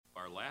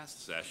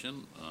last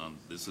session.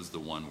 This is the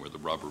one where the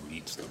rubber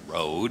meets the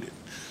road.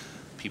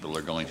 People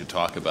are going to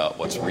talk about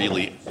what's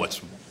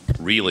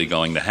really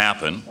going to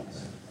happen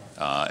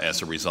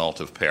as a result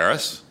of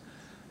Paris.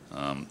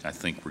 I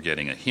think we're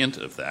getting a hint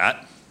of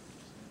that.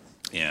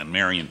 And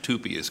Marian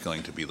Tupy is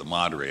going to be the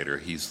moderator.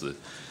 He's the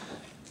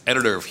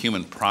editor of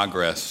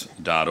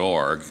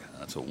humanprogress.org.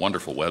 That's a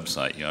wonderful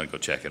website. You ought to go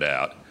check it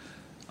out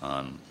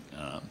on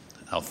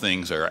how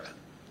things are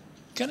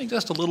getting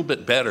just a little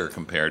bit better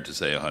compared to,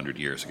 say, 100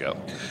 years ago.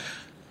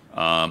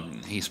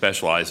 He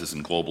specializes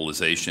in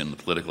globalization, the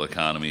political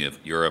economy of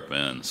Europe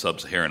and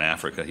sub-Saharan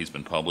Africa. He's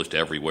been published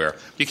everywhere.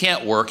 You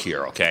can't work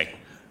here, okay,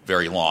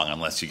 very long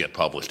unless you get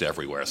published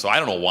everywhere. So I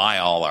don't know why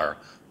all our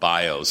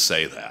bios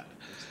say that.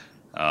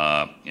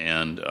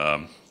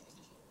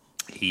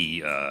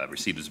 He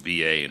received his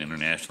BA in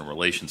International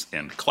Relations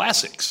and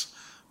Classics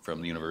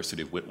from the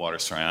University of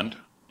Witwatersrand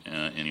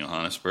in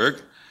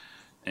Johannesburg,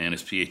 and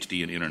his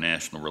PhD in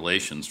International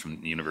Relations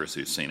from the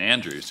University of St.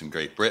 Andrews in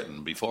Great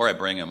Britain. Before I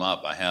bring him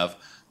up, I have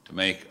to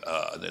make,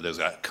 there's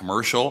a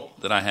commercial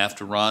that I have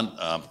to run.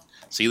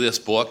 See this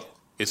book?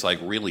 It's like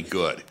really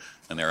good.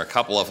 And there are a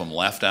couple of them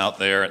left out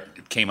there.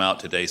 It came out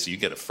today, so you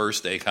get a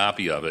first day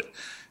copy of it.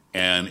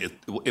 And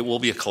it will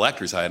be a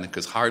collector's item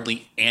because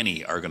hardly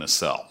any are going to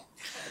sell.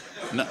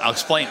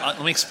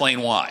 Let me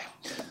explain why.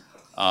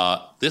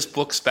 This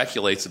book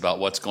speculates about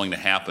what's going to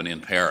happen in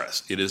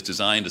Paris. It is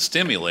designed to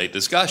stimulate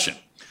discussion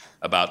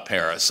about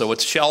Paris. So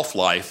its shelf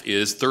life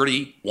is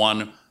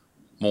 31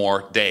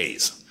 more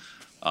days.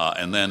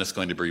 And then it's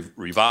going to be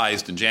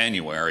revised in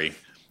January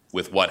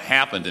with what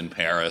happened in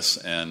Paris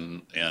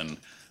and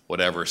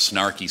whatever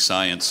snarky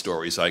science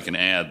stories I can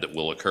add that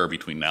will occur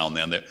between now and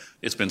then.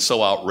 It's been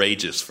so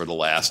outrageous for the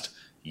last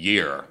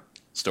year,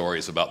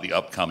 stories about the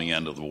upcoming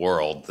end of the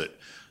world, that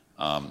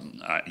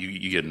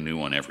you get a new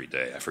one every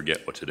day. I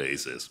forget what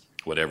today's is.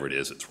 Whatever it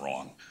is, it's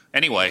wrong.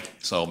 Anyway,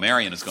 so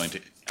Marian is going to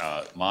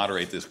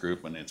moderate this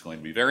group, and it's going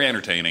to be very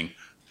entertaining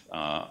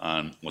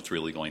on what's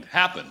really going to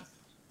happen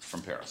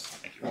from Paris.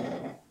 Thank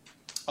you.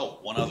 Oh,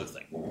 one other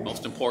thing,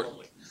 most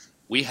importantly.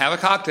 We have a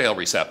cocktail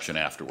reception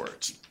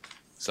afterwards,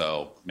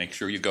 so make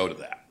sure you go to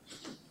that.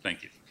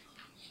 Thank you.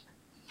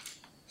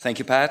 Thank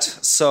you, Pat.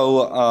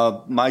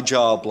 So my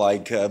job,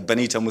 like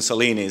Benito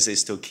Mussolini's,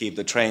 is to keep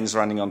the trains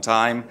running on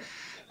time.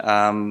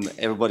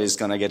 Everybody's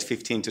going to get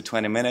 15 to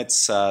 20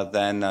 minutes.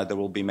 Then there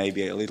will be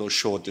maybe a little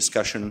short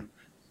discussion,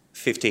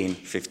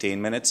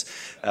 15 minutes,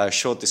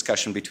 short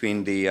discussion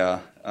between the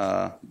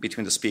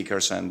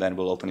speakers, and then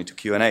we'll open it to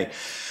Q&A.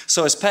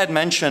 So as Pat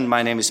mentioned,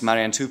 my name is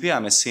Marian Tupy.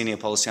 I'm a senior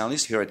policy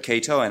analyst here at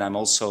Cato, and I'm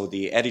also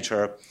the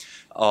editor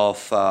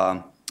of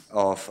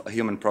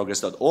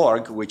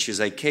humanprogress.org, which is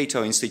a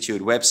Cato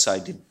Institute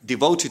website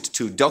devoted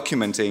to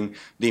documenting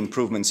the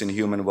improvements in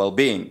human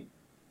well-being.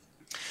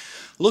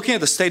 Looking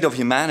at the state of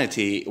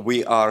humanity,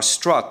 we are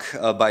struck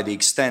by the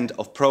extent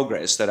of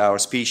progress that our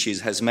species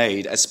has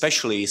made,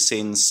 especially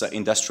since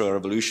Industrial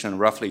Revolution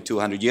roughly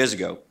 200 years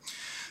ago.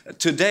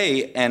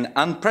 Today, an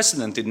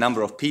unprecedented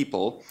number of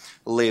people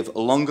live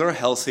longer,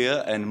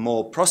 healthier, and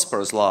more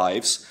prosperous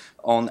lives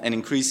on an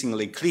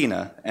increasingly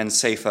cleaner and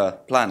safer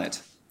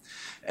planet.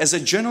 As a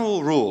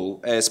general rule,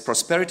 as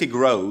prosperity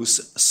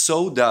grows,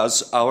 so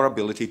does our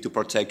ability to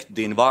protect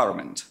the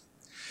environment.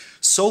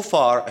 So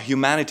far,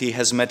 humanity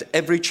has met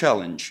every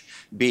challenge,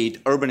 be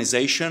it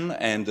urbanization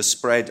and the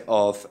spread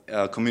of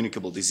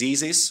communicable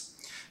diseases,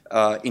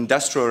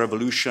 industrial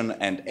revolution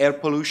and air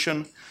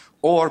pollution,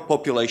 or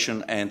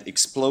population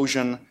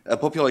explosion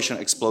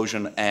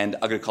and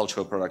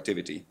agricultural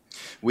productivity.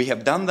 We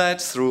have done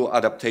that through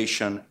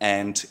adaptation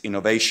and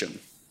innovation.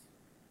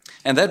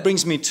 And that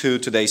brings me to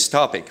today's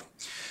topic.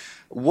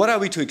 What are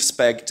we to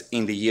expect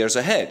in the years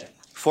ahead?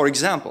 For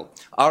example,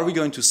 are we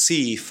going to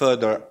see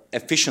further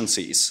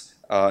efficiencies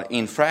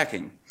in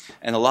fracking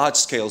and a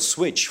large-scale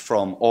switch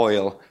from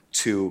oil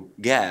to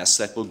gas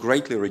that will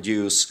greatly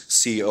reduce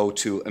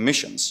CO2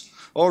 emissions?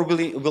 Or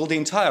will the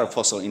entire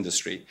fossil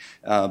industry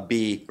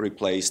be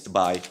replaced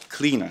by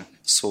cleaner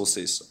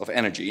sources of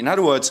energy? In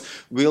other words,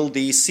 will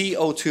the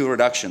CO2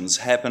 reductions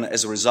happen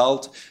as a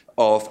result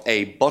of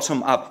a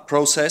bottom-up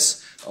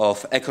process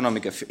of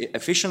economic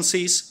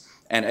efficiencies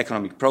and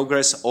economic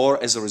progress,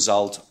 or as a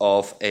result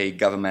of a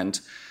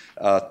government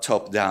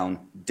top-down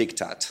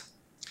diktat?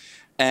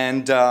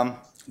 And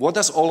what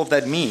does all of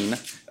that mean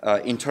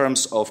in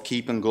terms of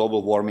keeping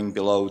global warming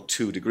below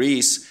 2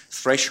 degrees,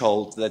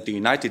 threshold that the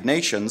United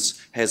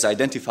Nations has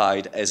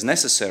identified as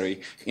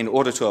necessary in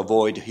order to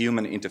avoid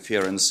human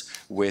interference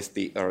with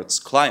the Earth's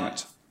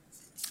climate?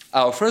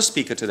 Our first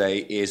speaker today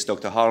is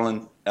Dr.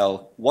 Harlan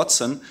L.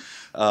 Watson,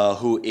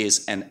 who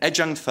is an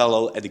adjunct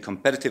fellow at the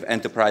Competitive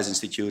Enterprise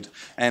Institute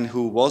and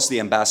who was the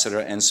ambassador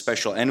and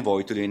special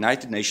envoy to the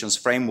United Nations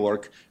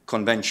Framework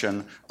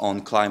Convention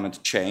on Climate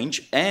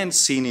Change and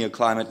senior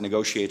climate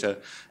negotiator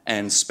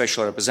and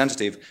special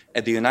representative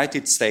at the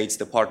United States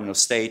Department of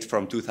State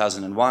from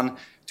 2001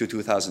 to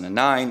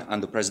 2009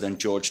 under President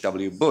George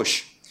W.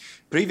 Bush.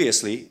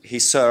 Previously, he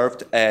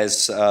served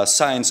as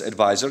science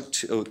advisor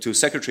to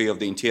Secretary of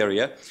the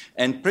Interior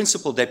and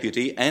Principal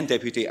Deputy and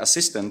Deputy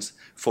Assistant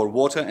for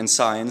Water and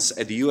Science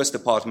at the U.S.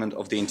 Department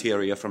of the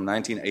Interior from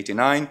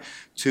 1989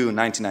 to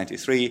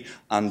 1993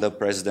 under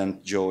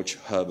President George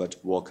Herbert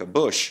Walker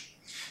Bush.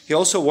 He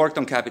also worked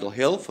on Capitol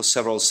Hill for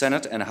several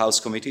Senate and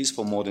House committees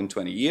for more than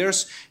 20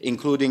 years,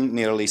 including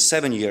nearly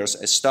 7 years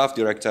as staff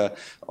director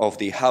of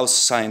the House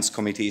Science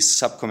Committee's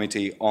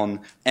Subcommittee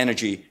on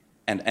Energy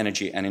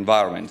and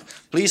Environment.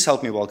 Please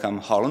help me welcome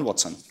Harlan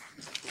Watson.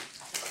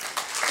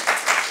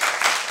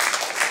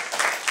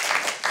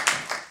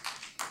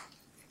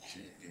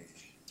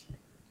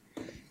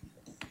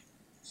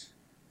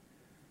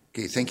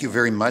 Okay, thank you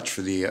very much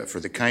for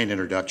the kind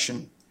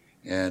introduction,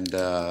 and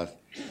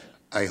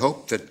I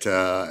hope that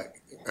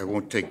I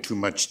won't take too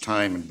much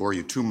time and bore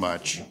you too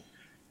much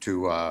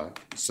so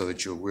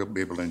that you'll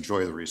be able to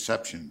enjoy the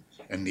reception,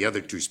 and the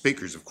other two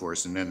speakers, of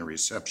course, and then the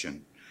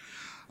reception.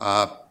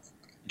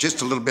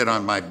 Just a little bit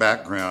on my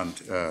background.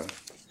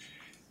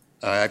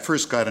 I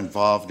first got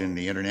involved in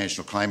the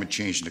international climate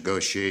change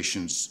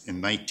negotiations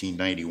in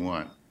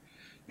 1991.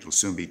 It'll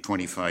soon be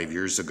 25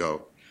 years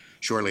ago,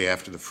 shortly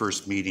after the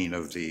first meeting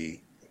of the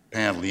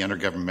panel, the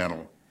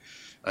Intergovernmental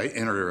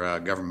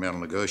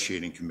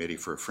Negotiating Committee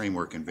for a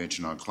Framework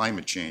Convention on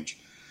Climate Change,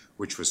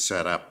 which was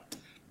set up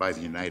by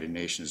the United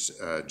Nations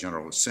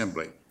General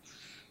Assembly.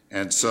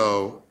 And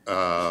so,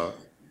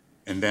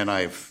 and then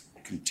I've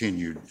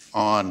continued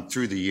on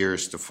through the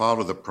years to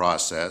follow the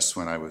process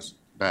when I was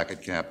back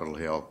at Capitol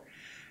Hill,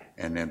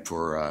 and then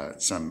for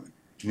some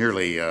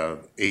nearly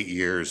 8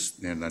 years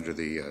then under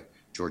the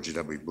George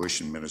W. Bush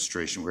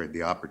administration, where I had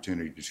the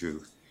opportunity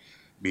to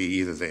be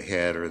either the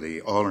head or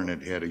the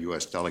alternate head of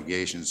U.S.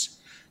 delegations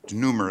to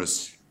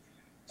numerous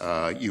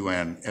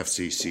UN,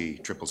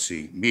 FCC,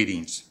 CCC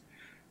meetings,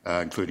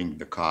 including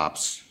the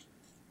COPs,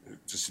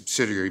 the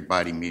subsidiary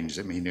body meetings.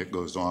 I mean, it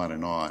goes on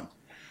and on.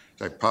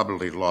 So I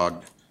probably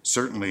logged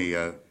certainly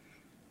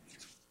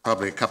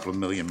probably a couple of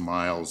million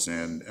miles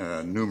and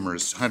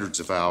numerous hundreds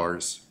of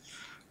hours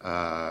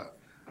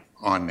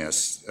on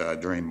this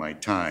during my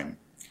time.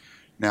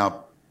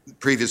 Now,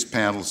 previous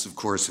panels, of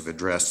course, have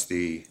addressed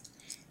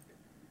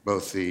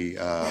both the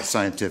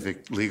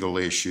scientific, legal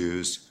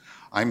issues.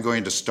 I'm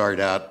going to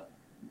start out,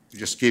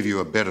 just give you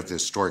a bit of the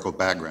historical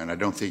background. I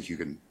don't think you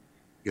can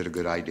get a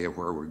good idea of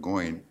where we're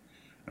going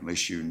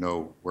unless you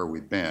know where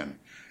we've been.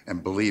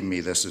 And believe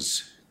me,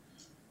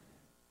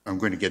 I'm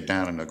going to get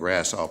down in the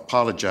grass. I'll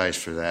apologize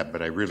for that,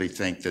 but I really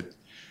think that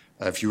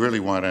if you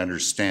really want to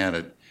understand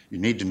it, you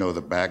need to know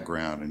the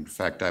background. In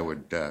fact, I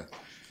would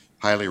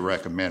highly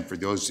recommend for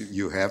those of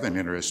you who have an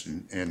interest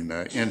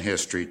in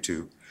history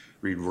to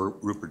read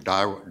Rupert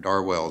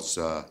Darwell's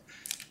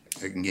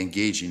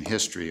engaging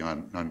history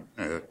on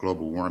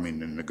global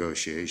warming and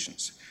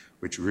negotiations,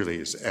 which really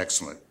is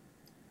excellent.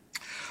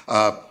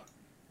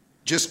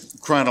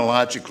 Just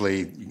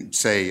chronologically, you can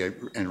say,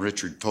 and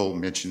Richard Toll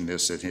mentioned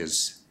this in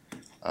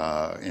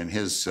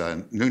his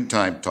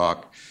noontime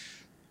talk,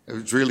 it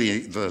was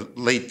really the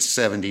late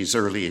 70s,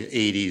 early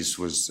 80s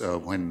was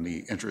when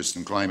the interest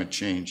in climate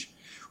change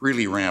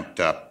really ramped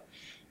up.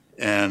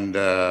 And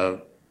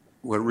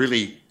what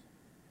really,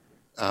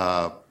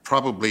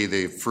 probably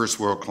the first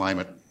World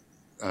Climate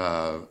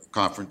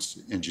Conference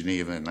in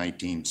Geneva in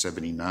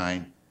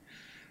 1979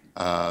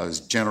 is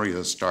generally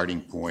the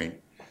starting point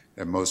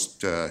that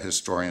most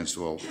historians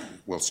will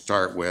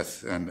start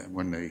with, and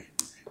when the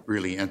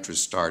really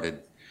interest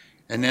started.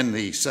 And then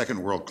the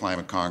Second World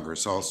Climate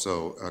Congress,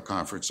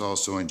 conference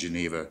in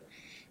Geneva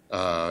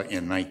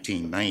in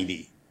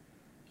 1990,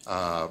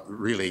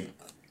 really,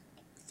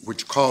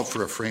 which called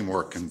for a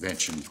framework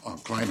convention on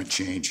climate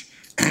change,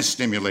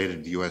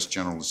 stimulated the UN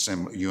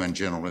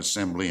General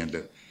Assembly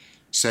into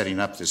setting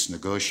up this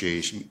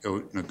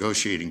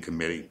negotiating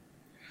committee,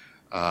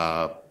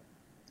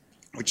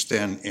 which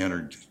then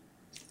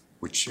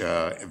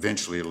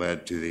eventually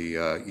led to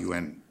the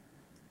UN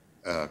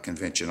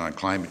Convention on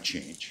Climate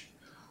Change.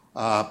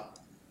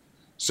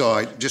 So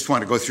I just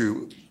want to go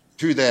through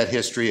that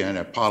history, and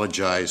I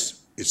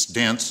apologize. It's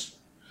dense,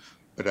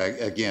 but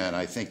again,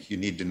 I think you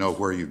need to know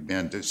where you've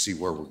been to see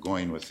where we're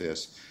going with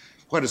this.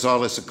 What has all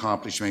this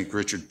accomplishment?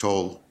 Richard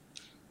Toll,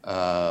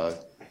 I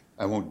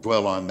won't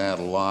dwell on that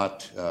a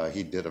lot.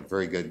 He did a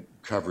very good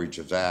coverage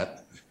of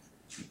that.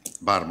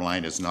 Bottom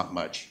line is not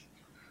much.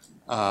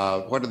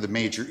 What are the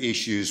major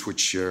issues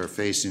which are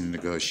facing the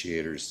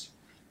negotiators,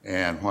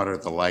 and what are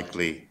the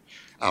likely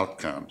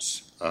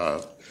outcomes?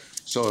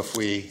 So if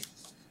we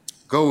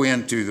go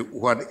into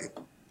what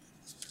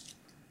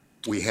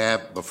we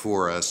have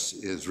before us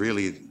is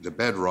really the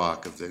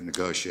bedrock of the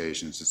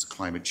negotiations. It's the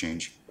Climate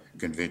Change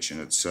Convention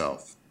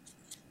itself.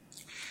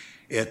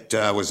 It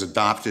was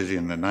adopted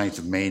in the 9th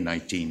of May,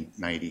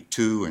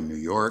 1992 in New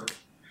York,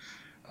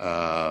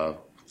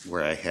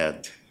 where I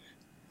had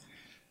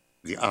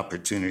the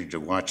opportunity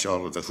to watch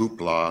all of the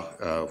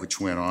hoopla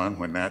which went on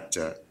when that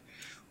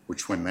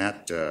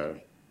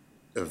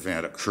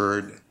event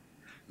occurred.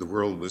 The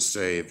world was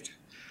saved.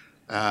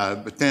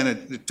 But then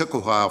it took a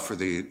while for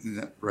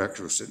the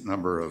requisite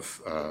number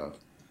of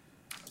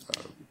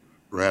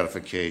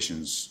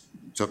ratifications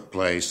took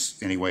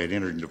place. Anyway, it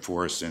entered into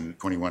force in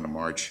 21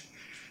 March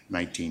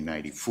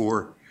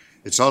 1994.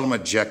 Its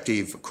ultimate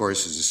objective, of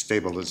course, is the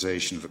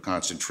stabilization of the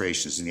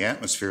concentrations in the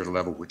atmosphere at a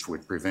level which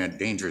would prevent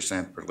dangerous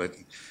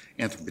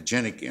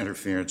anthropogenic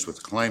interference with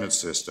the climate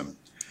system.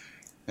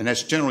 And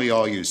that's generally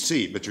all you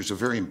see, but there's a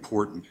very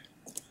important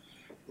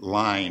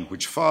line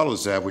which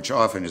follows that, which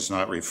often is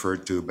not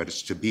referred to, but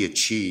it's to be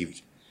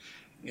achieved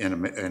in a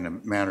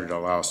manner that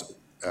allows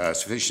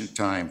sufficient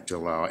time to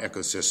allow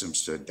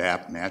ecosystems to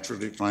adapt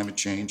naturally to climate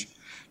change,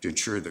 to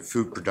ensure that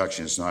food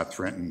production is not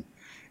threatened,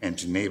 and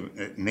to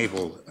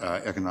enable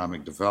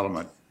economic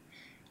development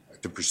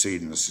to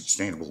proceed in a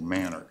sustainable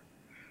manner.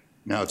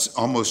 Now, it's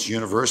almost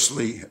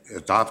universally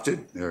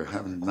adopted. There are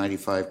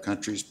 195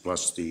 countries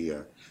plus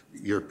the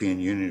European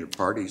Union of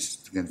parties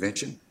to the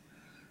convention,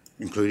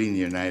 including the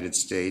United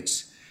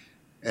States.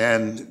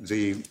 And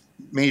the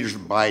major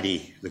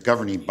body, the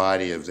governing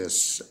body of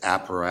this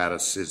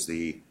apparatus is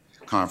the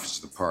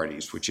Conference of the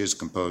Parties, which is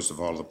composed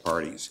of all the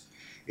parties.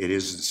 It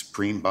is the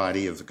supreme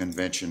body of the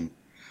convention,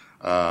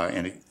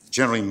 and it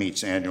generally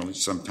meets annually.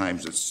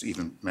 Sometimes it's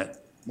even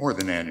met more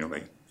than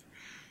annually.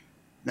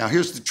 Now,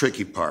 here's the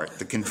tricky part.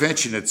 The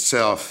convention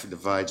itself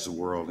divides the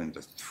world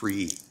into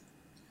three.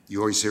 You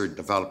always hear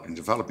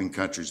developing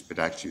countries, but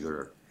actually there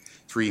are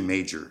three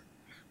major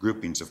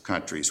groupings of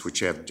countries which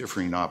have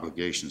differing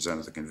obligations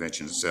under the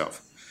convention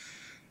itself.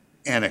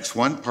 Annex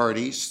 1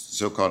 parties,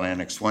 so-called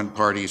Annex 1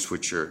 parties,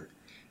 which are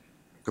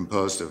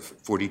composed of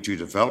 42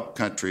 developed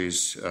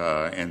countries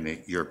and the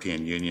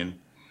European Union,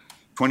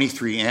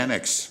 23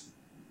 Annex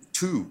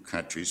 2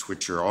 countries,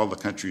 which are all the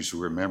countries who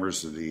were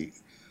members of the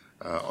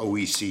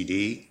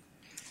OECD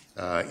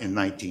in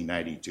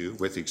 1992,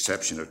 with the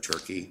exception of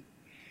Turkey,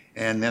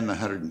 and then the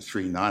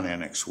 103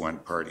 non-Annex 1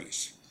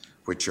 parties,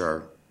 which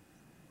are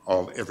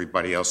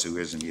everybody else who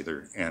isn't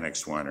either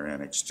Annex 1 or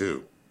Annex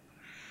 2.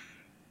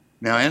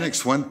 Now,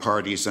 Annex 1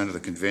 parties under the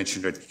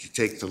convention are to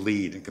take the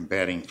lead in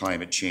combating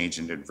climate change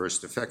and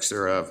adverse effects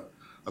thereof,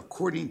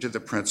 according to the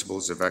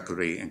principles of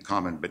equity and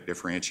common but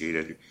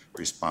differentiated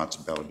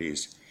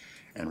responsibilities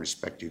and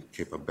respective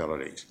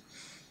capabilities.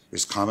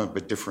 This common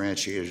but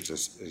differentiated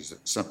is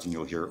something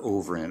you'll hear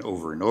over and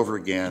over and over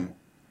again,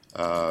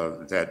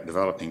 that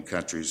developing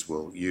countries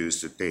will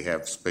use, that they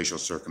have special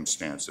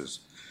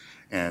circumstances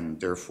and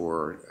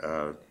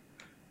therefore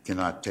do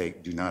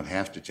not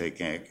have to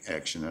take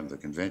action under the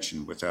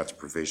convention without the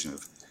provision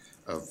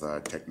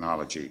of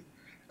technology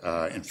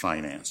and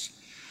finance.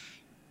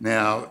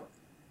 Now,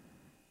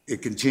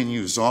 it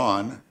continues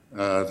on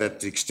that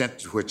the extent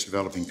to which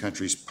developing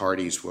countries'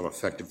 parties will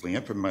effectively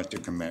implement their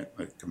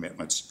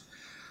commitments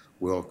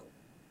will,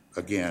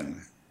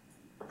 again,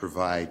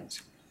 provide,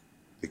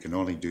 they can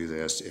only do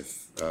this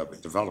if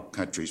developed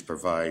countries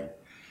provide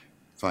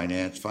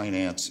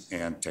finance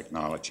and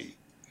technology.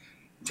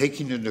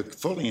 Taking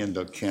fully into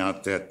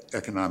account that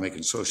economic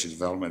and social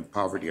development,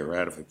 poverty, or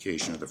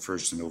ratification are the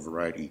first and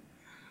overriding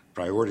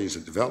priorities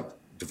of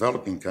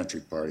developing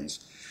country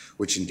parties,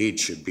 which indeed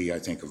should be, I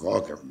think, of all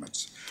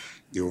governments,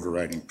 the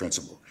overriding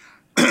principle.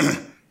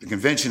 The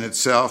convention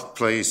itself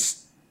placed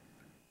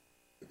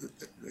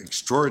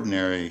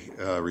extraordinary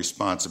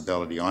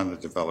responsibility on the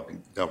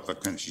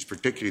developed countries,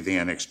 particularly the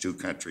Annex 2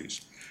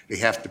 countries. They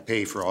have to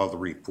pay for all the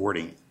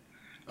reporting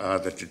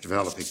that the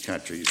developing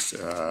countries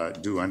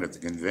do under the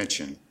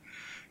convention.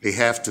 They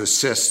have to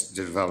assist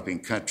the developing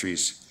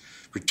countries,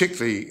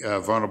 particularly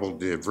vulnerable to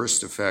the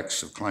adverse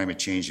effects of climate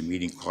change and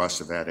meeting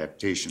costs of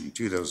adaptation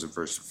to those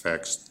adverse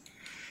effects.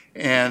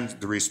 And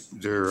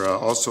they're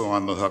also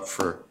on the hook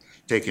for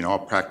taking all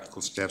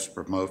practical steps to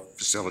promote,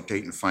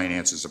 facilitate, and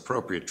finance as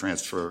appropriate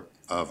transfer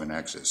of and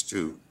access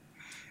to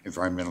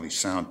environmentally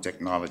sound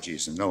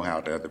technologies and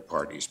know-how to other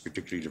parties,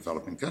 particularly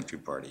developing country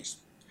parties.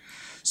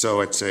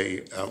 So it's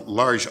a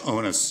large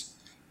onus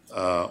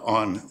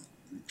on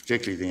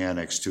particularly the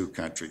Annex 2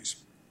 countries.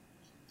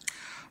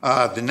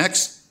 The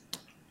next,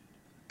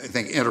 I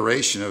think,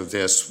 iteration of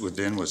this was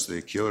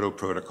the Kyoto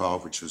Protocol,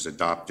 which was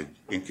adopted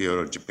in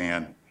Kyoto,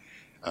 Japan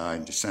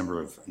in December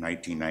of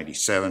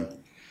 1997.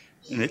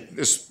 And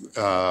this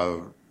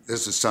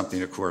is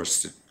something, of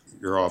course, that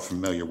you're all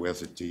familiar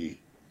with.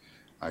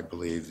 I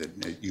believe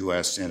that the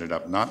U.S. ended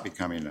up not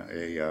becoming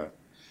a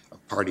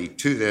party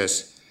to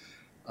this.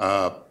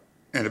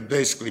 And it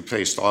basically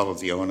placed all of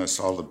the onus,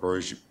 all the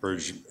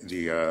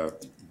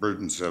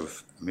burdens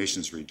of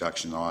emissions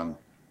reduction on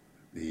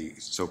the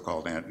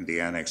so-called the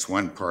Annex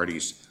 1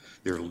 parties.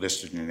 They're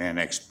listed in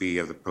Annex B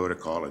of the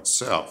protocol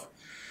itself.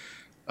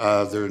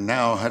 There are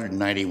now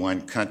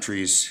 191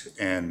 countries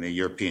and the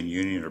European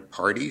Union are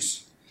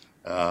parties.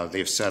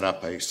 They've set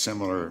up a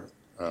similar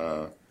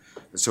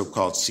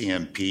so-called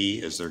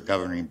CMP as their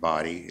governing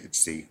body.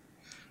 It's the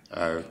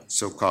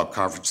so-called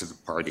Conference of the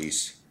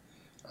Parties,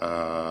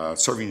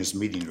 serving as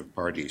meeting of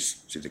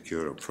parties to the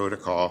Kyoto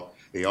Protocol.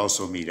 They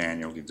also meet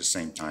annually at the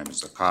same time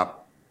as the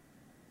COP.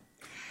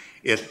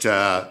 It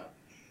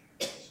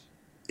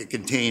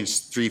contains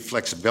 3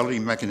 flexibility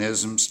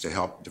mechanisms to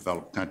help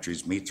developed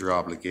countries meet their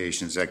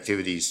obligations,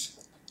 activities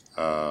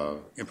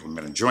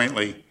implemented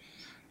jointly.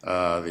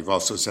 They've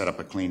also set up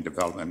a clean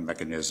development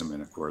mechanism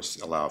and, of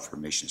course, allow for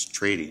emissions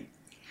trading.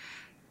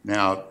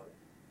 Now,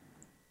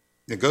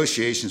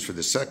 negotiations for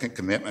the second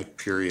commitment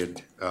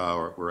period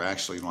were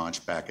actually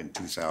launched back in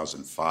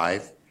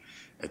 2005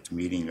 at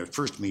the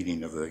first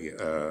meeting of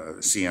the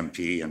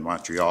CMP in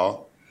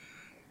Montreal.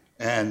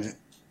 And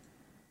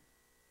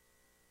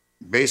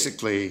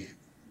basically,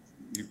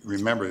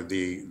 remember,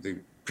 the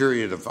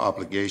period of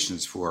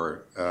obligations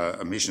for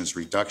emissions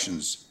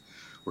reductions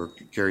were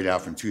carried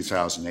out from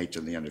 2008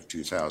 to the end of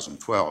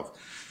 2012.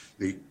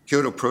 The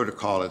Kyoto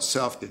Protocol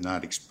itself did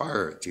not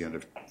expire at the end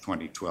of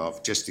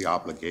 2012, just the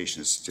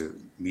obligations to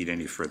meet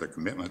any further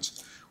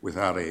commitments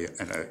without an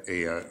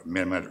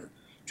amendment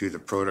to the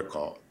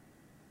protocol.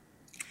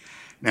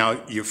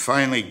 Now, you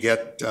finally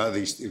get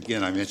these,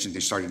 again, I mentioned they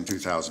started in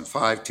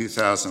 2005,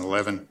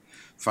 2011,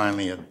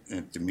 finally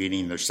at the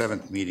meeting, their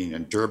 7th meeting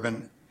in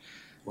Durban,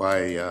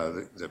 why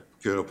the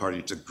Kyoto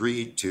parties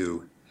agreed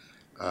to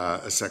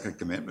a second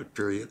commitment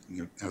period,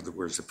 in other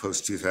words, a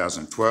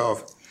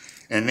post-2012.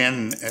 And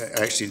then,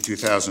 actually, in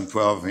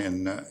 2012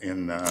 in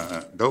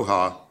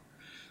Doha,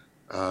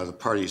 the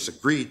parties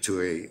agreed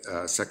to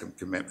a second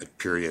commitment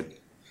period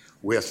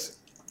with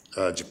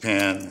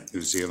Japan,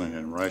 New Zealand,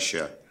 and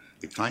Russia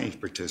declining to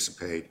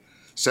participate.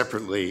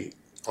 Separately,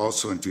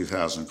 also in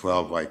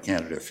 2012, why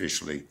Canada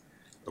officially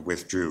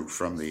withdrew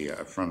from the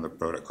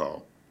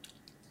protocol.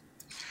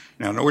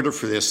 Now, in order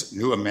for this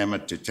new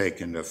amendment to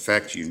take into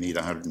effect, you need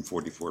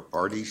 144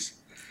 parties.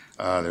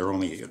 They're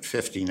only at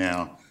 50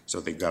 now, so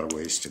they've got a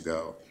ways to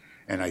go.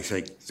 And I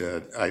think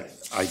that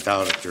I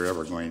doubt if they're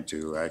ever going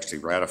to actually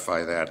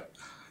ratify that.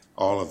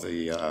 All of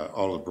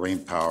the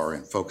brain power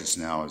and focus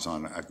now is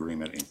on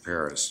agreement in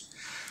Paris.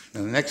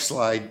 Now, the next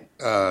slide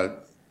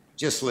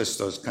just lists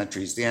those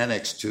countries. The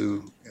Annex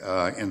 2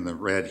 in the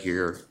red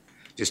here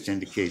just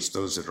indicates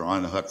those that are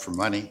on the hook for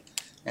money.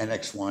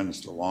 Annex 1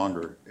 is the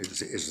larger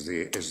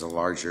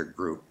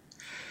group.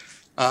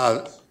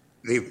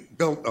 They've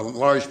built a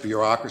large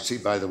bureaucracy,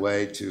 by the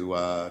way, to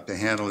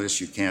handle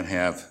this. You can't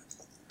have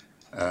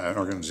an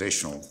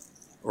organization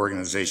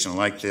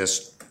like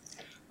this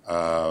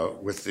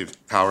with the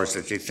powers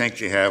that they think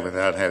they have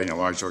without having a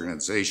large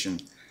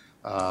organization.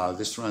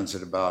 This runs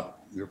at about,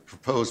 your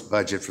proposed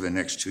budget for the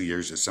next 2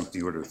 years is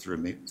something order of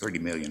 $30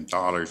 million,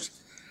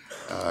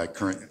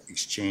 current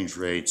exchange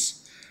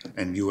rates,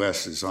 and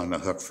U.S. is on the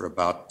hook for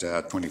about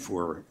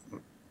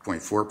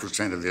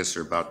 24.4% of this,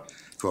 or about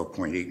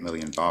 $12.8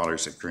 million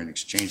at current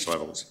exchange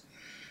levels.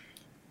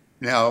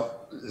 Now,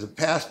 the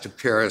path to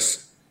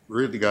Paris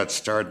really got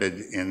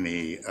started in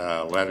the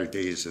latter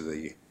days of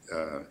the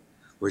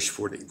Bush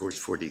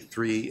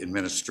 43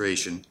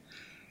 administration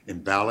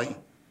in Bali,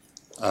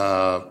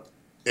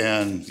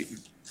 and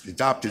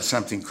adopted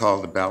something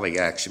called the Bali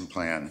Action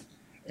Plan.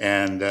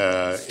 And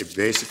it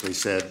basically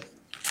said,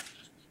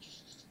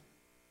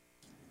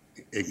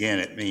 again,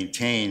 it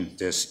maintained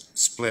this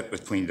split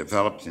between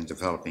developed and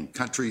developing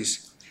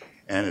countries.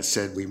 And it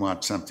said we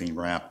want something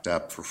wrapped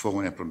up for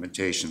full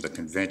implementation of the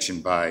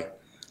convention by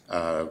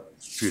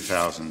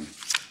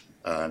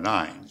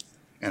 2009.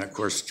 And of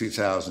course,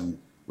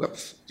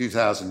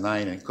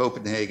 2009 in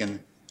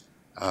Copenhagen,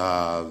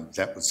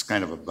 that was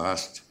kind of a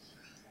bust.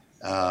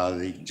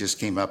 They just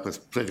came up with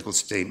a political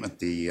statement,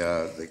 the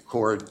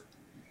Accord,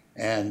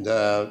 and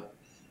so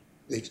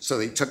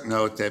they took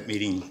note. That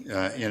meeting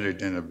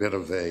ended in a bit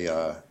of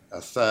a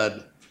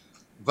thud,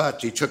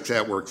 but they took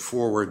that work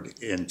forward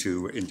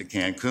into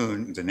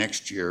Cancun the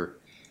next year,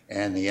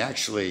 and they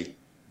actually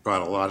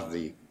brought a lot of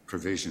the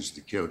provisions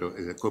of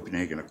the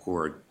Copenhagen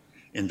Accord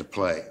into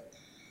play.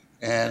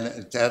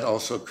 And that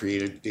also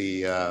created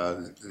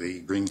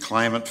the Green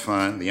Climate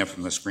Fund, the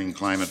infamous Green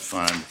Climate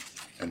Fund,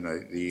 and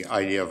the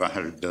idea of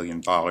 $100 billion.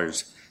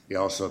 They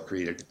also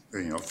created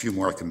a few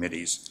more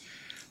committees.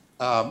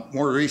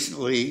 More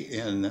recently,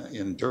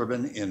 in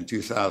Durban in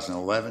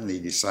 2011, they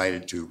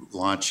decided to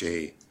launch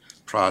a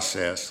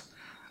process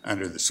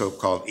under the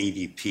so-called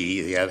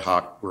ADP, the Ad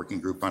Hoc Working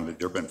Group on the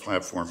Durban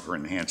Platform for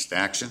Enhanced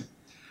Action,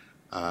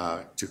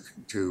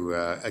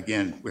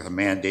 again, with a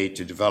mandate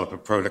to develop a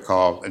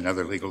protocol,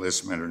 another legal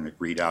instrument, or an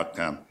agreed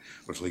outcome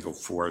with legal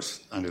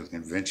force under the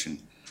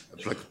convention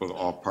applicable to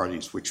all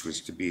parties, which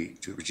is to be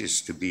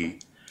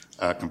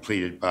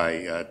completed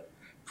by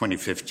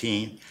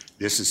 2015.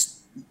 This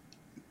is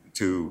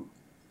to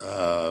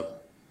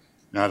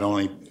not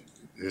only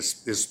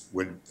this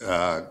would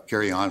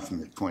carry on from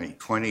the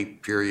 2020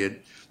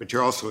 period, but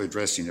you're also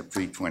addressing the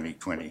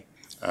pre-2020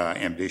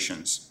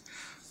 ambitions.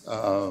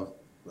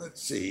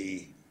 Let's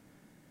see.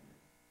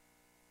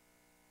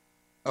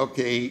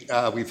 Okay,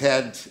 we've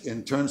had,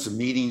 in terms of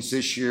meetings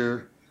this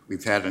year,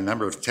 we've had a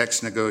number of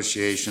text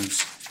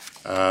negotiations.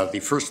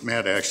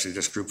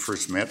 This group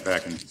first met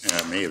back in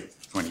May of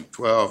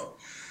 2012,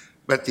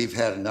 but they've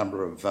had a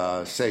number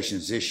of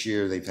sessions this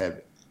year. They've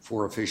had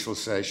 4 official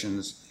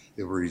sessions.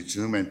 They will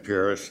resume in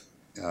Paris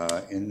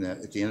at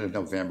the end of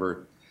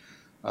November.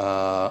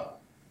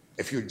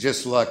 if you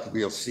just look,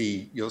 you'll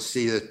see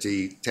that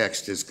the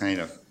text has kind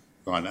of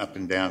gone up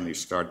and down. They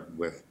started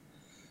with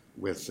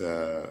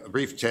a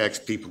brief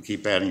text. People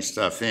keep adding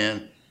stuff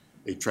in.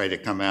 They try to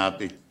come out.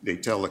 They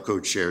tell the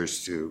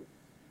co-chairs to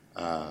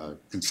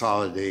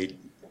consolidate.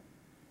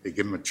 They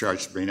give them a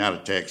charge to bring out a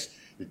text.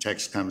 The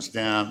text comes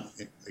down.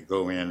 They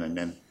go in, and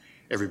then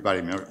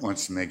everybody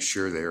wants to make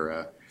sure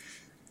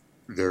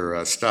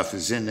their stuff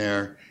is in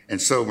there.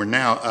 And so we're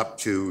now up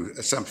to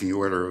something in the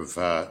order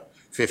of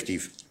 50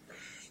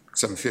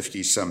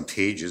 some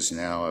pages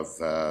now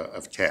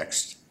of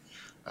text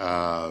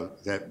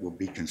that will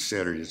be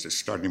considered as a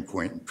starting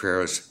point in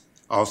Paris.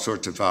 All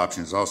sorts of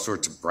options, all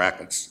sorts of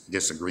brackets,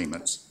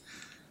 disagreements.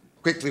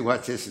 Quickly,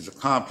 what this has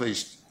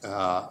accomplished,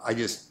 I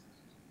just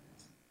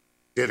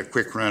did a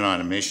quick run on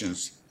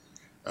emissions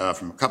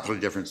from a couple of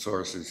different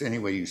sources.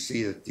 Anyway, you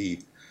see that the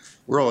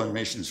world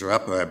emissions are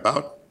up by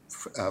about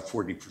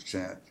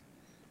 40%,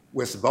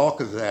 with the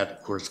bulk of that,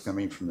 of course,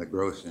 coming from the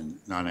growth in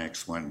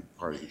non-Annex I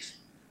parties'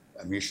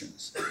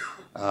 emissions.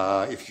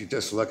 If you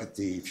just look at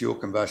the fuel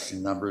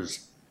combustion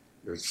numbers,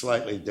 they're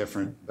slightly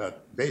different,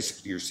 but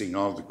basically you're seeing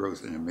all the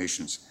growth in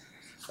emissions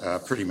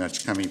pretty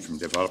much coming from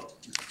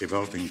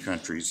developing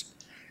countries.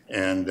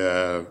 And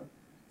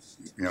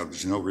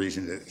there's no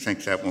reason to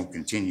think that won't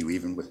continue,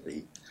 even with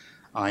the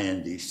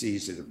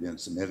INDCs that have been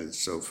submitted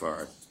so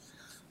far.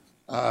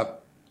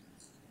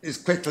 Is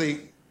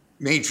quickly,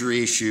 major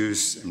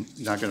issues. I'm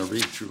not going to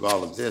read through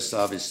all of this,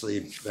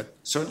 obviously, but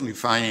certainly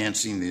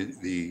financing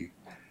the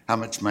how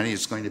much money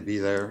is going to be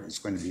there is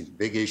going to be the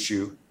big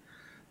issue.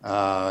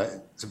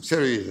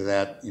 Subsidiary to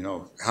that,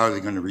 how are they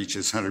going to reach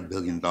this $100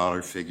 billion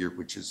figure,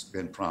 which has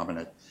been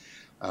prominent?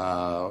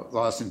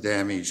 Loss and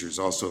damage. There's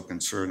also a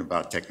concern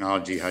about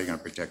technology, how you're going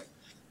to protect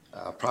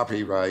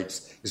property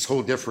rights. This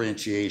whole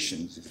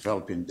differentiation,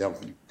 developed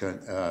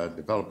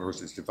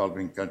versus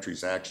developing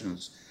countries'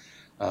 actions.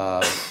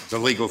 The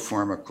legal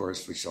form, of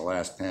course, which the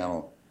last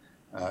panel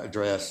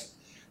addressed.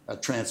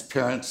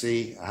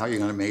 Transparency, how you're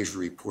going to measure,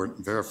 report,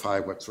 and verify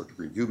what sort of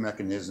review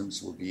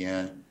mechanisms will be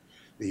in.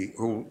 The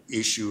whole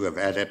issue of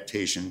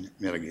adaptation,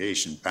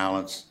 mitigation,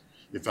 balance.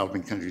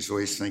 Developing countries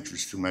always think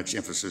there's too much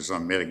emphasis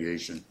on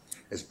mitigation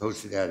as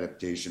opposed to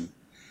adaptation.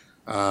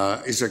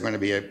 Is there going to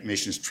be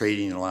emissions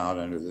trading allowed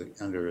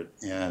under it?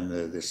 And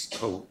this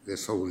whole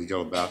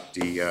deal about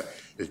the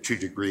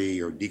 2-degree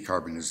or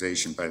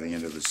decarbonization by the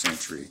end of the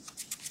century.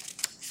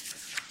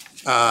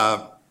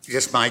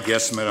 Just my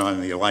guesstimate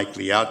on the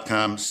likely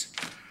outcomes.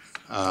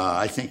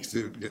 I think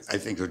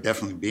there'll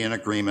definitely be an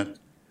agreement.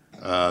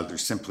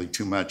 There's simply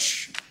too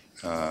much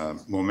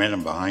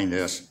momentum behind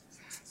this,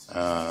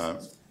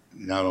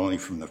 not only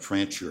from the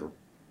French, who are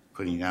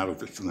putting out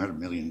over $200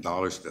 million to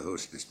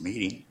host this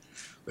meeting,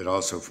 but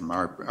also from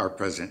our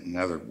president and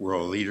other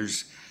world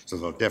leaders. So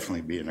there'll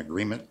definitely be an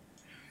agreement.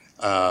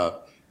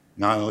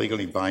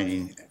 Non-legally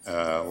binding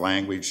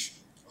language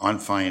on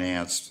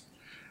finance,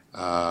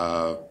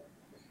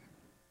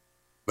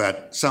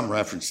 but some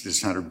reference to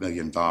this $100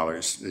 billion.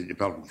 The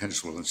developing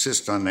countries will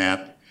insist on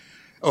that.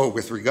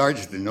 With regard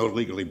to the no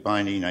legally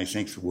binding, I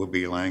think there will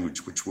be a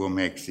language which will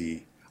make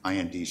the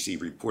INDC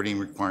reporting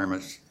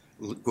requirements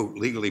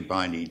legally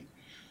binding,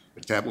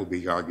 but that will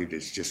be argued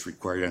as just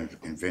required under the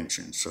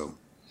convention, so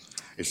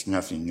it's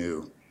nothing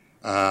new.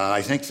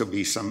 I think there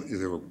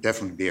will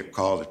definitely be a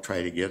call to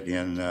try to get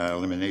in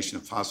elimination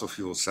of fossil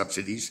fuel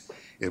subsidies.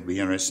 It'll be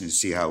interesting to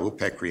see how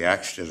OPEC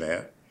reacts to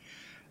that.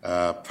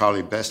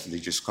 Probably best if they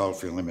just call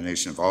for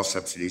elimination of all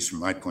subsidies from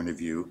my point of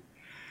view.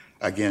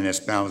 Again, it's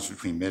balance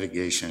between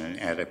mitigation and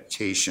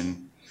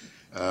adaptation.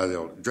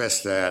 They'll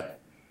address that.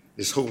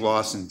 This whole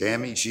loss and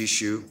damage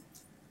issue,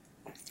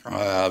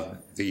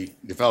 the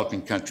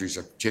developing countries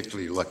are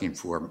particularly looking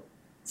for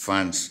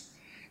funds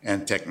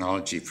and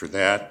technology for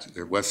that.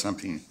 There was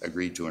something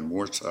agreed to in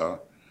Warsaw,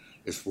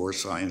 this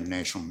Warsaw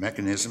International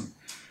Mechanism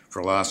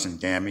for Loss and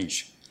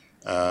Damage.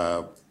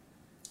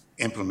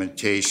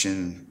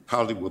 Implementation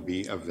probably will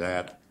be of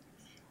that,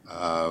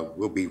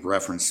 will be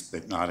referenced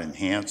but not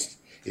enhanced.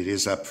 It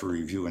is up for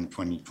review in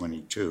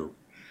 2022.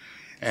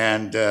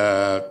 And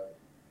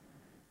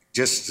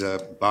just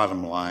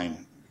bottom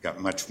line, got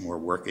much more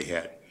work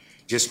ahead.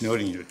 Just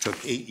noting it took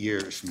 8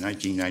 years from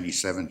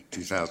 1997 to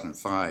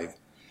 2005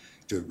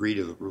 to agree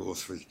to the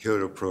rules for the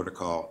Kyoto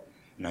Protocol,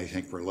 and I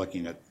think we're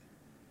looking at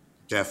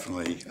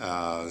definitely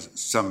a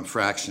strong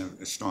fraction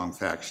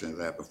of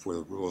that before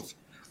the rules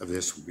of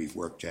this will be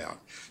worked out.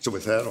 So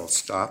with that, I'll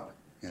stop,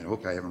 and I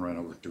hope I haven't run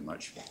over too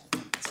much.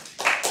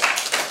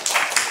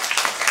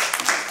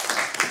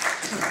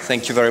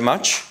 Thank you very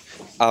much.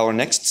 Our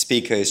next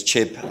speaker is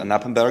Chip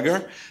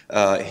Knappenberger.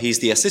 He's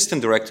the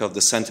Assistant Director of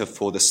the Center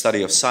for the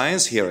Study of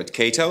Science here at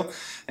Cato,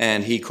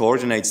 and he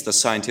coordinates the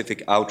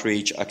scientific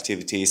outreach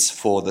activities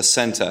for the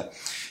center.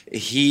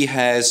 He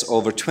has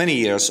over 20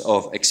 years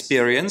of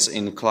experience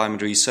in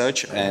climate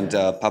research and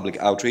public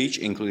outreach,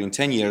 including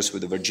 10 years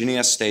with the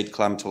Virginia State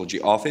Climatology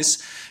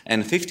Office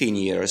and 15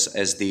 years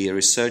as the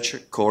research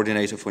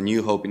coordinator for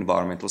New Hope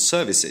Environmental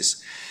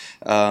Services.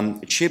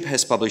 Chip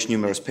has published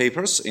numerous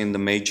papers in the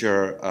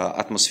major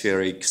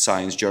atmospheric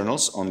science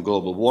journals on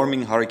global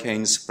warming,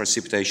 hurricanes,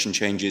 precipitation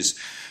changes,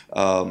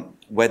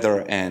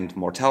 weather and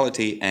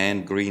mortality,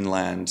 and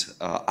Greenland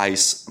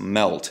ice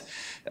melt.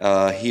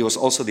 He was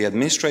also the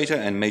administrator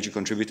and major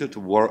contributor to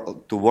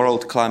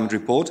World Climate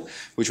Report,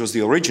 which was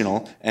the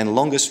original and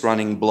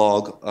longest-running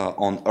blog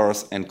on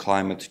Earth and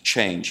climate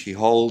change. He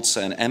holds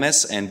an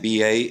MS and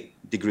BA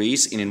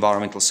degrees in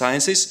environmental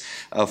sciences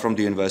from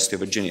the University of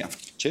Virginia.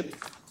 Chip,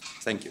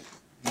 thank you.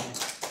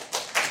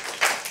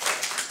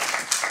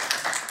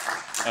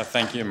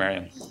 Thank you,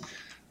 Marian.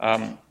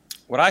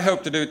 What I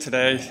hope to do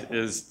today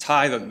is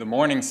tie the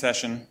morning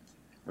session,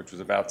 which was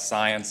about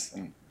science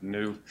and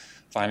new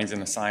findings in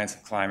the science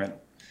of climate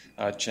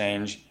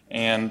change,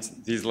 and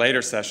these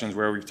later sessions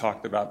where we've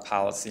talked about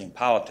policy and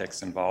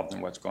politics involved in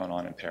what's going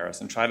on in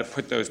Paris, and try to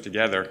put those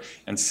together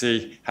and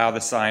see how the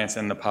science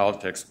and the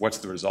politics, what's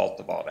the result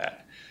of all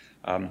that.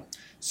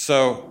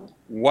 So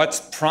what's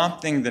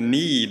prompting the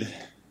need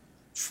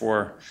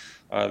for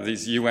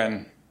these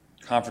UN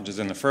conferences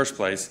in the first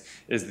place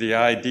is the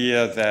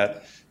idea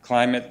that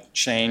climate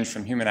change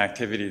from human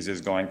activities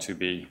is going to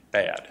be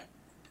bad.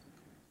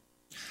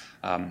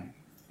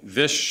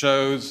 This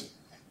shows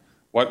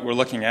what we're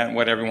looking at and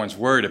what everyone's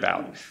worried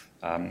about.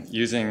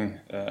 Using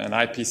an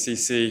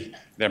IPCC,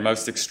 their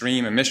most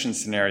extreme emission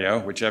scenario,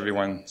 which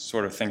everyone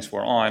sort of thinks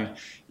we're on,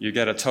 you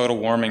get a total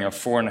warming of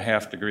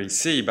 4.5 degrees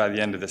C by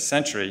the end of the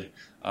century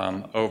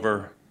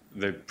over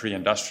the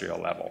pre-industrial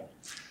level.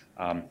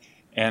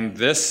 And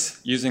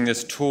using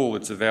this tool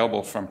that's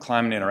available from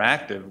Climate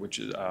Interactive, which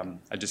is,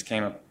 I just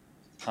came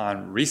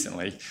upon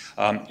recently,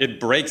 it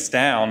breaks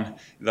down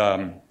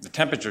the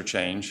temperature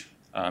change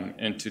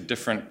into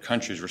different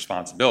countries'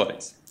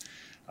 responsibilities.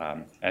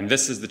 And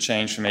this is the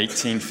change from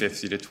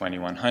 1850 to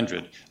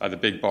 2100. The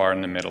big bar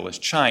in the middle is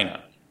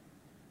China.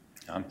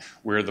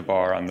 We're the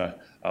bar on the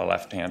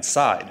left-hand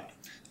side.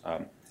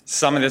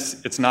 Some of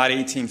this, it's not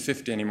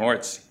 1850 anymore,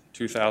 it's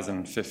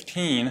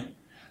 2015.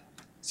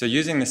 So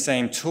using the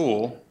same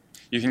tool,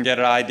 you can get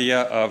an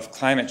idea of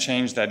climate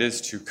change that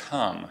is to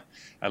come,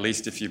 at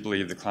least if you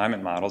believe the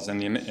climate models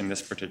in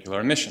this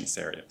particular emission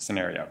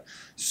scenario.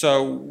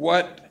 So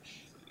what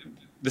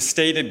the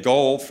stated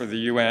goal for the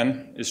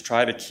UN is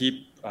try to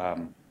keep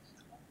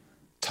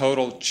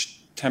total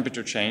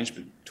temperature change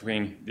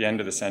between the end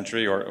of the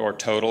century or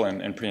total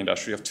and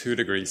pre-industrial of 2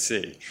 degrees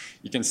C.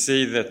 You can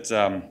see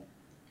that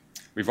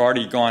we've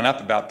already gone up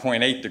about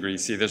 0.8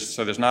 degrees C,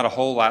 so there's not a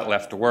whole lot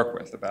left to work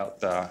with, about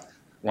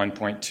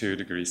 1.2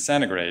 degrees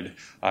centigrade.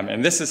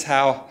 And this is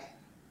how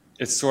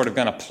it's sort of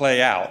going to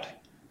play out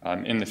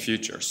in the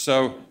future.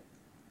 So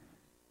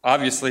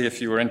obviously,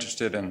 if you were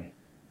interested in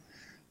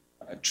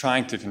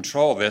trying to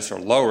control this or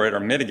lower it or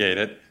mitigate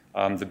it,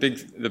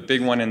 the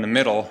big one in the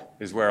middle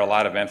is where a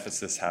lot of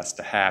emphasis has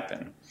to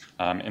happen,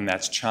 and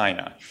that's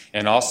China.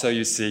 And also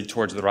you see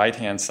towards the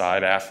right-hand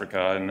side,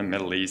 Africa and the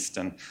Middle East,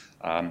 and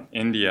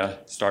India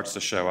starts to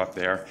show up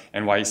there.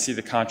 And while you see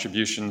the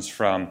contributions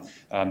from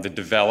the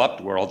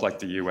developed world, like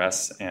the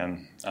US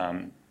and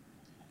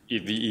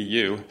the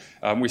EU,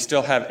 we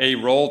still have a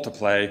role to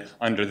play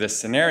under this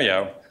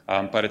scenario,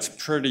 but it's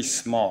pretty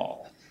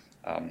small.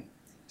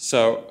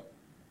 So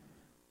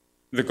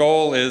the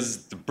goal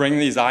is to bring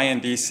these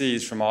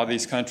INDCs from all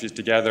these countries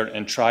together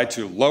and try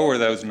to lower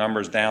those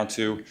numbers down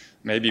to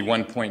maybe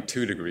 1.2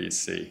 degrees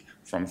C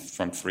from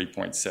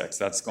 3.6.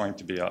 That's going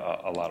to be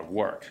a lot of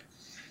work.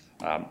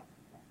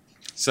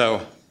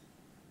 So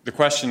the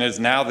question is,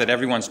 now that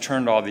everyone's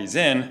turned all these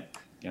in,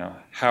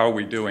 how are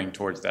we doing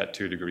towards that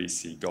 2 degrees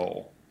C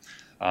goal?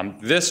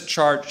 This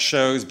chart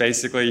shows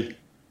basically,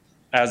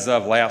 as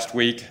of last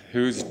week,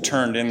 who's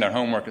turned in their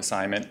homework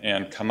assignment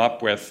and come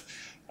up with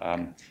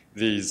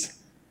these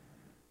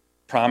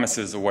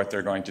promises of what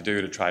they're going to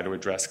do to try to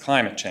address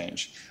climate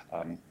change.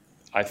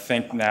 I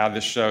think now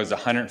this shows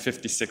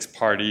 156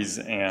 parties,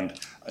 and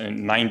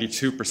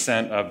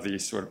 92% of the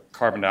sort of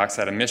carbon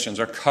dioxide emissions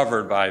are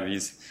covered by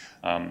these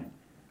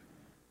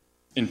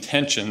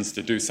intentions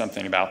to do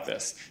something about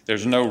this.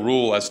 There's no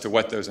rule as to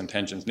what those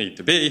intentions need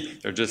to be.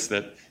 They're just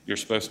that you're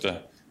supposed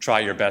to try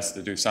your best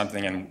to do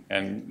something,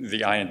 and the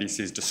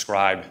INDCs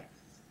describe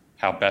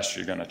how best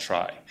you're going to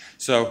try.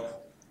 So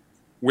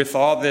with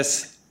all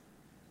this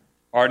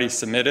already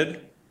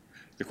submitted,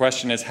 the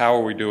question is, how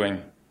are we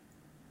doing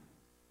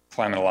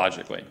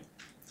climatologically?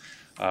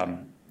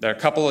 There are a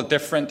couple of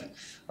different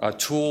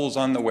tools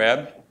on the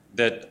web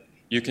that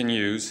you can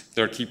use.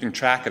 They're keeping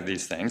track of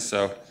these things.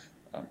 So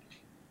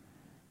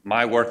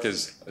my work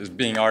is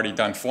being already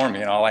done for me,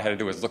 and all I had to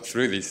do was look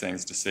through these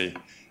things to see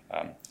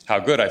how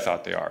good I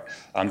thought they are.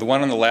 The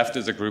one on the left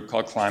is a group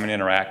called Climate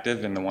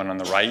Interactive, and the one on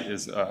the right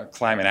is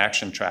Climate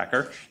Action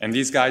Tracker. And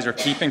these guys are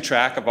keeping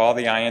track of all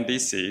the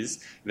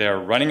INDCs. They're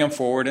running them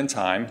forward in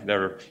time.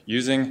 They're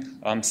using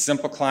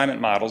simple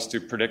climate models to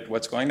predict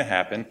what's going to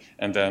happen,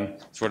 and then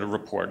sort of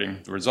reporting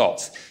the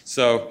results.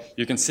 So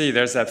you can see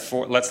there's that.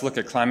 Let's look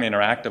at Climate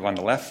Interactive on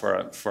the left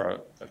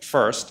for at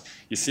first.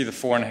 You see the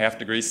 4.5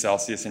 degrees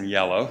Celsius in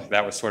yellow.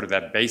 That was sort of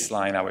that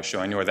baseline I was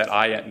showing you, or that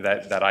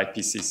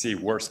IPCC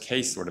worst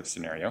case sort of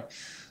scenario.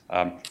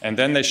 And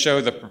then they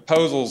show the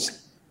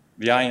proposals,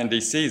 the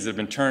INDCs that have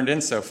been turned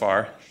in so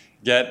far,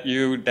 get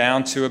you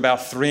down to about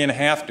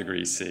 3.5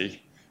 degrees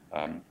C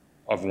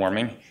of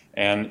warming.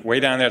 And way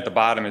down there at the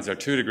bottom is our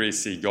 2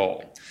 degrees C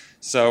goal.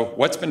 So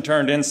what's been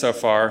turned in so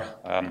far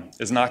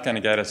is not going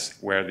to get us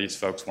where these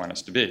folks want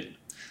us to be.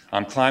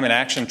 Climate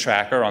Action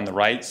Tracker on the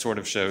right sort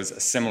of shows a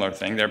similar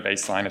thing. Their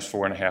baseline is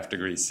 4.5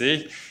 degrees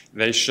C.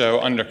 They show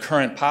under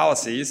current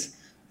policies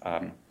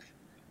about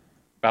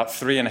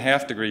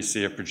 3.5 degrees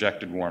C of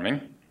projected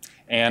warming.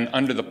 And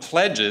under the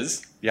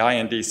pledges, the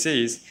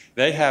INDCs,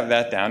 they have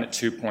that down at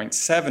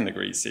 2.7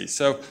 degrees C.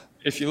 So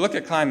if you look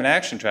at Climate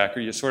Action Tracker,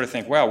 you sort of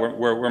think, well,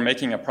 we're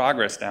making a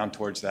progress down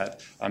towards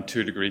that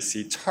 2 degrees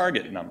C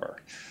target number.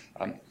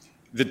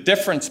 The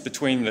difference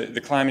between the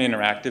Climate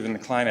Interactive and the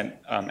Climate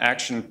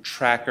Action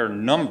Tracker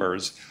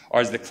numbers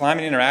are the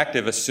Climate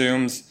Interactive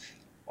assumes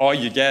all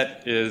you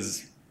get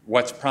is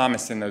what's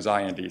promised in those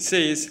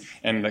INDCs,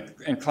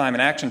 and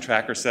Climate Action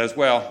Tracker says,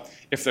 well,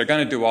 if they're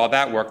going to do all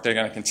that work, they're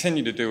going to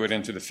continue to do it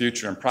into the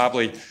future and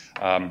probably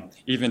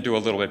even do a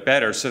little bit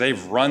better. So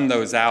they've run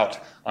those out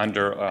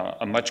under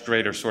a much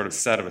greater sort of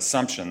set of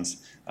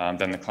assumptions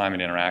than the Climate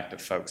Interactive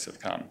folks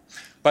have come.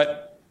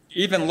 But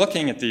even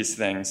looking at these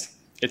things,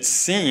 it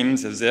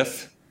seems as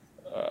if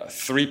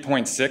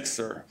 3.6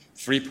 or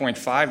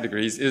 3.5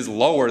 degrees is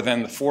lower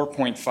than the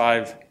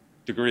 4.5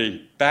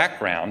 degree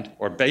background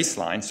or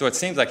baseline. So it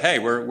seems like, hey,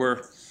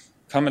 we're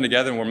coming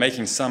together and we're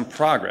making some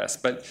progress.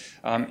 But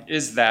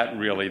is that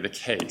really the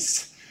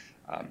case?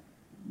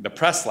 The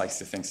press likes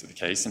to think it's the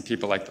case, and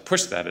people like to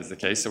push that as the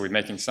case. So we're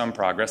making some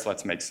progress,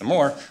 let's make some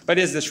more. But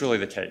is this really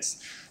the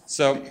case?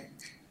 So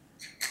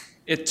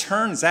it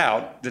turns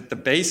out that the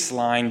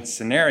baseline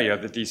scenario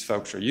that these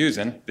folks are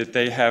using, that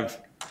they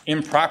have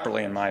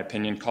improperly, in my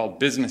opinion, called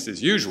business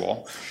as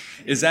usual,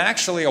 is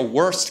actually a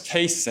worst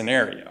case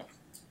scenario.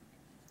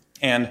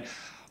 And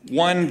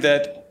one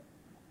that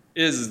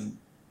is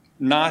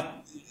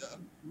not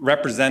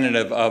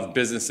representative of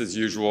business as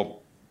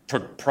usual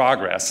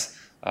progress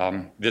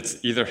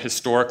that's either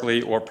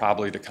historically or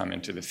probably to come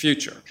into the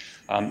future.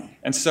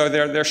 And so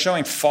they're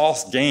showing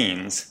false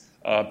gains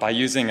by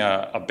using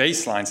a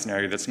baseline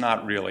scenario that's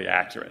not really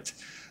accurate.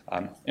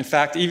 In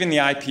fact, even the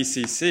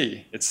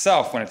IPCC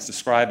itself, when it's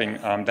describing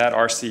that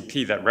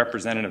RCP, that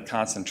representative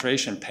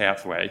concentration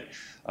pathway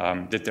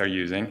that they're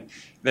using,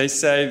 they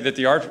say that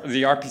the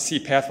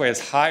RPC pathway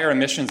has higher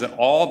emissions than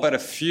all but a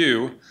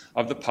few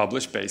of the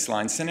published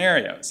baseline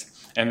scenarios.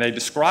 And they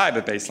describe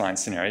a baseline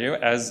scenario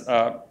as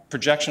a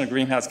projection of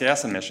greenhouse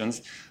gas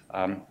emissions,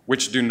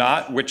 which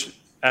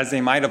as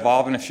they might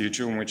evolve in the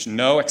future, in which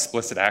no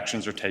explicit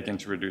actions are taken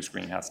to reduce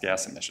greenhouse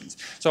gas emissions.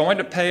 So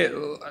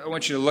I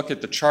want you to look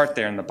at the chart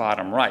there in the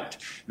bottom right.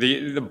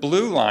 The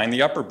blue line,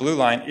 the upper blue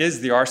line,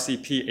 is the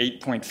RCP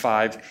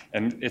 8.5,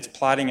 and it's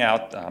plotting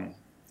out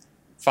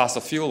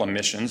fossil fuel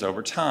emissions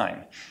over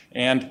time.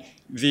 And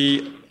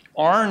the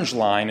orange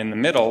line in the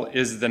middle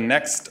is the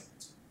next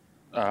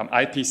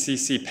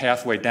IPCC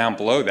pathway down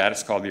below that.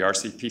 It's called the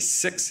RCP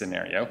 6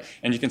 scenario,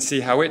 and you can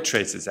see how it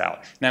traces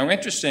out. Now,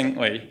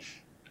 interestingly,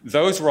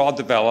 those were all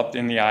developed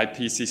in the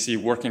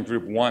IPCC Working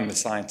Group 1, the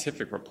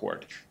scientific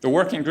report. The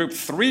Working Group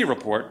 3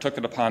 report took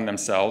it upon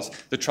themselves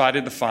to try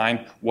to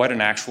define what an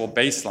actual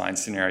baseline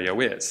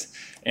scenario is.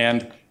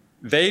 And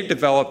they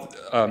developed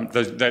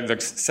the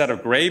set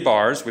of gray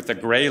bars with the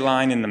gray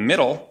line in the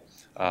middle,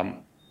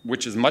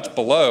 which is much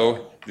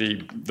below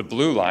the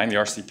blue line, the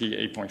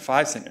RCP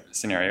 8.5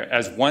 scenario,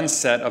 as one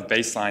set of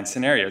baseline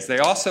scenarios. They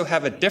also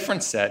have a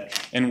different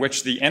set in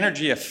which the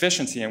energy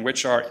efficiency of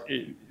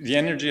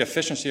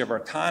our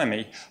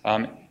economy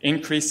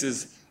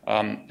increases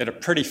at a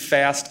pretty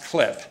fast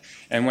clip.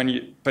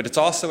 But it's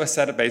also a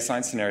set of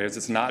baseline scenarios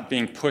that's not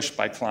being pushed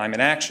by climate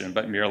action,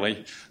 but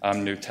merely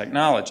new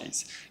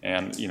technologies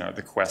and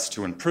the quest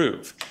to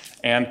improve.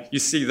 And you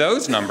see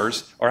those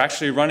numbers are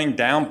actually running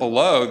down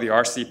below the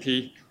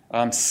RCP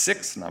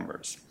 6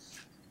 numbers.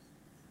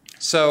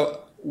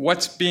 So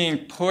what's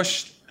being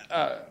pushed?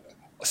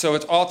 So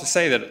it's all to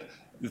say that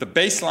the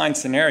baseline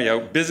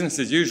scenario, business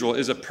as usual,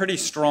 is a pretty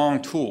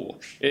strong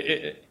tool.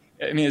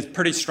 It's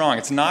pretty strong.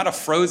 It's not a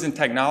frozen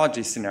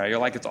technology scenario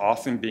like it's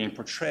often being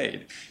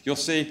portrayed. You'll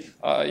see,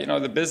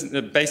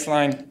 the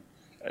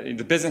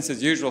business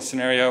as usual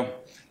scenario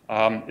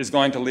is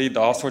going to lead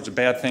to all sorts of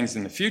bad things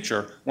in the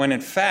future, when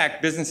in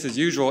fact business as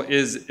usual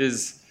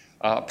is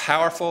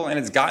powerful, and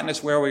it's gotten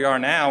us where we are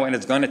now, and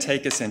it's going to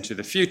take us into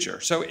the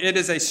future. So it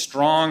is a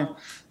strong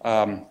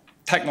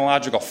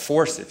technological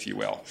force, if you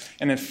will.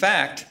 And in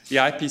fact, the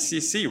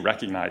IPCC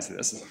recognized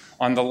this.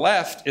 On the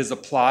left is a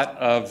plot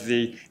of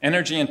the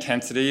energy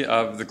intensity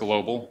of the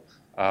global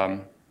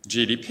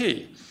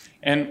GDP.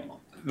 And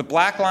the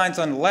black lines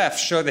on the left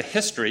show the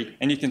history,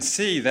 and you can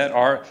see that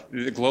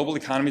the global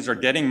economies are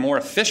getting more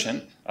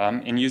efficient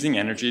in using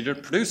energy to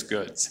produce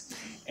goods.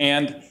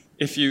 And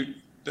the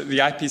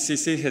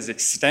IPCC has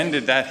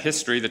extended that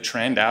history, the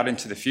trend, out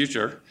into the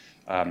future.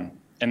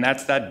 And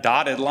that's that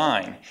dotted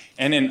line.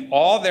 And in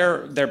all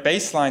their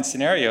baseline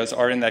scenarios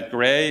are in that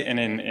gray and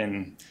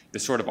in the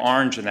sort of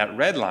orange and that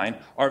red line,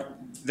 are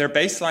their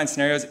baseline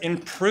scenarios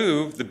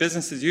improve the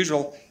business as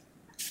usual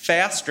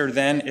faster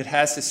than it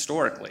has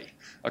historically.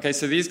 Okay,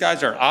 so these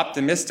guys are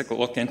optimistic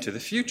look into the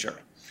future.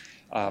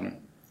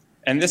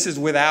 And this is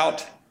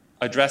without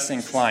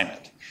addressing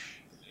climate.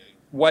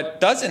 What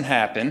doesn't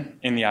happen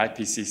in the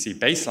IPCC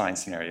baseline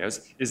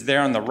scenarios is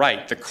there on the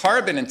right, the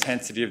carbon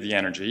intensity of the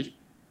energy.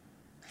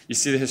 You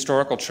see the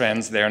historical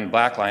trends there in the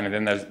black line, and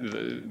then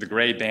the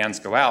gray bands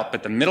go out,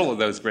 but the middle of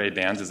those gray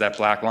bands, is that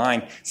black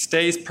line,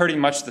 stays pretty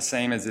much the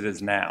same as it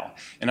is now.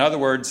 In other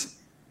words,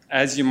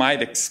 as you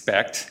might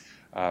expect,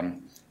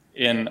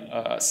 in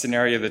a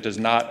scenario that does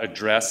not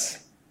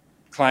address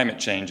climate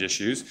change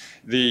issues,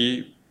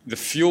 the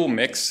fuel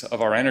mix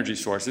of our energy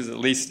sources, at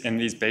least in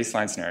these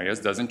baseline scenarios,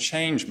 doesn't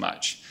change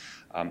much.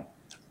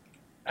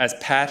 As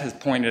Pat has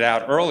pointed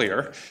out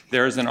earlier,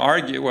 there's an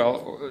argument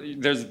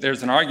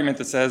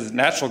that says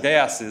natural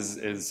gas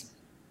is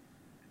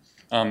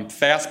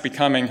fast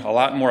becoming a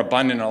lot more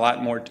abundant, a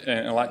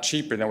lot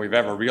cheaper than we've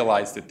ever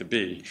realized it to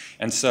be.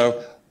 And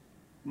so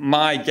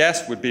my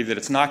guess would be that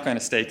it's not going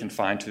to stay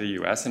confined to the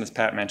U.S., and as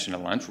Pat mentioned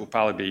at lunch, will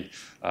probably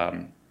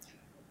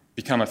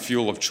become a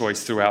fuel of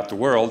choice throughout the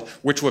world,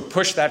 which would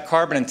push that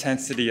carbon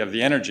intensity of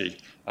the energy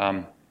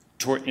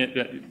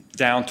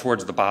down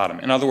towards the bottom.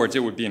 In other words, it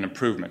would be an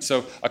improvement.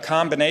 So a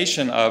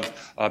combination of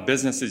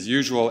business as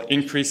usual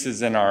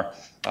increases in our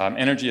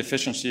energy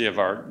efficiency of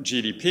our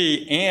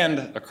GDP and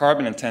a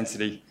carbon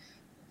intensity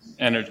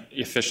energy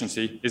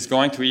efficiency is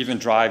going to even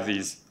drive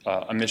these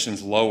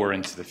emissions lower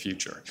into the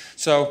future.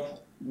 So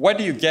what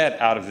do you get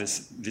out of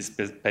these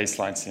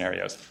baseline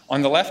scenarios?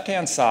 On the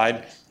left-hand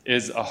side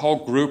is a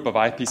whole group of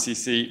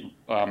IPCC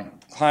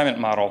climate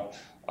model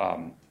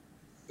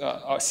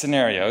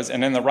scenarios,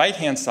 and then the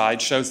right-hand side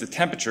shows the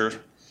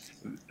temperature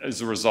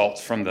as a result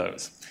from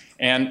those.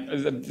 And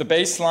the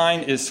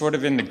baseline is sort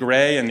of in the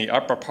gray and the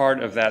upper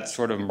part of that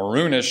sort of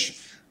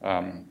maroonish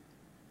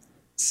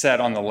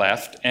set on the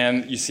left,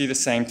 and you see the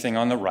same thing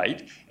on the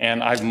right.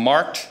 And I've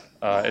marked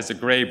as a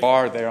gray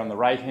bar there on the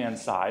right-hand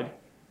side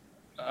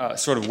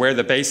sort of where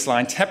the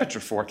baseline temperature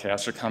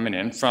forecasts are coming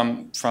in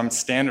from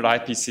standard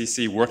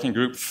IPCC Working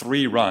Group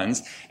 3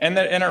 runs, and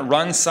it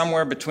runs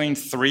somewhere between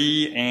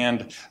 3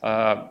 and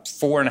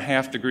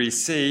 4.5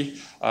 degrees C,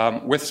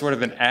 with sort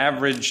of an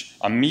average,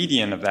 a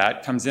median of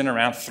that comes in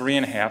around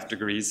 3.5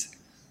 degrees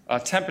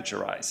temperature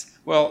rise.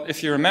 Well,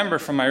 if you remember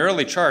from my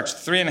early charts,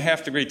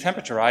 3.5 degree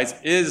temperature rise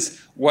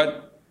is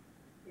what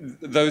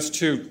those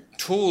two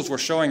tools were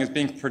showing as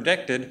being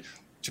projected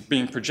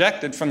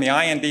from the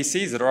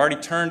INDCs that are already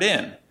turned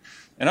in.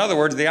 In other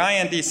words, the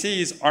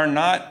INDCs are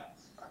not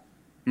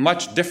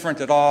much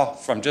different at all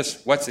from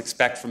just what's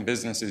expected from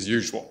business as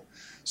usual.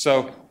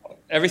 So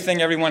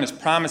everything everyone is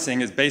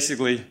promising is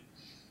basically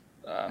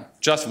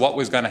just what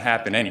was going to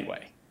happen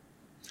anyway.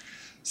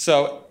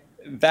 So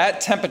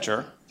that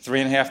temperature,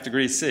 3.5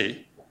 degrees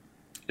C,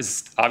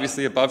 is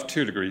obviously above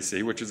 2 degrees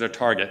C, which is their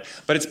target,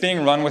 but it's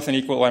being run with an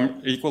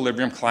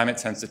equilibrium climate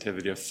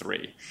sensitivity of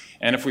 3.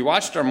 And if we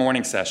watched our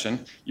morning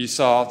session, you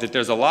saw that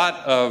there's a lot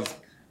of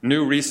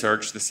new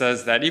research that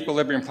says that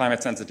equilibrium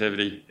climate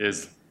sensitivity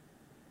is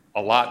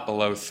a lot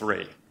below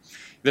 3.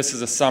 This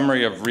is a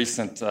summary of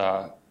recent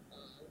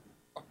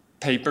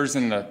papers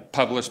in the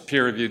published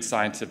peer-reviewed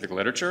scientific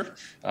literature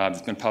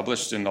that's been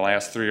published in the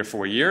last 3 or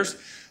 4 years.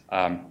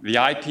 The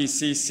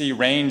IPCC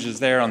range is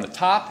there on the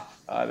top.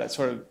 That's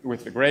sort of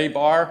with the gray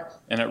bar,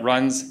 and it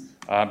runs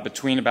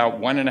between about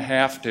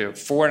 1.5 to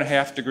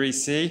 4.5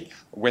 degrees C,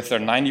 with a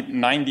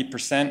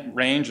 90%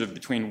 range of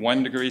between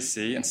 1 degree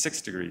C and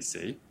 6 degrees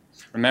C.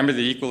 Remember,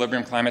 the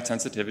equilibrium climate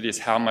sensitivity is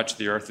how much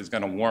the Earth is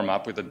going to warm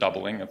up with a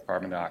doubling of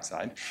carbon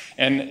dioxide.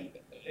 And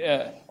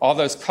all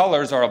those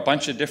colors are a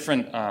bunch of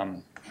different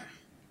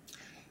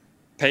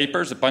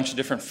papers, a bunch of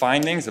different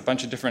findings, a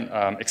bunch of different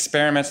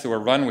experiments that were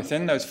run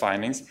within those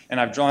findings, and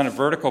I've drawn a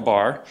vertical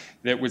bar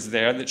that was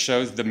there that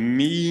shows the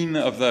mean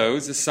of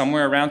those is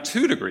somewhere around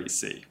 2 degrees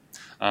C.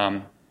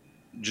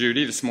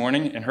 Judy, this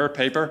morning, in her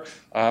paper,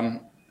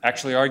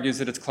 actually argues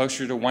that it's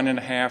closer to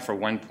 1.5 or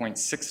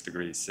 1.6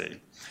 degrees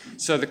C.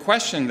 So the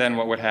question then,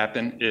 what would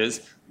happen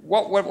is,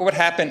 what would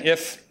happen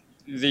if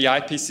the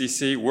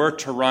IPCC were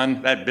to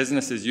run that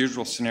business as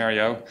usual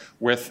scenario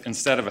with,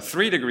 instead of a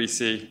 3 degree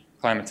C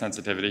climate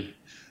sensitivity,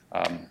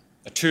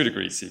 a 2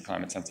 degree C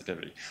climate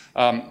sensitivity.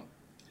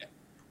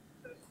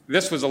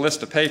 This was a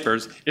list of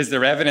papers. Is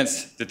there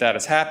evidence that that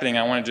is happening?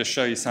 I want to just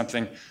show you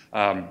something.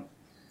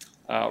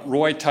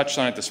 Roy touched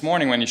on it this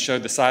morning when he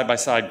showed the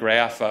side-by-side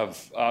graph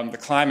of the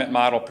climate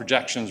model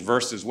projections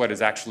versus what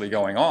is actually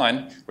going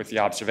on with the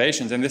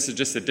observations. And this is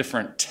just a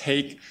different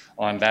take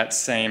on that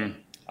same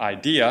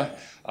idea.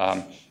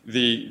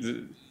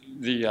 The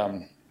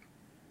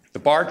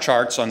bar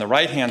charts on the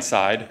right-hand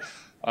side,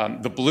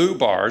 the blue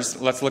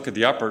bars, let's look at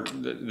the upper,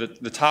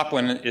 the top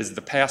one is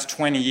the past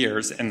 20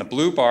 years, and the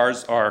blue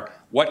bars are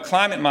what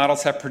climate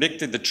models have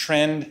predicted the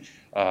trend,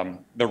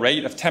 the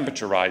rate of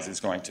temperature rise is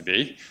going to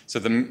be. So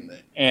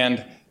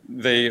and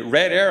the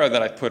red arrow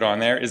that I put on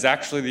there is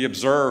actually the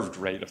observed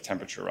rate of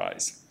temperature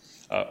rise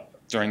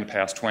during the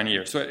past 20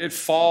 years. So it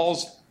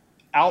falls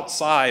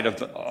outside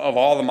of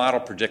all the model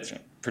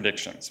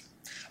predictions.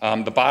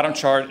 The bottom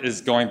chart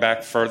is going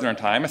back further in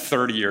time, a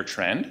 30-year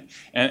trend.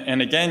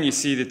 And again, you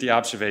see that the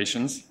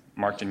observations,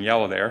 marked in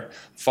yellow there,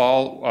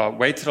 fall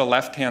way to the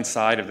left-hand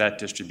side of that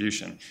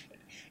distribution.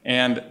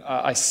 And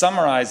I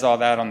summarize all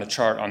that on the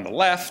chart on the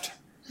left.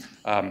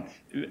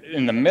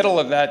 In the middle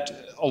of that,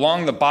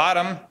 along the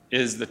bottom,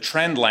 is the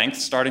trend length,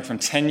 starting from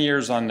 10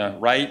 years on the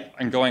right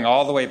and going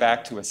all the way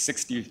back to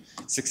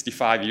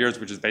 65 years,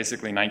 which is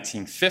basically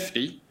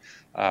 1950.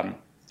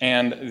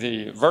 And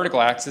the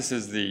vertical axis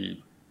is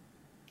the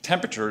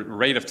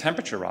rate of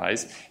temperature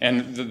rise,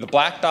 and the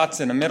black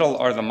dots in the middle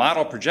are the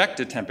model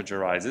projected temperature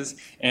rises,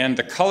 and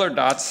the colored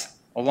dots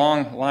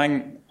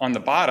lying on the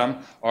bottom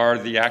are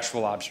the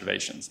actual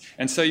observations.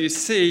 And so you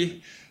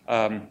see,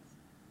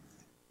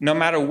 no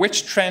matter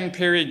which trend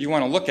period you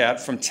want to look at,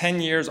 from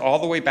 10 years all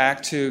the way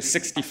back to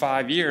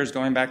 65 years,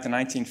 going back to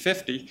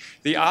 1950,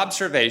 the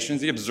observations,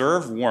 the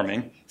observed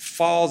warming,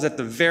 falls at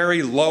the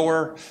very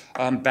lower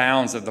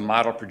bounds of the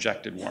model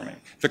projected warming.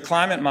 The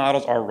climate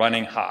models are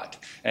running hot.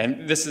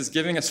 And this is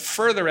giving us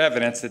further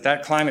evidence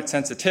that climate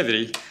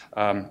sensitivity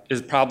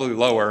is probably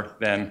lower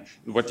than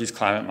what these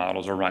climate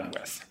models are run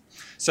with.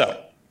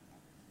 So,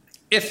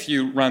 if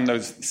you run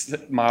those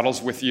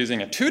models with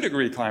using a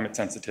 2-degree climate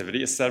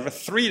sensitivity instead of a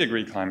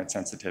 3-degree climate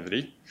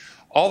sensitivity,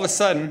 all of a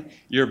sudden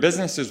your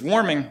business as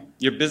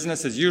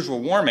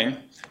usual warming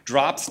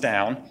drops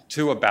down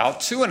to about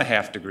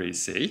 2.5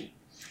 degrees C,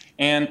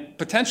 and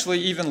potentially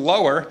even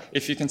lower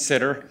if you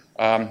consider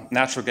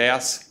natural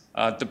gas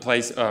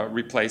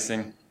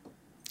replacing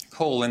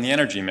coal in the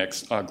energy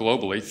mix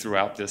globally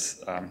throughout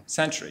this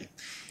century.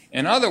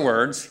 In other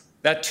words,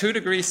 that 2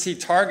 degrees C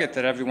target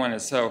that everyone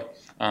is so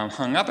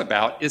hung up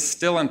about is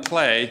still in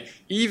play,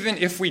 even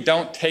if we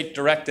don't take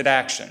directed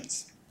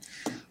actions.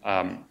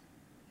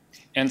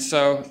 And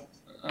so,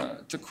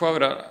 to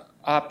quote an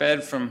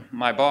op-ed from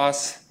my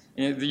boss,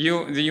 the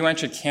UN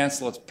should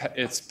cancel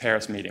its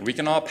Paris meeting. We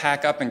can all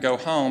pack up and go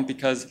home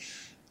because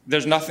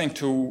there's nothing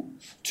to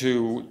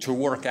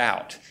work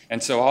out.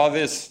 And so all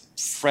this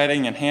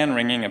fretting and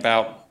hand-wringing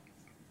about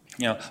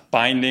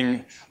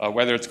binding,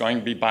 whether it's going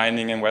to be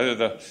binding and whether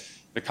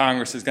the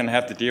Congress is going to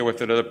have to deal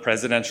with it or the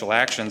presidential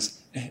actions,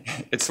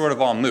 it's sort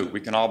of all moot. We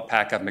can all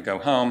pack up and go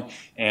home,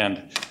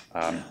 and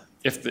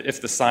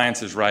if the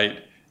science is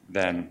right,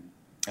 then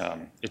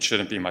it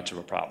shouldn't be much of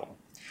a problem.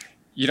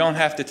 You don't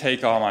have to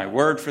take all my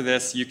word for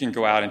this. You can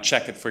go out and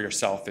check it for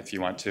yourself if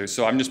you want to.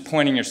 So I'm just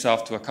pointing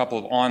yourself to a couple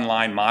of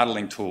online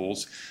modeling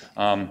tools.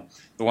 The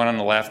one on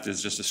the left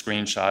is just a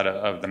screenshot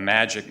of the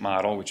MAGIC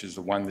model, which is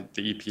the one that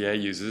the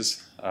EPA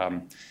uses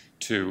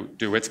to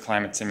do its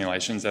climate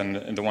simulations,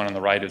 and the one on the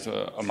right is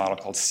a model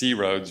called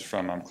C-ROADS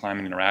from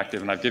Climate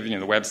Interactive, and I've given you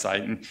the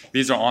website. And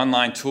these are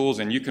online tools,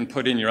 and you can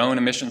put in your own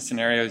emission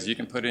scenarios, you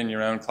can put in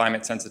your own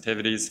climate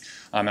sensitivities,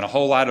 and a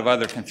whole lot of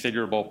other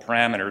configurable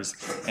parameters,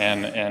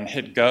 and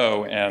hit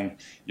go, and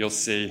you'll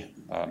see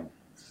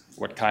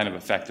what kind of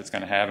effect it's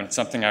going to have. And it's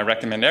something I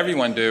recommend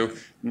everyone do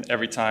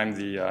every time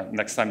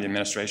next time the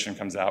administration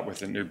comes out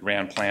with a new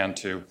grand plan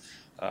to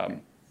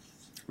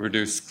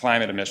reduce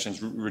climate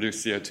emissions,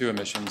 reduce CO2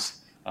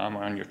 emissions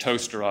on your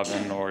toaster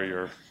oven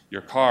or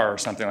your car or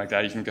something like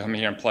that. You can come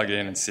here and plug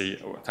in and see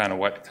what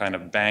kind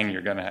of bang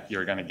you're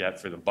gonna get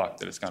for the buck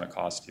that it's going to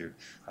cost you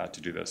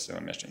to do those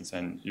emissions,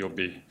 and you'll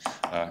be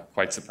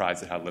quite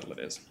surprised at how little it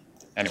is.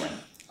 Anyway,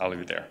 I'll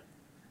leave it there.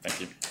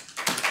 Thank you.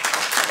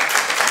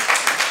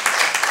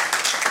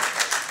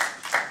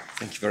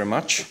 Thank you very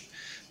much.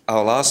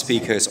 Our last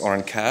speaker is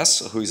Oren Cass,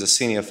 who is a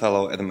senior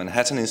fellow at the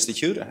Manhattan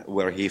Institute,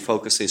 where he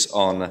focuses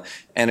on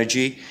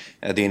energy,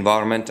 the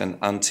environment, and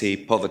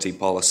anti-poverty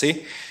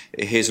policy.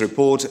 His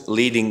report,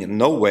 Leading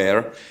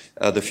Nowhere,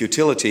 The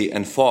Futility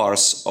and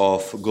Farce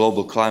of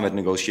Global Climate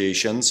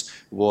Negotiations,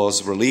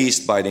 was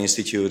released by the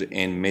Institute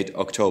in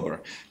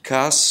mid-October.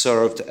 Cass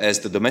served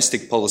as the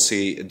domestic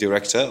policy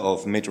director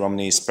of Mitt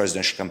Romney's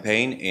presidential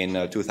campaign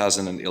in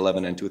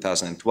 2011 and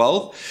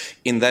 2012.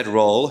 In that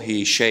role,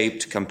 he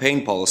shaped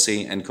campaign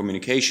policy and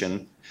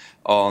communication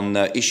on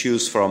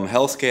issues from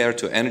healthcare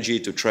to energy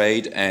to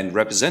trade, and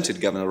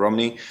represented Governor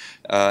Romney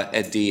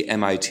at the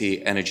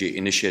MIT Energy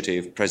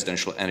Initiative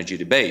presidential energy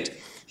debate.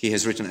 He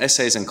has written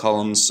essays and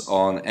columns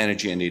on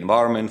energy and the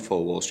environment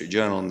for Wall Street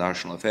Journal,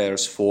 National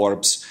Affairs,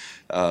 Forbes,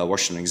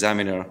 Washington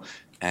Examiner,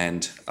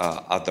 and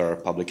other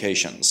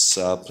publications.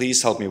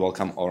 Please help me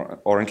welcome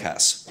Oren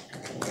Cass.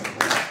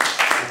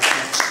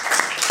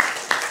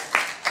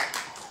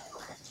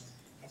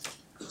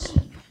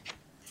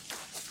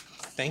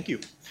 Thank you.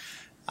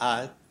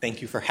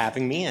 Thank you for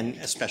having me, and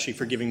especially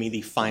for giving me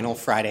the final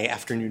Friday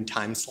afternoon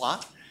time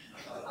slot.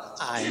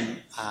 I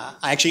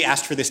actually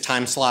asked for this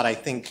time slot. I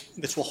think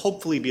this will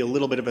hopefully be a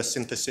little bit of a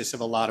synthesis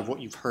of a lot of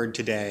what you've heard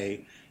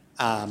today.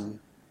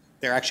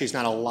 There actually is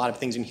not a lot of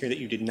things in here that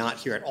you did not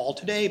hear at all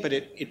today, but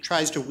it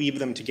tries to weave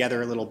them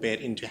together a little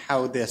bit into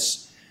how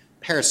this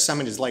Paris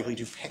Summit is likely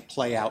to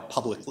play out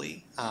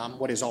publicly.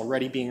 What is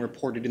already being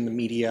reported in the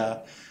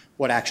media,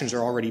 what actions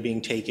are already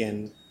being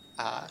taken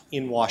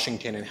in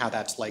Washington, and how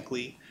that's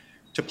likely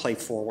to play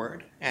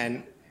forward.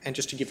 And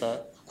just to give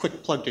a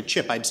quick plug to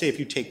Chip, I'd say if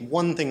you take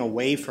one thing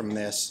away from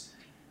this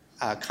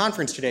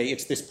conference today,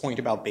 it's this point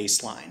about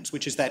baselines,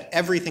 which is that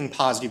everything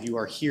positive you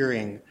are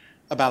hearing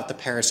about the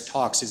Paris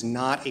talks is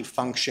not a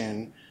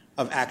function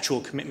of actual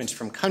commitments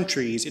from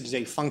countries. It is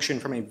a function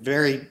of a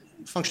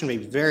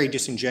very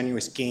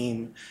disingenuous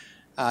game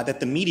that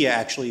the media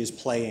actually is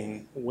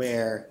playing,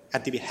 where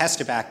at the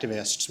behest of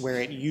activists, where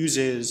it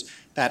uses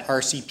that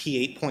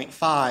RCP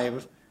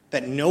 8.5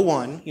 that no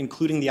one,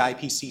 including the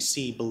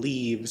IPCC,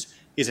 believes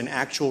is an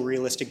actual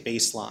realistic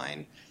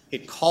baseline.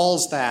 It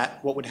calls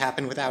that what would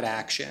happen without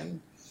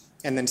action,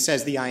 and then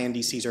says the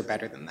INDCs are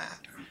better than that.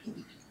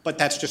 But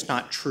that's just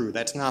not true.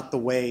 That's not the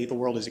way the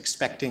world is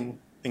expecting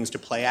things to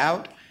play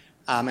out.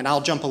 And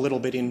I'll jump a little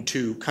bit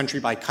into country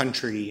by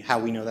country how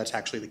we know that's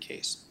actually the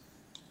case.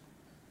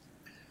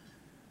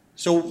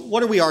 So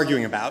what are we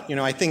arguing about?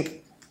 I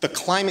think the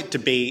climate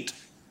debate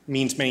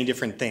means many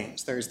different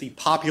things. There's the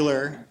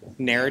popular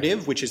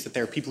narrative, which is that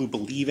there are people who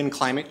believe in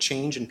climate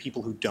change and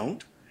people who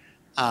don't.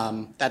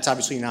 That's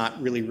obviously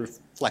not really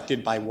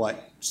reflected by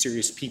what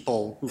serious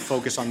people who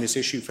focus on this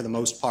issue for the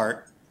most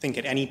part think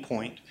at any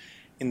point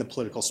in the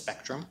political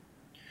spectrum.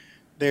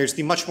 There's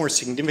the much more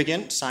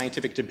significant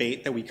scientific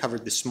debate that we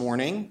covered this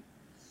morning.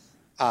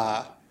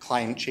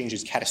 Climate change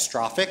is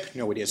catastrophic.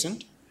 No, it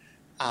isn't.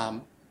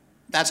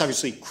 That's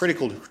obviously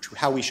critical to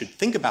how we should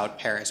think about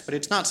Paris, but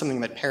it's not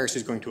something that Paris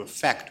is going to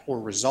affect or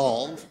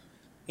resolve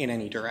in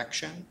any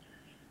direction.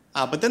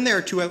 But then there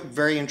are two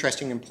very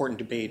interesting, important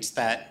debates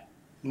that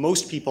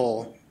most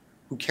people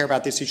who care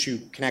about this issue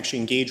can actually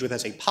engage with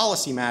as a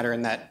policy matter,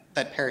 and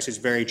that Paris is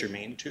very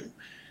germane to.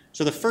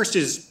 So the first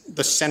is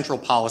the central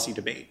policy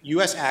debate.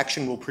 US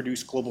action will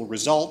produce global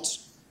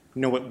results.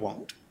 No, it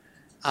won't.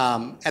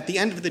 At the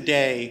end of the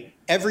day,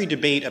 every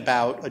debate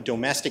about a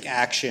domestic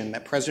action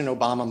that President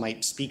Obama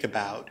might speak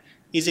about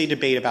is a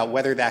debate about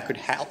whether that could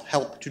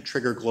help to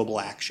trigger global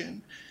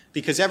action.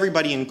 Because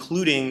everybody,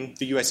 including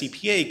the US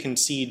EPA,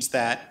 concedes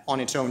that on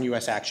its own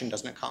US action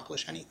doesn't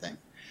accomplish anything.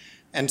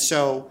 And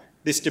so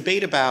this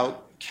debate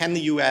about can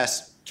the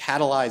US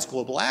catalyze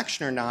global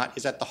action or not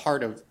is at the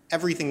heart of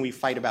everything we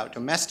fight about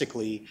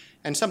domestically,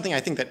 and something I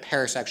think that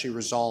Paris actually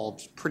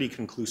resolves pretty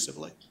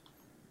conclusively.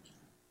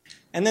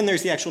 And then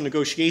there's the actual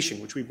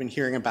negotiation, which we've been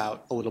hearing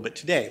about a little bit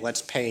today.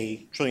 Let's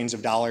pay trillions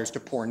of dollars to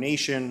poor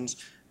nations.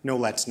 No,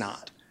 let's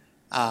not.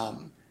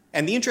 And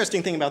the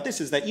interesting thing about this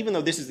is that even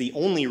though this is the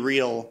only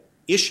real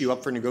issue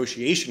up for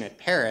negotiation at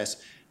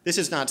Paris, this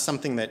is not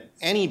something that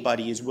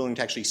anybody is willing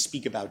to actually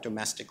speak about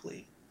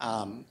domestically.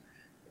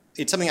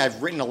 It's something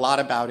I've written a lot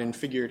about and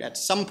figured at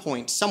some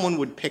point someone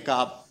would pick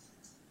up,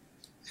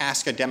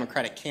 ask a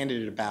Democratic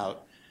candidate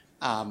about,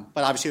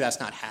 but obviously that's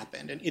not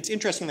happened. And it's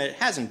interesting that it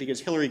hasn't, because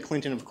Hillary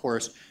Clinton, of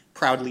course,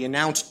 proudly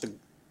announced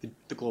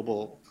the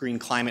Global Green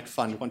Climate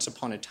Fund once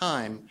upon a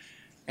time.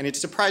 And it's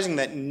surprising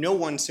that no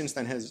one since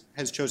then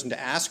has chosen to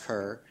ask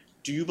her,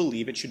 do you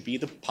believe it should be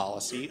the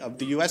policy of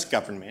the US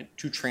government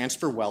to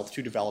transfer wealth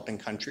to developing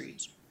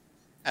countries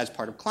as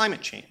part of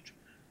climate change?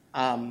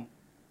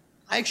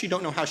 I actually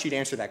don't know how she'd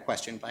answer that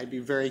question, but I'd be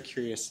very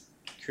curious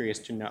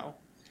to know.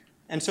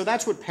 And so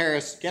that's what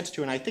Paris gets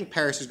to, and I think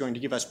Paris is going to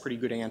give us pretty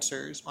good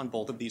answers on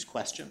both of these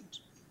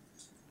questions.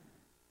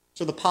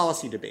 So the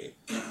policy debate.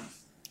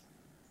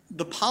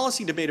 The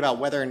policy debate about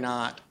whether or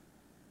not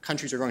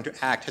countries are going to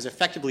act has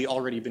effectively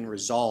already been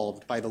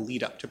resolved by the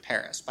lead up to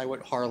Paris, by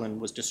what Harlan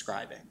was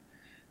describing.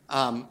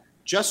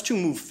 Just to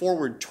move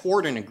forward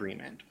toward an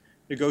agreement,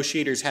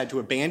 negotiators had to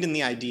abandon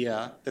the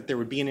idea that there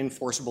would be an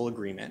enforceable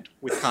agreement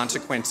with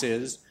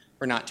consequences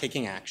for not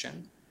taking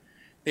action.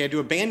 They had to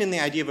abandon the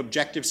idea of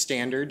objective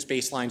standards,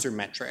 baselines, or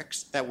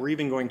metrics, that we're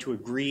even going to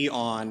agree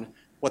on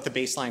what the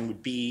baseline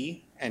would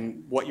be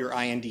and what your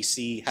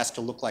INDC has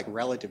to look like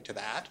relative to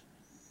that.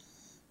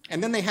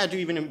 And then they had to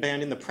even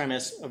abandon the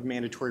premise of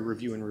mandatory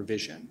review and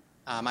revision.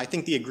 I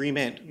think the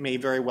agreement may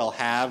very well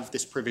have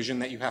this provision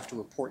that you have to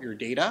report your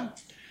data,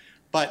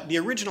 but the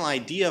original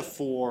idea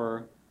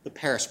for the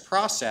Paris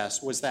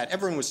process was that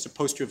everyone was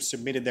supposed to have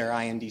submitted their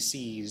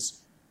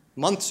INDCs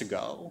months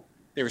ago.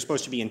 They were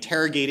supposed to be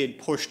interrogated,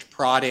 pushed,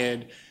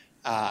 prodded,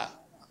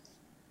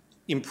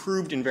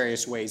 improved in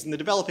various ways, and the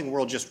developing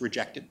world just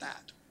rejected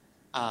that.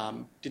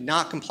 Did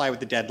not comply with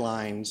the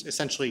deadlines,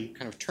 essentially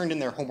kind of turned in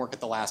their homework at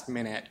the last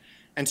minute,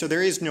 and so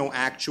there is no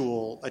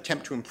actual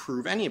attempt to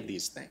improve any of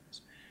these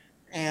things.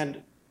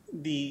 And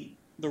the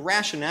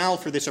rationale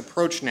for this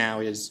approach now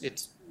is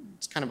it's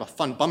kind of a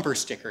fun bumper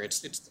sticker.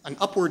 It's an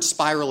upward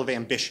spiral of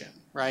ambition,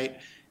 right?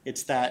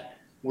 It's that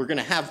we're going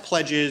to have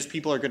pledges,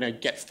 people are going to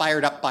get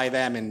fired up by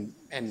them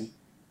and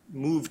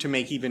move to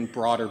make even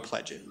broader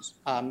pledges.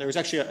 There was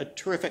actually a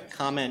terrific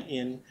comment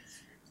in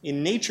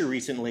Nature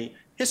recently.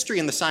 History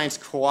and the science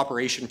of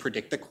cooperation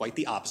predict that quite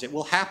the opposite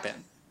will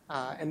happen.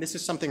 And this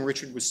is something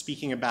Richard was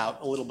speaking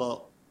about a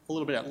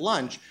little bit at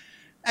lunch.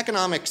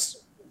 Economics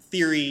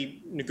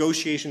theory,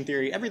 negotiation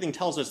theory, everything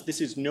tells us this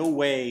is no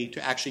way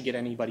to actually get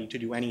anybody to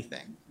do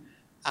anything.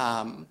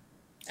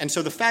 And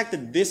so the fact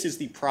that this is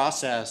the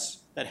process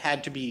that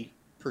had to be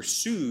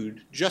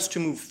pursued just to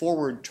move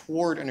forward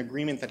toward an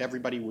agreement that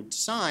everybody would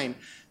sign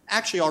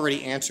actually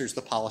already answers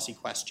the policy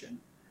question.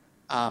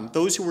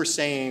 Those who were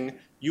saying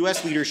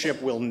US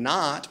leadership will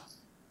not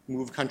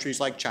move countries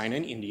like China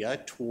and India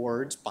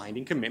towards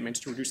binding commitments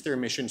to reduce their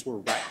emissions were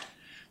right.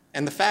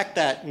 And the fact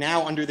that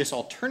now under this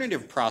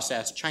alternative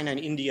process, China and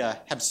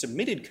India have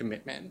submitted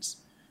commitments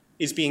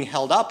is being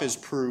held up as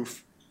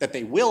proof that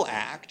they will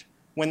act,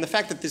 when the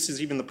fact that this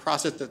is even the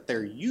process that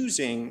they're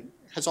using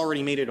has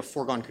already made it a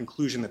foregone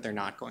conclusion that they're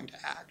not going to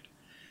act.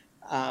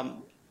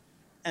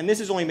 And this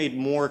is only made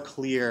more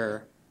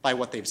clear by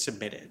what they've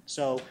submitted.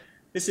 So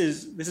this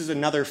is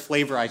another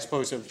flavor, I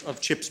suppose, of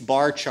Chip's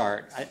bar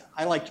chart.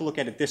 I like to look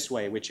at it this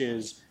way, which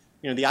is,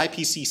 the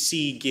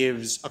IPCC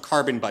gives a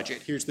carbon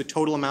budget. Here's the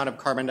total amount of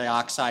carbon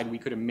dioxide we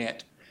could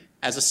emit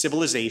as a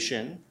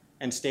civilization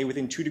and stay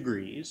within 2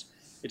 degrees.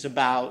 It's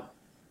about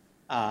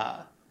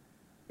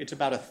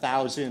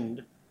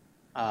 1,000,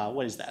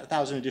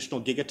 1,000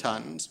 additional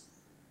gigatons.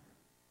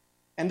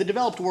 And the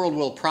developed world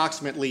will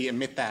approximately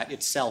emit that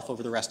itself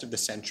over the rest of the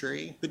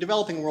century. The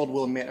developing world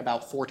will emit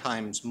about 4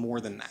 times more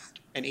than that,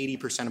 and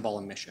 80% of all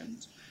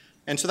emissions.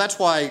 And so that's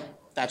why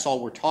that's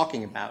all we're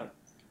talking about.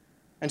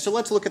 And so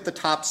let's look at the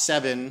top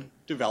 7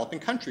 developing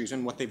countries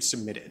and what they've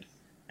submitted,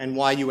 and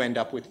why you end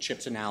up with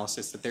Chip's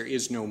analysis that there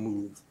is no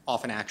move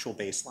off an actual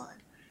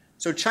baseline.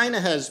 So China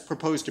has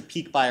proposed to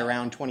peak by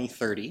around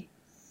 2030,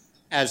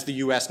 as the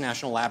US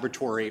National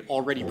Laboratory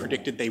already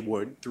predicted they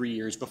would 3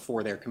 years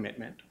before their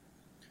commitment.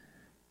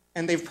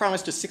 And they've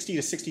promised a 60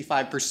 to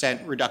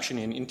 65% reduction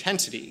in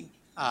intensity,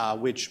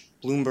 which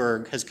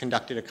Bloomberg has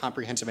conducted a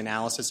comprehensive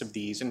analysis of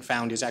these and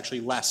found is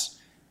actually less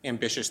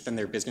ambitious than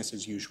their business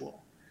as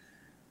usual.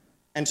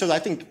 And so I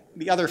think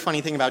the other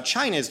funny thing about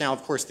China is now,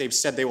 of course, they've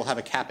said they will have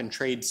a cap and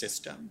trade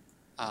system,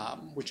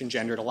 which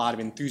engendered a lot of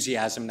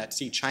enthusiasm that,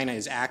 see, China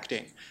is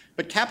acting.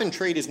 But cap and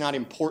trade is not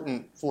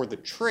important for the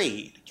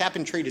trade. Cap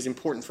and trade is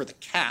important for the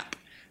cap.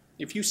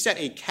 If you set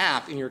a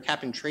cap in your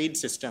cap and trade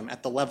system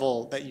at the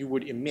level that you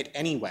would emit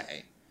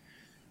anyway,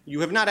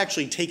 you have not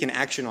actually taken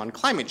action on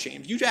climate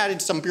change. You've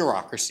added some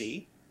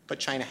bureaucracy, but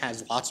China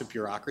has lots of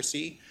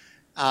bureaucracy.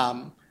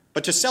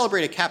 But to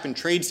celebrate a cap and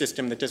trade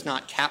system that does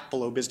not cap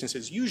below business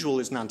as usual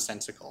is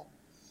nonsensical.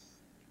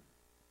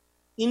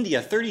 India,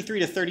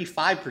 33 to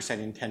 35%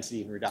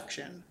 intensity in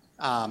reduction.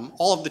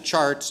 All of the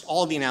charts,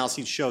 all of the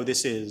analyses show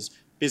this is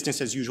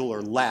business as usual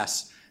or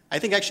less. I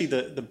think actually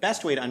the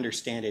best way to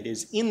understand it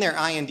is in their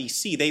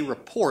INDC, they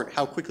report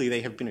how quickly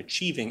they have been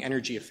achieving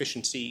energy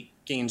efficiency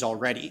gains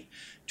already.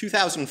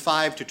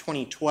 2005 to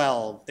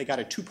 2012, they got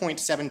a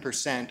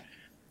 2.7%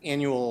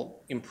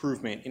 annual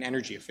improvement in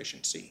energy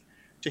efficiency.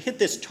 To hit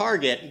this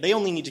target, they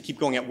only need to keep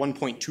going at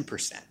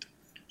 1.2%.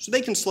 So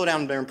they can slow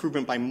down their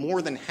improvement by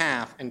more than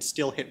half and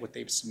still hit what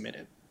they've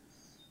submitted.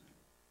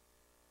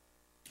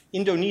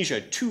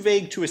 Indonesia, too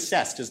vague to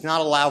assess, does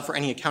not allow for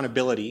any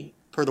accountability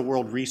per the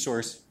World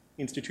Resource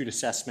Institute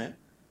assessment.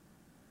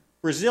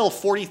 Brazil,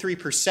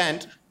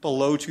 43%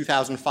 below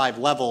 2005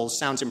 levels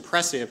sounds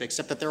impressive,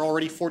 except that they're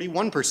already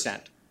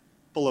 41%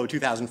 below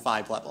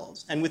 2005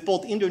 levels. And with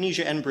both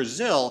Indonesia and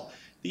Brazil,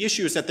 the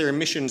issue is that their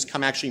emissions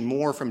come actually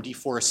more from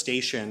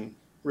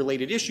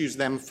deforestation-related issues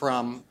than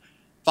from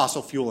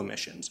fossil fuel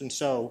emissions. And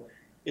so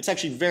it's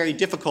actually very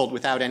difficult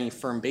without any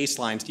firm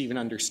baselines to even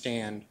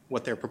understand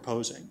what they're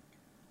proposing.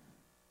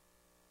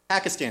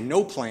 Pakistan,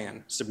 no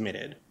plan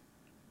submitted.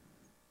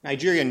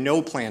 Nigeria,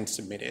 no plan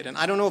submitted. And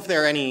I don't know if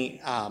there are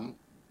any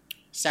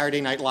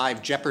Saturday Night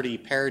Live Jeopardy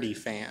parody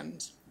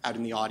fans out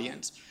in the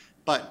audience,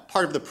 but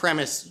part of the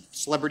premise,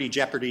 Celebrity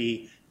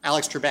Jeopardy,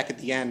 Alex Trebek at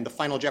the end, the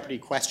final Jeopardy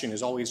question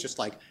is always just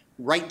like,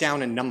 write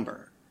down a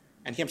number.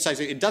 And he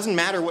emphasizes, it doesn't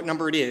matter what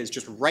number it is,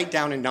 just write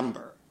down a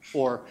number.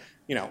 Or,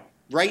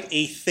 write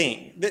a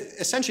thing.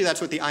 Essentially,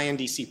 that's what the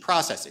INDC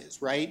process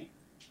is, right?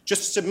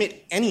 Just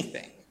submit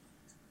anything.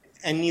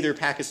 And neither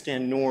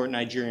Pakistan nor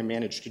Nigeria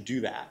managed to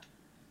do that.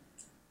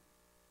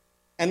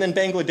 And then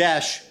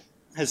Bangladesh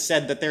has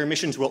said that their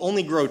emissions will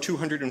only grow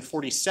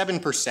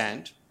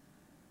 247%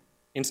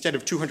 instead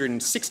of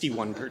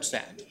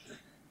 261%.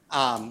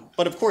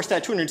 But of course,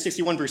 that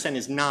 261%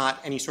 is not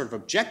any sort of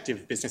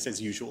objective business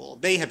as usual.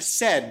 They have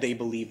said they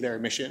believe their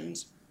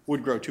emissions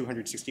would grow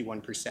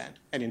 261%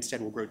 and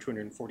instead will grow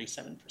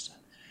 247%.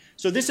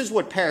 So this is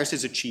what Paris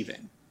is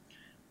achieving.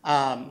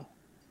 And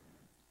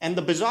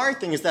the bizarre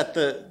thing is that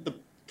the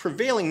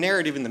prevailing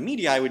narrative in the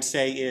media, I would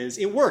say, is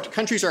it worked.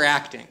 Countries are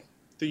acting.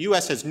 The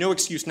US has no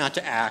excuse not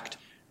to act.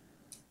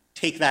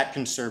 Take that,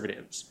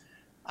 conservatives.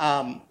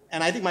 And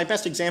I think my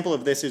best example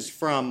of this is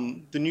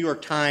from the New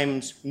York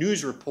Times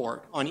news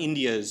report on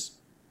India's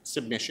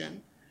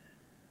submission,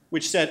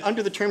 which said,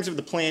 under the terms of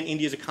the plan,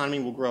 India's economy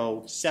will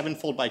grow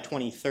 7-fold by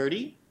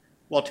 2030,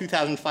 while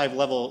 2005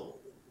 level,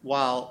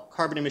 while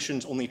carbon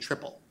emissions only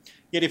triple.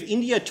 Yet if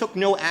India took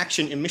no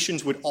action,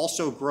 emissions would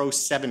also grow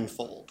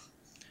 7-fold.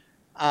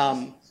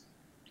 Now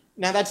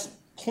that's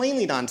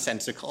plainly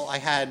nonsensical. I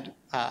had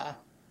a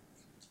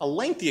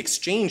lengthy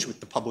exchange with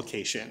the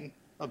publication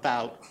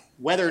about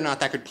whether or not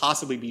that could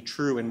possibly be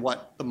true and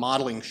what the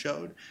modeling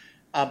showed.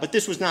 But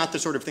this was not the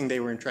sort of thing they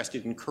were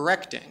interested in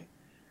correcting.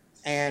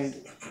 And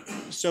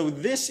so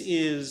this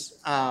is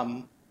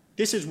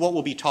what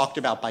will be talked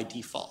about by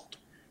default.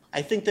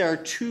 I think there are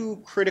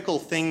two critical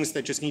things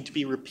that just need to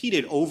be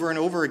repeated over and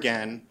over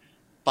again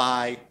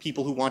by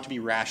people who want to be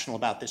rational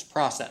about this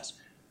process.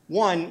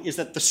 One is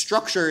that the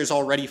structure is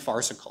already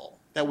farcical.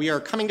 That we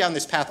are coming down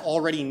this path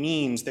already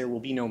means there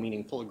will be no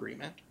meaningful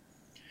agreement.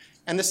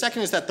 And the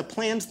second is that the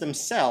plans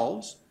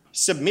themselves,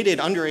 submitted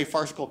under a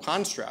farcical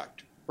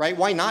construct, right?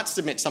 Why not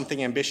submit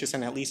something ambitious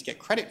and at least get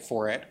credit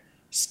for it?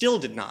 Still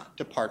did not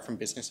depart from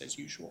business as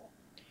usual.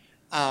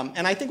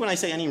 And I think when I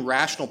say any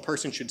rational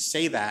person should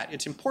say that,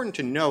 it's important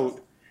to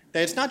note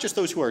that it's not just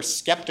those who are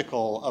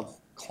skeptical of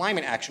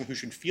climate action who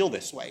should feel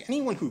this way.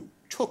 Anyone who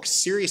took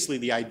seriously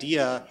the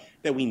idea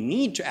that we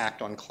need to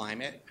act on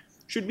climate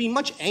should be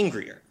much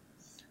angrier.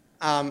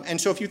 And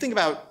so if you think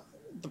about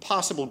the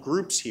possible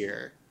groups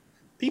here,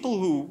 people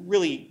who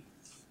really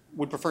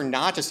would prefer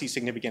not to see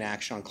significant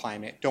action on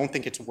climate, don't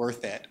think it's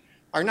worth it,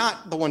 are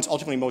not the ones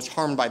ultimately most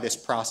harmed by this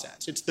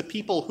process. It's the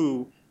people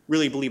who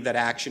really believe that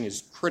action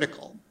is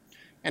critical.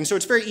 And so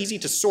it's very easy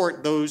to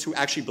sort those who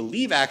actually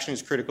believe action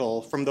is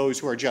critical from those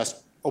who are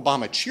just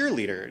Obama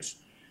cheerleaders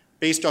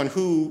based on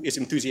who is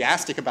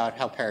enthusiastic about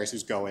how Paris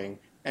is going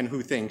and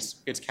who thinks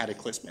it's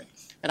cataclysmic.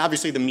 And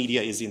obviously the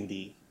media is in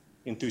the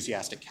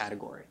enthusiastic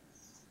category.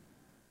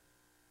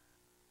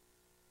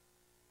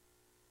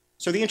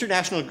 So the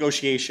international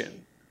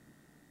negotiation.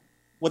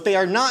 What they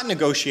are not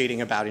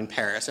negotiating about in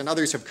Paris, and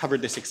others have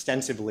covered this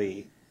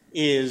extensively,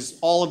 is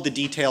all of the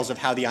details of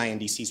how the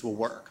INDCs will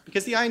work.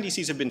 Because the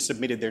INDCs have been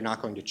submitted, they're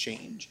not going to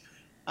change.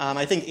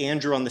 I think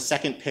Andrew on the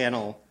second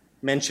panel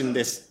mentioned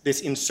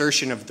this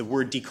insertion of the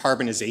word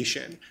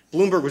decarbonization.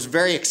 Bloomberg was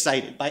very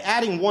excited. By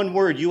adding one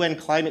word, UN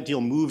climate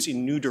deal moves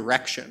in new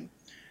direction,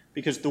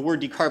 because the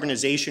word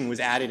decarbonization was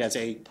added as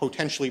a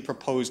potentially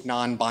proposed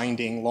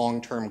non-binding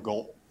long-term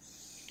goal.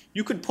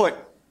 You could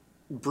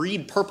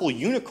breed purple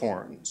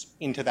unicorns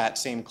into that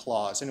same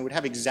clause, and it would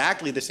have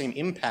exactly the same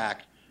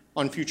impact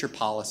on future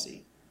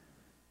policy.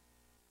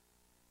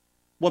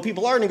 What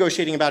people are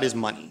negotiating about is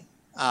money.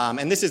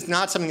 And this is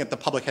not something that the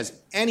public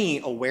has any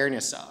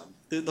awareness of.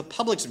 The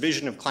public's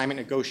vision of climate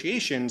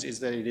negotiations is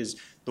that it is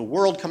the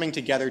world coming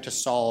together to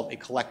solve a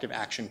collective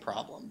action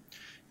problem.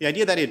 The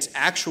idea that it's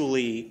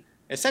actually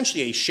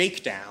essentially a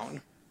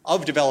shakedown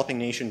of developing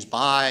nations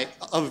by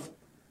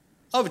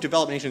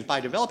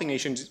developing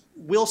nations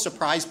will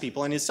surprise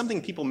people and is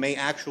something people may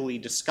actually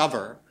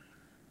discover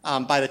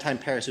by the time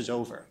Paris is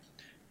over.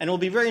 And it will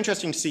be very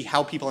interesting to see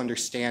how people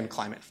understand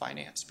climate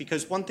finance,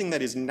 because one thing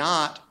that is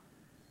not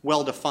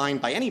well defined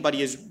by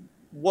anybody is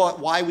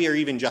why we are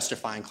even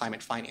justifying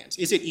climate finance.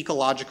 Is it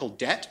ecological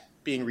debt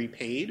being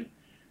repaid?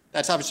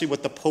 That's obviously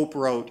what the Pope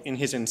wrote in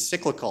his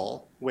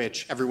encyclical,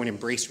 which everyone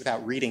embraced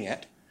without reading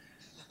it.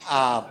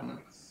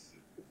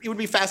 It would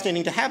be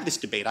fascinating to have this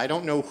debate. I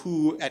don't know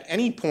who at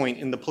any point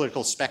in the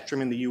political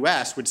spectrum in the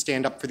US would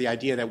stand up for the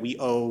idea that we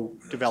owe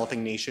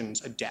developing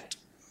nations a debt.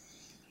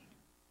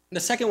 The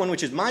second one,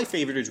 which is my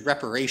favorite, is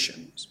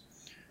reparations,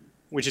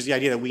 which is the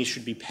idea that we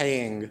should be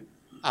paying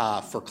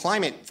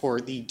for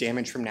the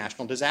damage from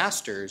natural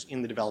disasters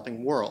in the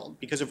developing world.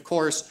 Because of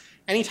course,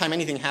 anytime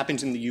anything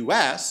happens in the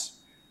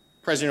US,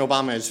 President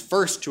Obama is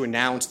first to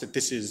announce that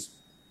this is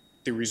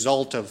the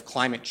result of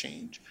climate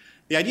change.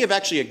 The idea of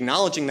actually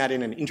acknowledging that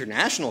in an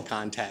international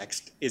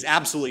context is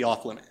absolutely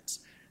off limits.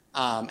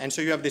 And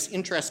so you have this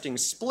interesting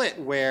split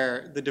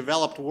where the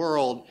developed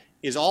world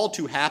is all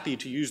too happy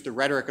to use the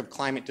rhetoric of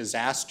climate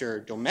disaster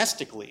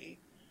domestically,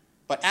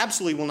 but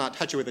absolutely will not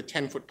touch it with a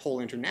 10-foot pole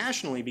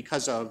internationally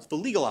because of the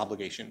legal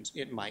obligations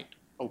it might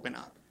open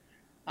up.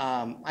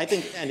 I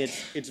think, and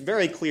it's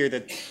very clear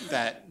that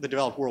the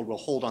developed world will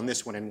hold on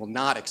this one and will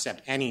not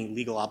accept any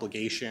legal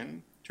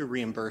obligation to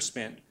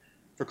reimbursement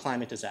for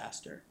climate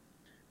disaster.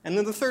 And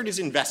then the third is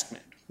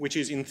investment, which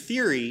is in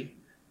theory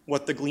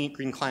what the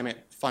Green Climate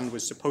Fund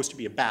was supposed to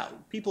be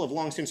about. People have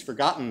long since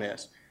forgotten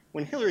this.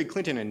 When Hillary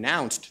Clinton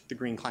announced the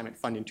Green Climate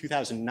Fund in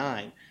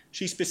 2009,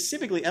 she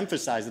specifically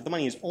emphasized that the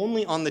money is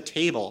only on the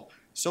table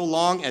so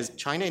long as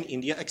China and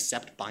India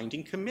accept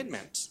binding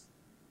commitments.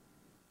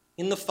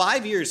 In the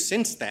 5 years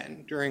since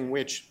then, during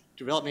which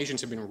developed nations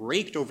have been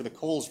raked over the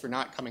coals for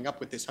not coming up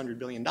with this $100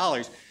 billion,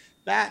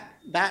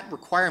 that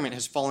requirement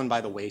has fallen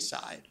by the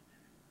wayside.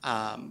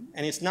 And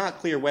it's not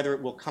clear whether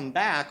it will come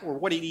back or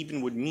what it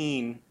even would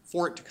mean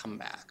for it to come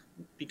back,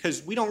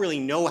 because we don't really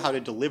know how to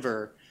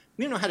deliver.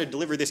 We don't know how to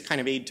deliver this kind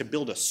of aid to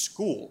build a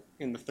school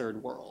in the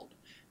third world.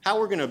 How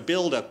we're going to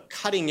build a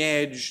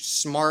cutting-edge,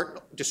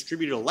 smart,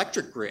 distributed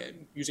electric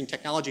grid using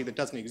technology that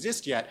doesn't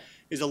exist yet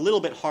is a little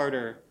bit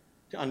harder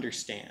to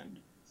understand.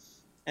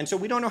 And so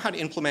we don't know how to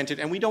implement it,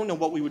 and we don't know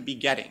what we would be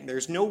getting.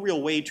 There's no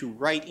real way to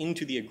write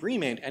into the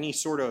agreement any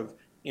sort of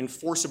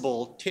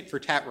enforceable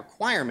tit-for-tat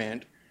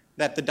requirement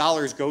that the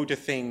dollars go to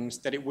things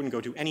that it wouldn't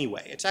go to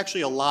anyway. It's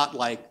actually a lot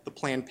like the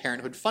Planned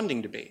Parenthood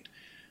funding debate.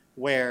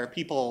 where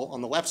people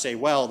on the left say,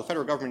 well, the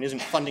federal government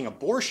isn't funding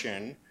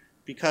abortion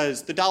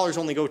because the dollars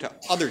only go to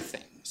other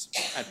things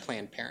at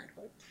Planned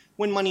Parenthood,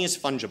 when money is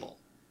fungible.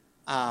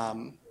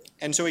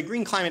 And so a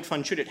green climate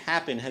fund, should it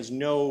happen, has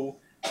no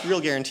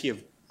real guarantee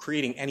of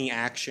creating any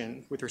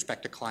action with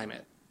respect to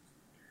climate.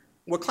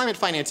 What climate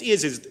finance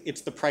is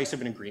it's the price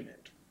of an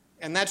agreement.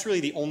 And that's really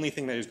the only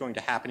thing that is going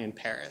to happen in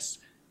Paris,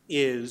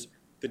 is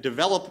the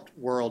developed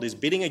world is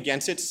bidding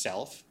against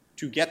itself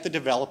to get the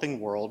developing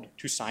world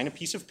to sign a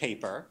piece of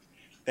paper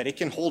that it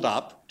can hold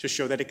up to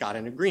show that it got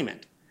an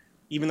agreement,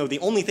 even though the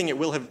only thing it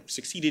will have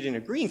succeeded in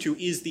agreeing to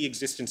is the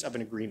existence of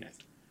an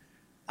agreement.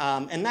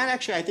 And that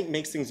actually, I think,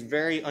 makes things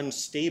very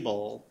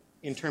unstable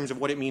in terms of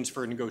what it means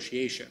for a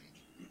negotiation,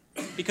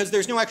 because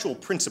there's no actual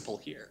principle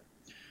here,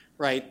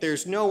 right?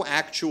 There's no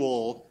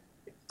actual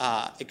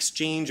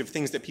exchange of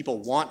things that people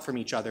want from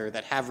each other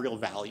that have real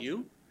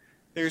value.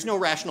 There's no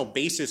rational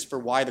basis for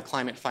why the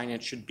climate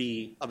finance should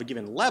be of a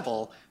given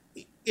level.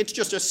 It's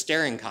just a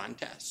staring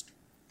contest.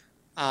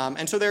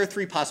 And so there are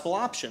three possible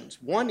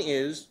options. One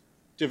is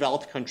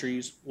developed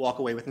countries walk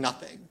away with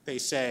nothing. They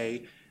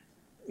say,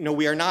 no,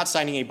 we are not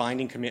signing a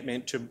binding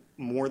commitment to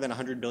more than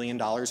 $100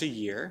 billion a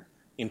year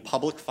in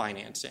public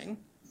financing.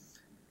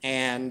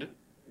 And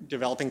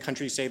developing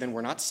countries say, then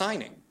we're not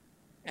signing.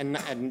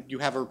 And you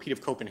have a repeat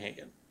of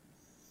Copenhagen.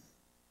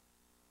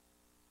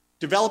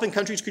 Developing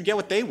countries could get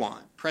what they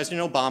want.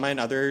 President Obama and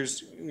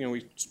others,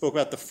 we spoke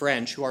about the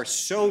French, who are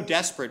so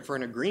desperate for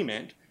an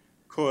agreement,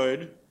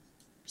 could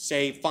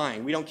say,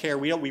 fine, we don't care.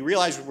 We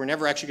realize we're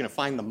never actually going to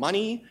find the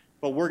money,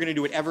 but we're going to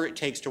do whatever it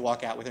takes to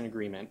walk out with an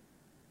agreement.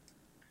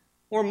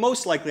 Or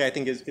most likely, I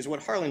think, is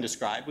what Harlan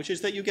described, which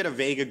is that you get a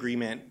vague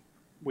agreement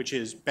which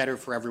is better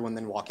for everyone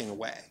than walking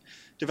away.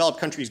 Developed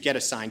countries get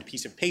a signed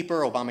piece of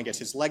paper. Obama gets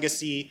his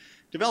legacy.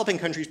 Developing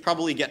countries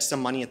probably get some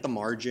money at the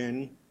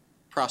margin,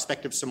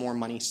 prospect of some more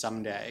money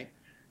someday.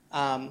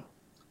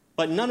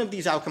 But none of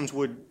these outcomes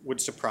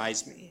would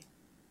surprise me.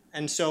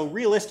 And so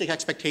realistic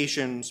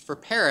expectations for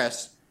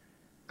Paris,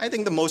 I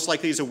think the most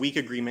likely is a weak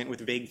agreement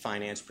with vague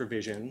finance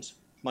provisions.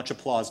 Much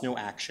applause, no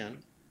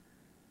action.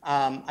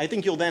 I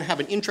think you'll then have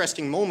an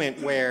interesting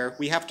moment where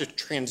we have to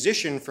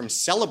transition from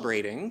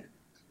celebrating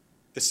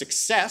the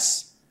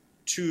success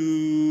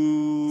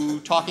to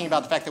talking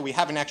about the fact that we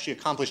haven't actually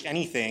accomplished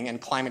anything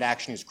and climate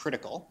action is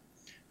critical.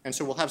 And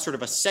so we'll have sort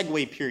of a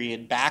segue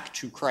period back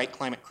to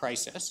climate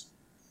crisis.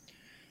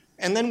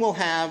 And then we'll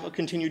have a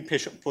continued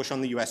push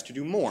on the US to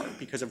do more,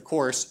 because of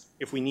course,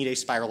 if we need a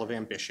spiral of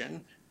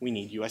ambition, we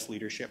need US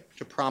leadership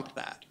to prompt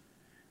that.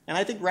 And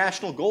I think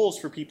rational goals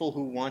for people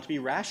who want to be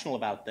rational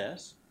about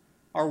this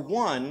are,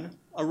 one,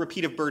 a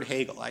repeat of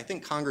Byrd-Hagel. I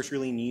think Congress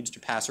really needs to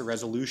pass a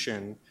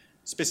resolution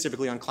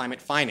specifically on climate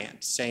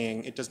finance,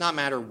 saying it does not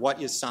matter what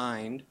is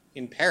signed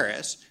in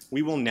Paris,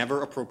 we will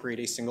never appropriate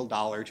a single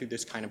dollar to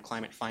this kind of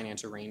climate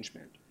finance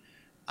arrangement.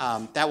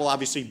 That will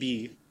obviously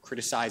be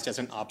criticized as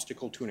an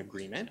obstacle to an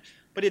agreement,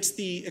 but it's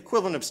the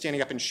equivalent of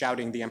standing up and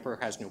shouting, the emperor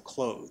has no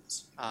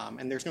clothes.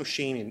 And there's no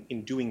shame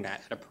in doing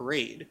that at a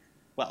parade.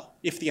 Well,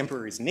 if the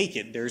emperor is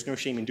naked, there's no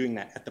shame in doing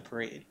that at the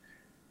parade.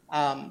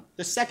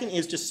 The second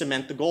is to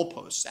cement the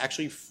goalposts,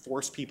 actually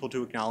force people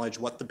to acknowledge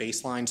what the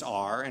baselines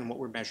are and what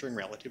we're measuring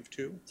relative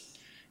to.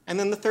 And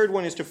then the third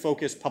one is to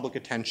focus public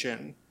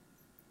attention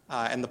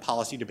and the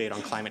policy debate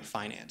on climate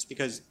finance,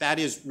 because that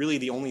is really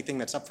the only thing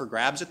that's up for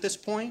grabs at this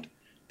point.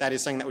 That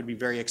is something that would be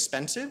very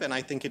expensive, and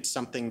I think it's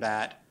something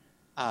that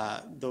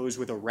those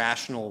with a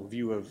rational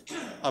view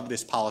of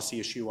this policy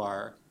issue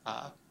are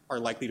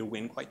likely to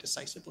win quite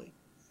decisively.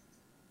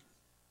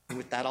 And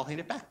with that, I'll hand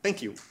it back.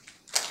 Thank you.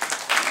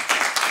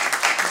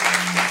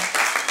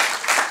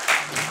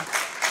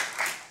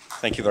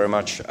 Thank you very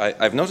much.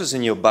 I've noticed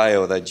in your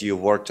bio that you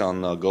worked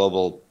on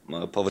global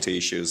poverty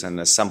issues, and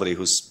as somebody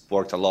who's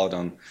worked a lot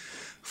on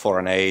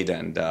foreign aid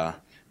and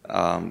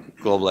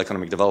global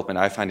economic development,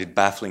 I find it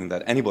baffling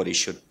that anybody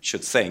should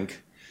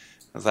think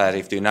that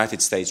if the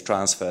United States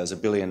transfers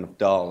 $1 billion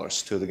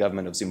to the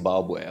government of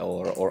Zimbabwe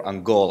or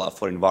Angola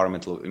for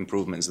environmental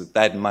improvements,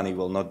 that money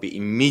will not be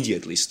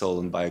immediately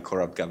stolen by a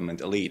corrupt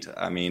government elite.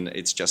 I mean,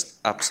 it's just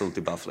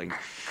absolutely baffling.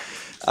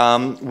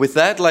 With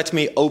that, let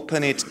me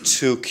open it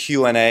to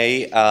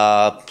Q&A.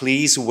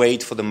 Please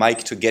wait for the mic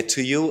to get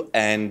to you,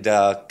 and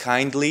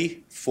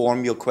kindly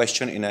form your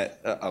question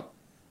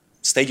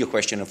state your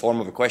question in the form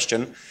of a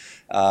question,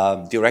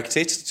 direct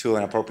it to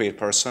an appropriate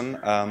person.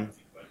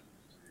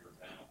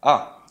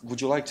 Would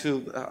you like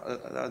to,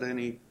 are there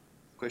any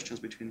questions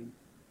between,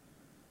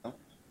 no?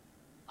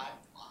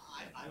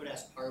 I would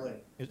ask Harlan.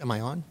 Am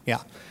I on?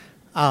 Yeah.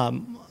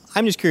 I'm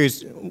just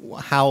curious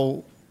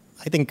how,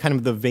 I think kind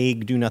of the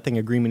vague do-nothing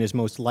agreement is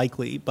most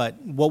likely, but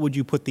what would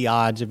you put the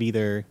odds of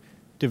either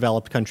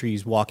developed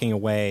countries walking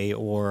away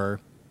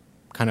or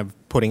kind of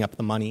putting up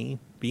the money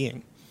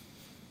being?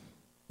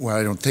 Well,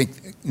 I don't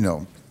think,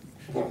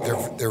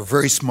 they're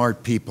very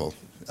smart people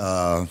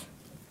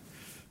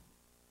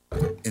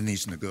in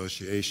these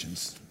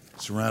negotiations,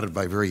 surrounded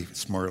by very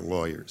smart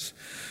lawyers.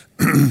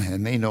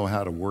 And they know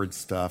how to word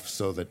stuff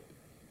so that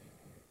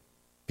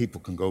people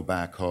can go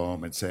back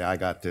home and say, I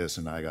got this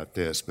and I got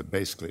this, but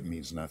basically it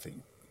means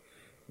nothing.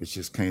 It's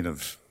just kind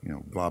of,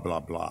 blah,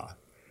 blah, blah.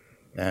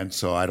 And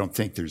so I don't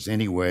think there's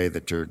any way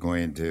that they're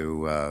going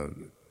to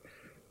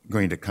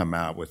come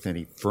out with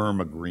any firm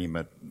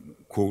agreement,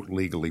 quote,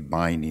 legally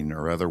binding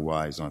or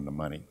otherwise on the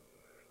money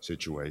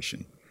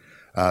situation.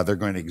 They're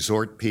going to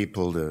exhort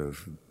people to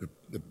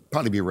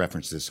probably be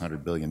referenced to this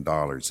 $100 billion,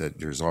 that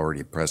there's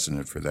already a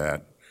precedent for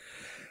that.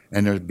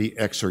 And there'd be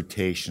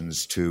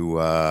exhortations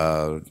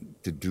to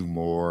do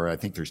more. I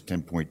think there's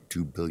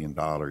 $10.2 billion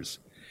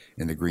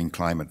in the Green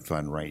Climate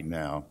Fund right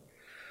now.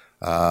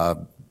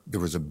 There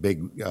was a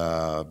big,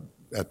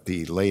 at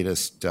the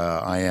latest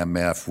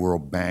IMF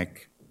World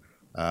Bank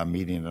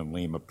meeting in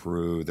Lima,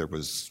 Peru, there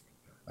was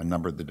a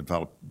number of the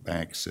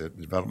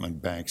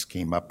development banks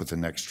came up with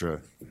an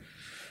extra,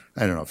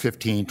 I don't know,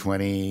 $15,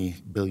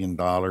 $20 billion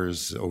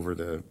over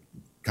the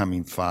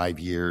coming 5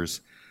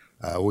 years.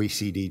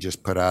 OECD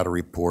just put out a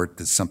report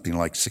that something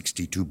like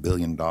 $62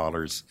 billion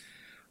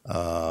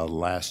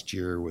last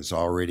year was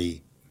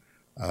already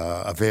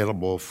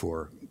available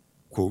for,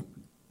 quote,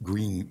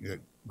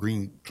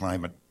 green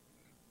climate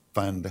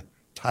fund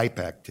type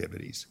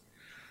activities.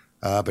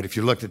 But if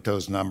you looked at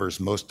those numbers,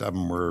 most of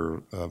them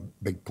were, a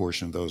big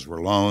portion of those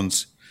were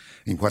loans.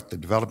 And what the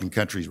developing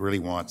countries really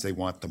want, they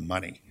want the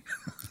money.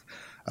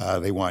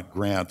 They want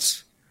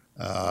grants,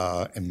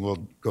 and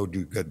we'll go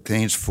do good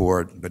things for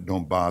it, but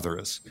don't bother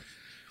us.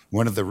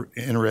 One of the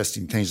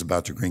interesting things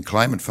about the Green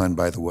Climate Fund,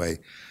 by the way,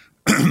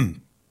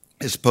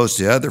 as opposed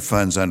to other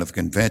funds under the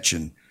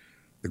convention,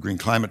 the Green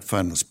Climate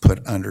Fund was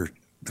put under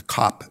the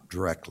COP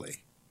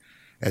directly,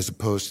 as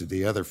opposed to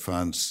the other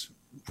funds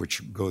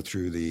which go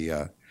through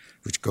the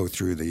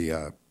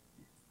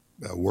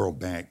World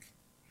Bank.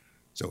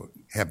 So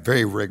have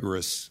very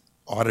rigorous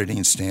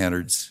auditing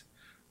standards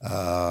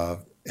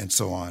and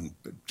so on.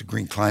 The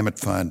Green Climate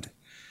Fund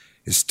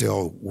is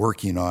still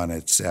working on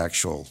its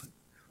actual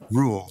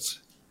rules,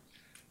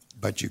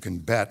 but you can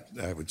bet,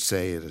 I would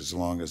say, as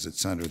long as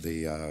it's under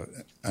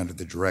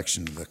the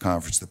direction of the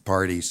Conference of the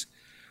Parties,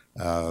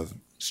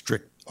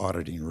 strict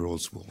auditing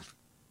rules will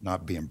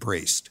not be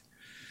embraced.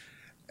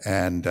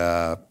 And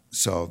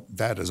so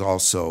that is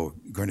also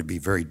going to be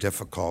very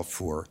difficult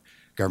for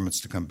governments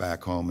to come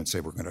back home and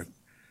say we're going to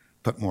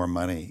put more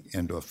money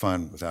into a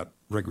fund without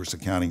rigorous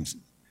accounting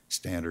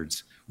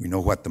standards. We know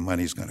what the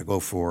money is going to go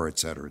for, et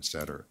cetera,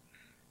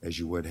 as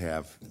you would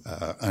have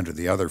under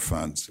the other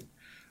funds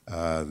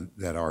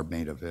that are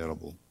made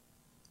available.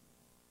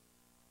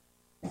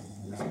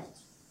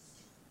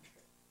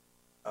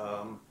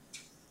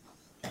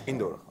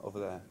 Indoor, over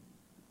there.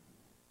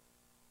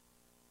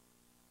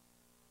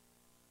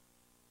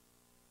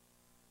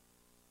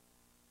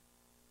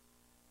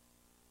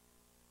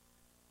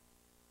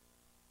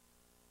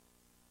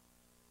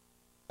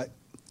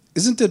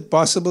 Isn't it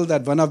possible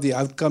that one of the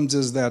outcomes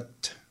is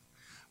that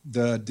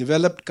the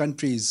developed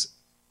countries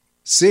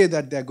say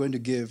that they're going to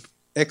give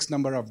X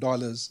number of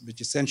dollars,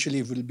 which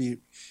essentially will be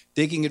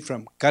taking it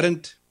from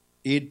current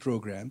aid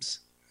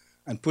programs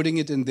and putting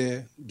it in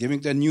there, giving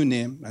it a new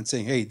name and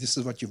saying, hey, this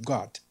is what you've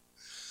got.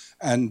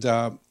 And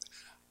I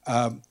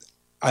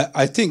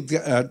think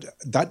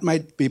that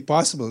might be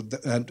possible.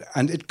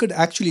 And it could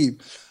actually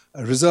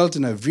result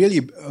in a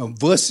really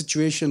worse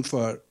situation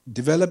for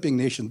developing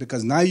nations,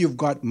 because now you've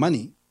got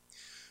money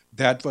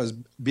that was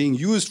being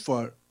used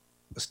for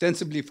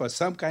ostensibly for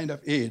some kind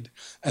of aid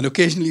and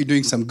occasionally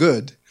doing some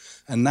good,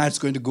 and now it's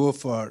going to go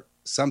for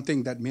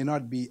something that may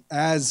not be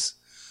as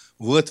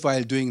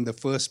worthwhile doing in the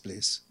first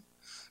place.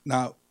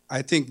 Now,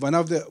 I think one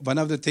of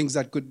the things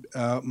that could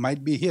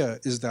might be here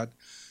is that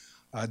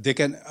they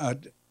can.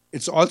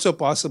 It's also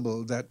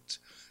possible that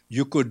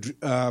you could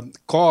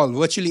call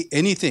virtually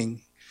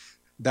anything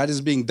that is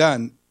being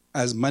done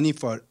as money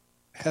for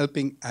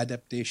helping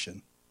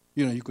adaptation.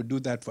 You could do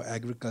that for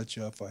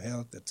agriculture, for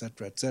health, et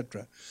cetera,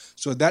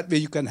 So that way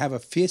you can have a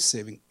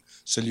face-saving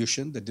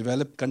solution. The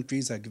developed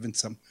countries are given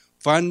some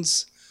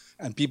funds,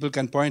 and people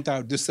can point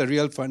out this is a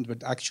real fund,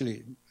 but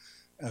actually,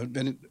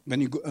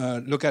 when you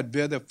look at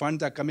where the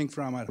funds are coming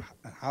from and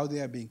how they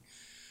are being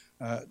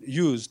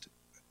used,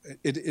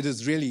 it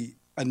is really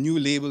a new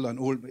label on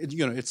old.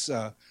 It's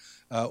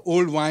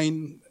old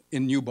wine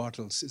in new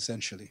bottles,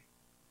 essentially.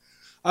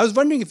 I was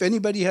wondering if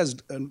anybody has,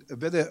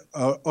 whether,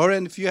 or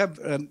if you have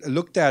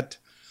looked at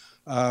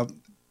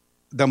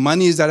the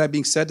monies that are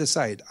being set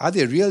aside. Are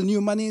they real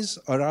new monies,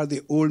 or are they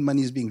old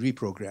monies being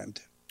reprogrammed?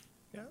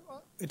 Yeah,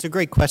 it's a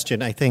great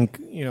question. I think,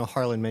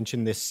 Harlan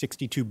mentioned this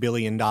 $62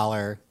 billion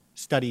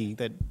study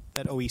that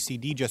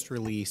OECD just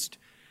released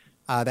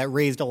that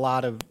raised a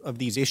lot of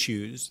these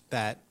issues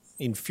that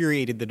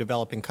infuriated the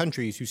developing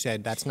countries, who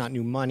said that's not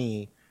new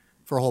money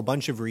for a whole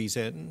bunch of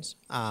reasons.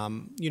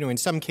 In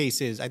some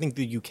cases, I think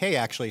the UK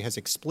actually has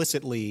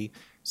explicitly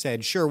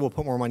said, sure, we'll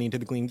put more money into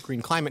the Green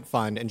Climate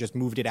Fund, and just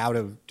moved it out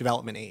of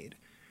development aid,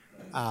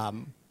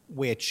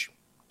 which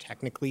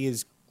technically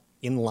is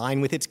in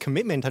line with its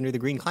commitment under the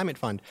Green Climate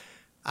Fund,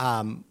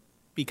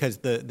 because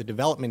the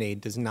development aid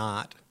does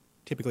not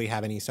typically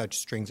have any such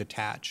strings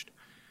attached.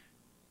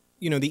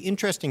 the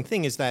interesting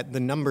thing is that the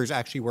numbers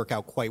actually work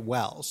out quite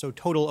well. So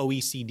total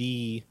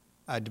OECD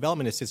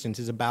development assistance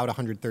is about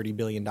 $130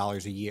 billion a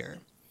year.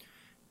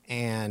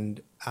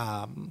 And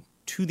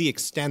to the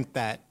extent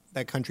that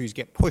countries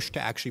get pushed to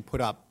actually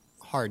put up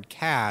hard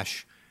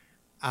cash,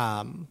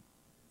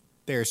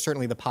 there's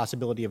certainly the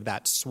possibility of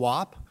that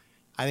swap.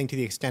 I think to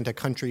the extent a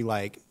country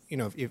like,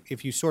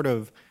 if you sort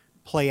of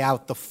play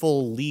out the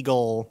full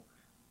legal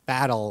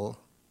battle,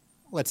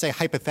 let's say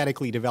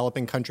hypothetically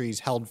developing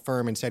countries held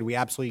firm and said, we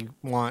absolutely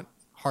want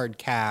hard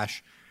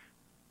cash.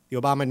 The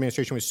Obama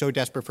administration was so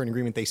desperate for an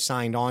agreement, they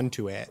signed on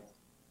to it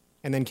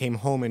and then came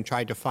home and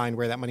tried to find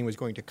where that money was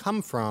going to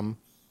come from,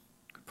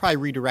 could probably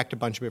redirect a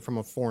bunch of it from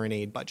a foreign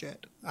aid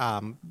budget.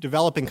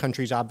 Developing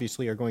countries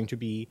obviously are going to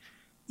be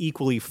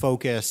equally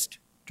focused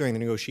during the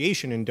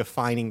negotiation in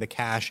defining the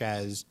cash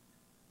as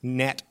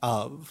net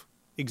of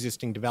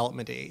existing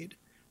development aid.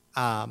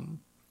 But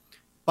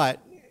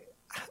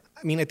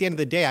I mean, at the end of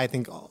the day, I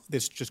think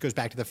this just goes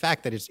back to the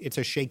fact that it's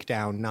a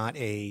shakedown, not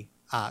a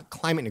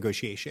climate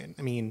negotiation.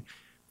 I mean,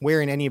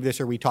 where in any of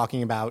this are we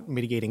talking about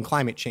mitigating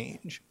climate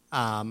change?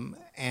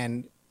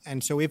 And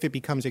so if it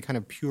becomes a kind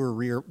of pure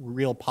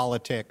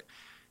realpolitik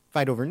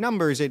fight over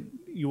numbers,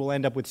 you will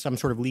end up with some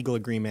sort of legal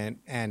agreement.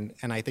 And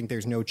I think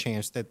there's no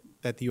chance that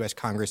the U.S.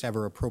 Congress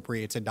ever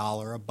appropriates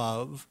 $1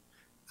 above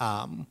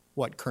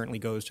what currently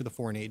goes to the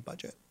foreign aid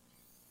budget.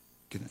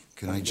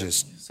 Can I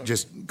just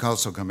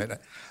also comment?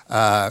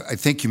 I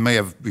think you may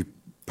have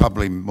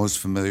probably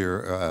most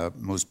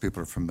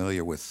people are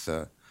familiar with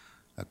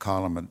a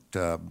column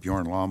that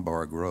Bjorn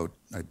Lomborg wrote,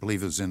 I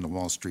believe it was in the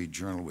Wall Street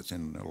Journal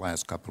within the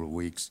last couple of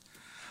weeks,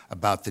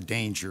 about the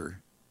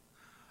danger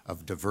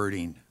of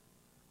diverting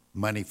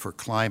money for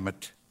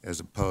climate as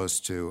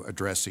opposed to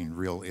addressing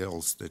real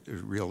ills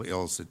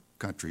that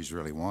countries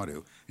really want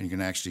to, and you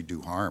can actually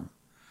do harm.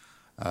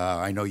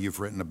 I know you've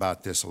written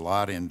about this a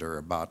lot, Inder,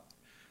 about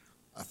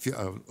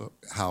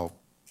how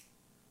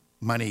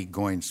money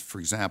going, for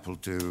example,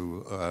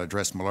 to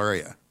address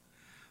malaria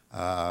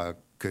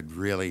could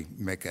really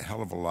make a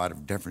hell of a lot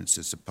of difference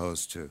as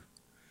opposed to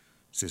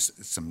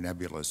just some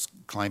nebulous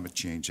climate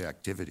change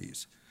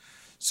activities.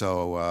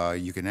 So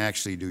you can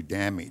actually do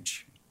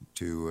damage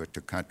to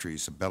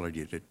countries'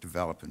 ability to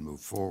develop and move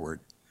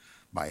forward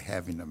by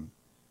having them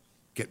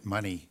get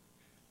money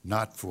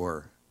not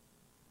for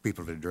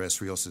people to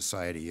address real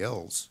society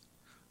ills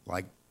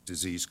like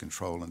disease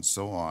control and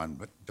so on,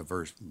 but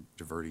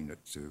diverting it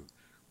to,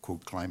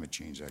 quote, climate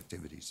change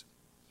activities.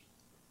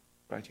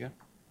 Right here.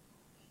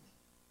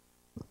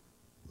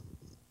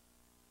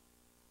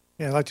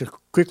 Yeah, I'd like to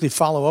quickly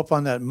follow up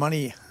on that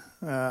money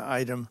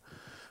item.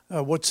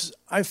 What's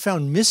I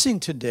found missing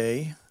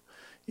today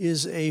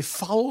is a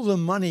follow the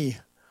money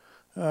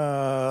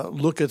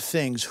look at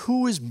things.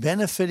 Who is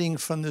benefiting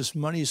from this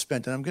money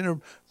spent? And I'm going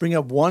to bring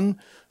up one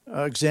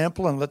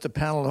example and let the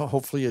panel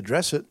hopefully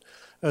address it.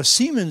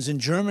 Siemens in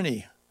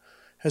Germany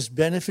has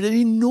benefited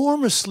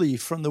enormously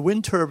from the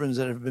wind turbines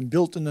that have been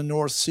built in the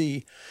North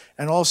Sea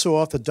and also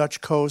off the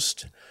Dutch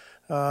coast.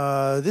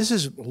 This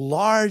is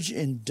large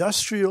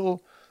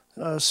industrial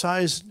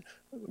sized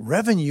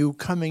revenue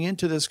coming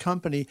into this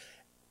company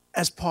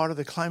as part of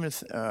the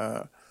climate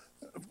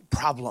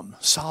problem,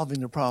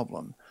 solving the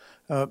problem.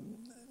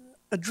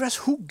 Address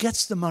who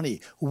gets the money.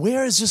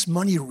 Where is this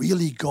money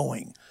really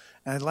going?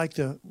 And I'd like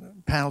the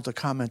panel to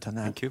comment on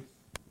that. Thank you.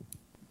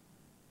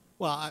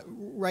 Well,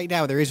 right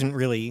now there isn't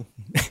really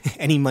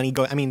any money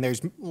going. I mean,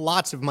 there's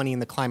lots of money in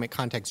the climate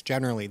context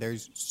generally.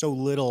 There's so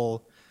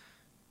little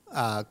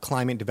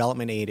climate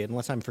development aid,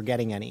 unless I'm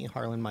forgetting any.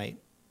 Harlan might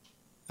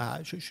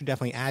should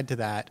definitely add to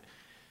that.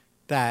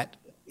 That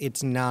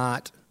it's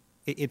not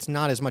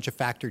as much a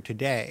factor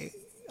today.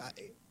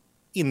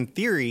 In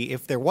theory,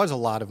 if there was a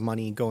lot of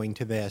money going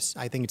to this,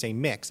 I think it's a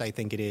mix. I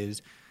think it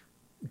is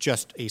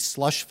just a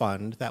slush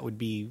fund that would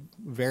be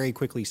very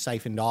quickly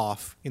siphoned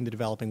off in the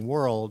developing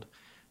world.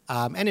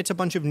 And it's a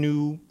bunch of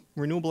new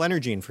renewable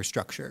energy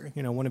infrastructure.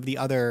 You know, one of the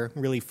other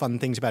really fun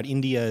things about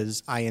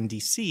India's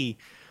INDC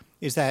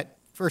is that,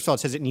 first of all, it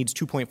says it needs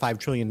 $2.5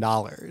 trillion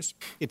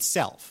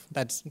itself.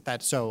 That's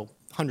so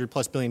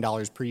 $100+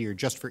 billion per year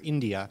just for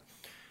India.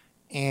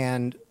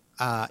 And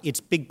its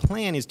big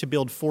plan is to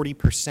build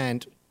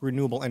 40%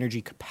 renewable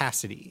energy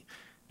capacity.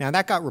 Now,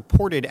 that got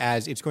reported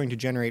as it's going to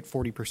generate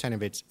 40%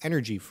 of its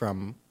energy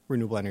from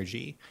renewable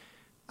energy.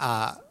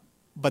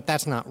 But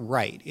that's not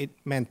right. It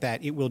meant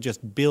that it will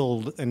just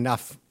build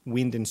enough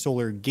wind and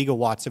solar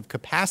gigawatts of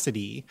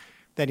capacity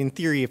that in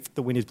theory, if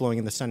the wind is blowing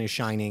and the sun is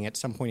shining at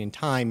some point in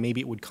time,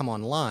 maybe it would come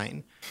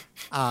online.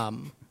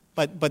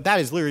 But that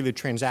is literally the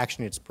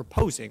transaction it's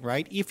proposing,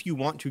 right? If you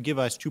want to give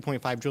us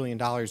 $2.5 trillion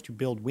to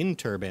build wind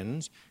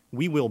turbines,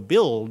 we will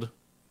build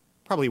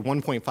probably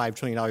 $1.5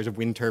 trillion of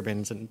wind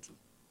turbines and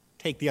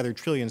take the other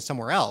trillion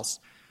somewhere else.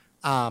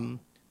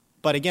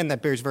 But again,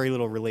 that bears very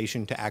little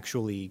relation to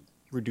actually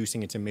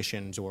reducing its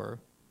emissions or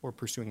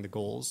pursuing the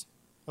goals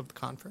of the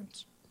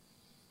conference.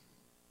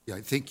 Yeah,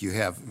 I think you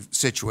have a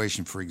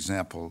situation, for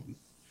example,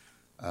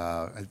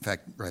 in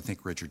fact, I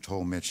think Richard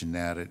Toll mentioned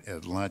that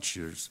at lunch.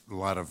 There's a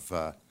lot of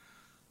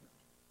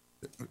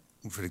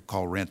what they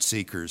call rent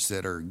seekers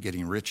that are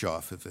getting rich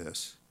off of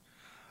this,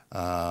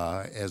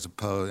 as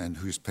opposed, and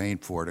who's paying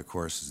for it, of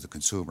course, is the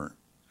consumer.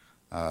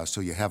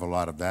 So you have a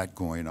lot of that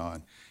going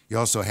on. You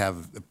also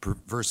have the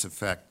perverse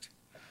effect.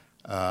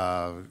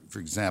 For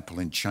example,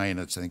 in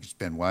China, I think it's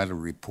been widely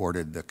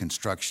reported the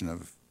construction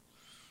of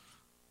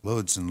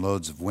loads and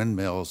loads of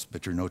windmills,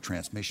 but there are no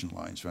transmission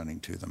lines running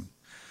to them.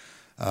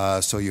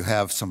 So you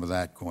have some of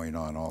that going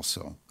on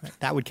also.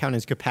 That would count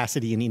as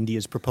capacity in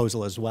India's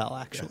proposal as well,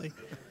 actually.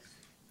 Yeah.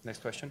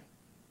 Next question.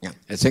 Yeah,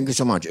 thank you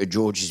so much.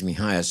 George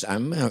Mihajas.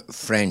 I'm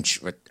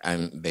French, but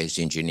I'm based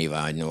in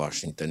Geneva in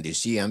Washington,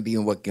 D.C. I've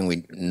been working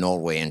with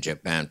Norway and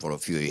Japan for a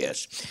few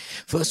years.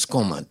 First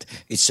comment,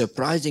 it's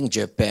surprising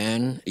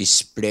Japan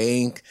is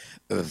playing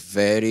a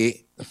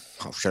very,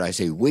 how shall I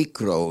say, weak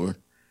role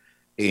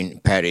in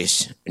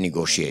Paris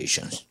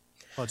negotiations.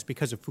 Well, it's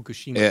because of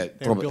Fukushima.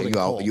 They're building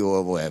coal. You are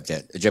aware of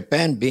that.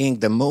 Japan being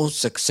the most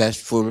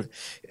successful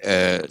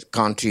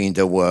country in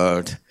the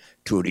world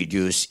to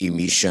reduce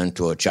emission,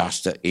 to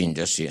adjust the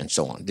industry, and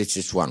so on. This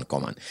is one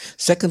comment.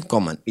 Second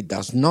comment, it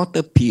does not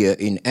appear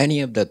in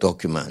any of the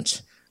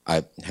documents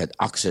I had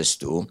access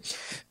to.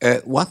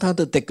 What are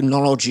the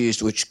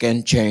technologies which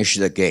can change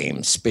the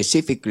game,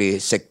 specifically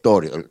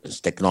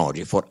sectorial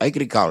technology for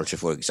agriculture,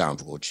 for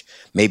example, which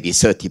may be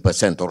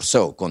 30% or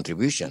so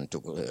contribution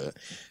to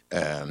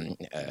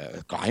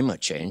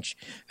climate change,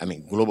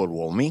 global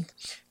warming.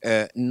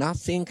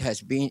 Nothing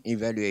has been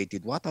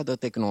evaluated. What are the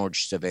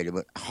technologies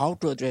available? How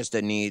to address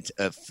the needs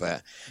of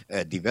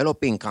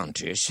developing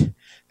countries?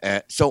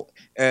 So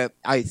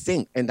I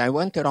think, and I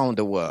went around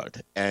the world,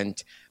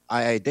 and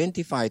I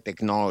identified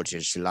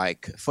technologies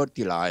like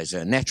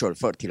fertilizer, natural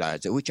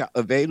fertilizer, which are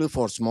available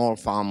for small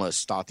farmers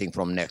starting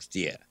from next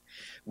year.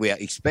 We are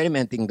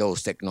experimenting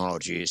those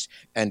technologies,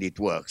 and it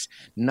works.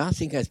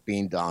 Nothing has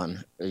been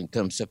done in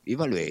terms of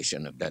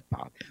evaluation of that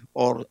part,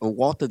 or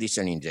water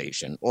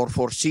desalination, or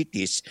for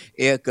cities,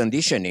 air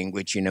conditioning,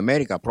 which in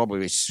America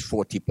probably is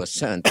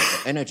 40% of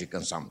the energy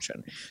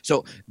consumption.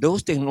 So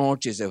those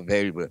technologies are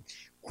available.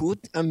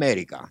 Could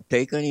America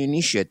take an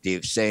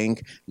initiative saying,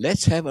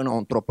 let's have an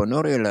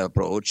entrepreneurial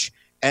approach,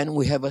 and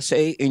we have a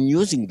say in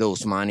using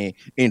those money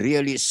in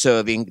really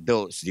serving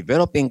those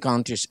developing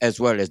countries as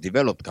well as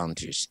developed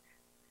countries?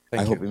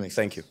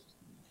 Thank you.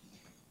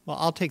 Well,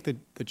 I'll take the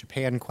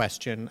Japan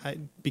question.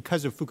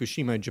 Because of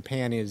Fukushima,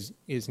 Japan is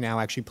now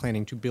actually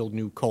planning to build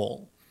new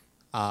coal,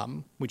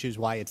 which is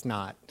why it's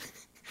not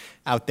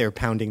out there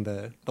pounding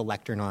the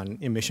lectern on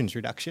emissions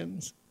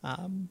reductions.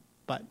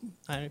 But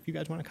if you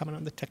guys want to comment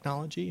on the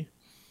technology.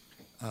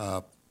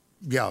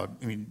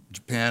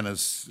 Japan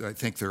is, I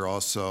think they're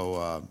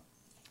also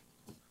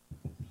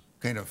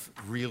kind of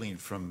reeling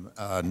from,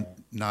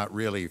 not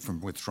really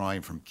from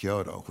withdrawing from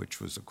Kyoto, which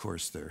was, of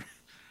course,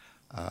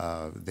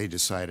 they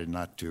decided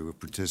not to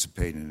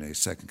participate in a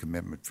second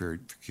commitment for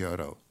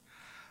Kyoto.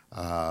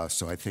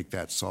 So I think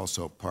that's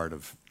also part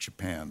of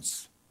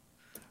Japan's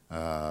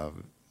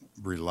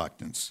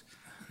reluctance.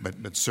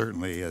 But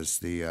certainly, as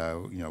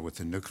with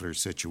the nuclear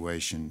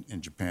situation in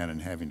Japan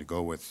and having to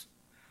go with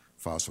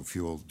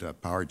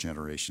fossil-fueled power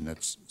generation,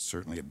 that's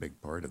certainly a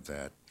big part of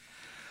that.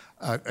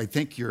 I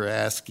think you're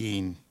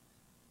asking,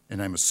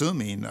 and I'm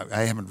assuming,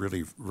 I haven't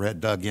really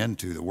dug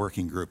into the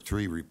Working Group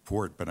 3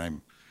 report, but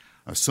I'm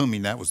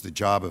assuming that was the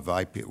job of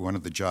one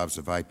of the jobs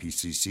of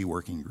IPCC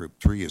Working Group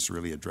 3 is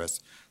really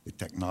address the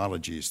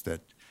technologies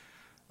that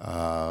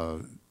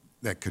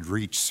could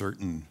reach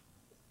certain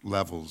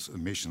levels,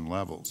 emission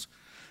levels.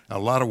 A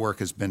lot of work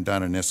has been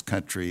done in this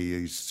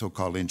country,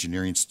 so-called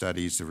engineering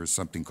studies. There was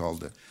something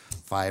called the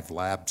 5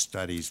 lab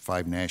studies,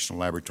 5 national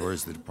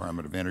laboratories, the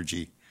Department of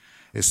Energy.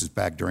 This is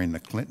back during the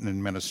Clinton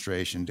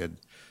administration, did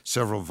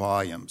several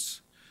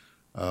volumes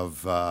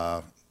of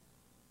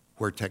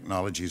where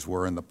technologies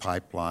were in the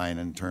pipeline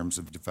in terms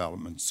of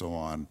development and so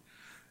on,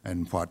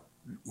 and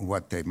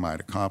what they might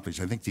accomplish.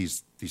 I think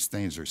these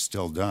things are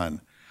still done.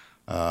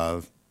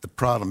 The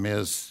problem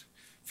is,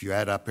 if you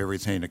add up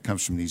everything that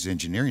comes from these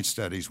engineering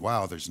studies,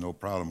 wow, there's no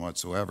problem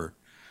whatsoever.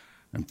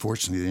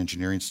 Unfortunately, the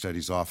engineering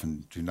studies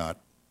often do not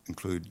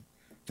include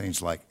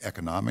things like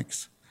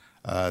economics.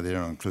 They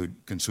don't include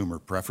consumer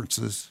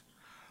preferences.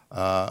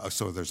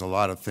 So there's a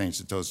lot of things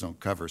that those don't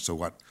cover. So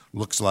what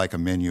looks like a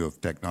menu of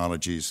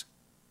technologies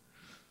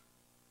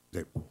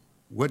that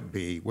would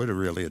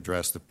really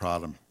address the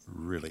problem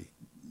really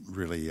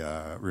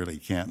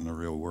can't in the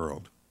real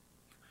world.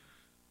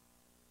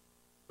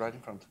 Right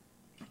in front.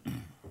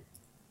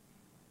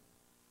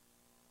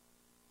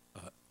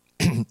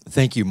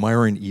 Thank you.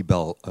 Myron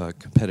Ebel,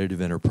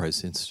 Competitive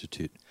Enterprise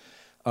Institute.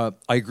 I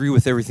agree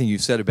with everything you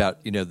said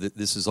about, that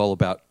this is all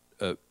about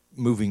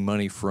moving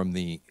money from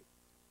the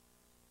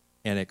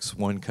Annex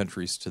 1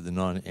 countries to the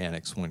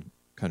non-Annex 1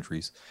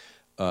 countries.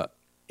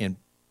 And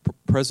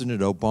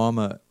President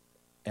Obama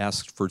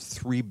asked for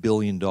 $3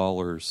 billion,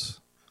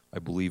 I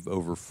believe,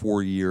 over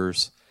 4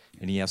 years,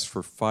 and he asked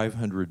for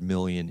 $500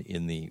 million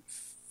in the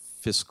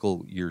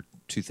fiscal year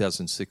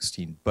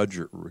 2016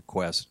 budget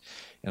request.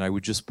 And I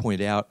would just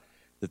point out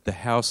that the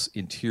House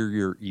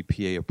Interior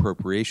EPA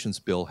Appropriations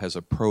Bill has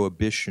a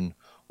prohibition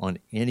on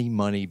any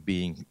money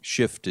being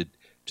shifted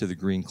to the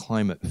Green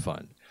Climate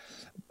Fund.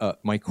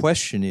 My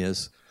question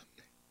is,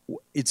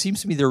 it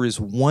seems to me there is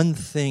one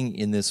thing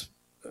in this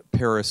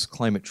Paris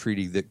Climate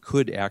Treaty that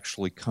could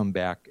actually come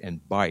back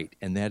and bite,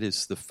 and that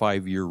is the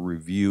 5-year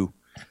review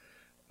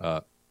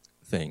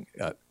thing.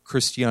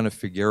 Christiana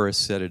Figueres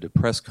said at a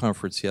press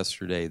conference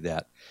yesterday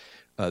that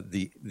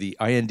the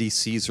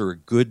INDCs are a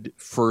good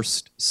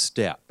first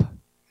step,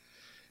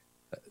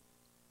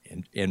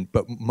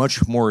 but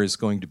much more is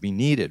going to be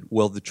needed.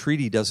 Well, the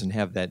treaty doesn't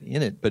have that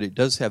in it, but it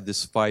does have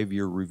this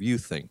 5-year review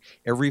thing.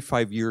 Every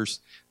 5 years,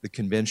 the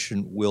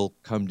convention will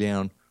come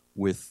down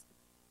with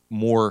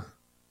more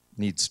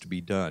needs to be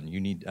done.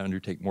 You need to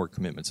undertake more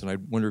commitments, and I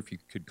wonder if you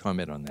could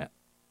comment on that.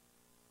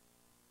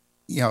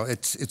 You know,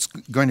 it's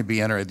going to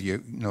be entered.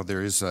 You know,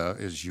 there is,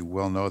 as you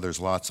well know, there's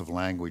lots of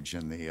language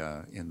in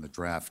the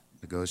draft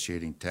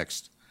negotiating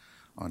text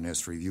on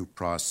this review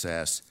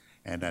process,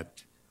 and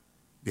that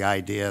the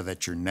idea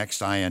that your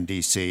next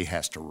INDC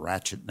has to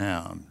ratchet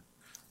down.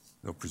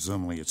 So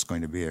presumably, it's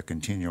going to be a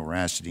continual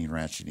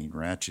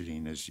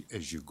ratcheting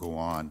as you go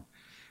on,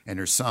 and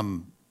there's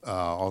some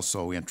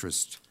also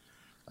interest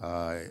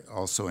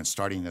also in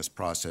starting this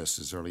process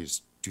as early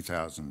as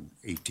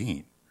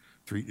 2018.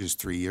 Just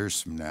 3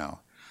 years from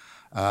now.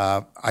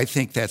 I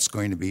think that's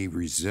going to be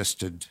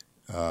resisted.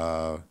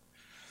 I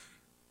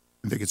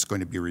think it's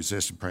going to be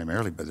resisted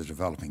primarily by the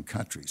developing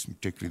countries,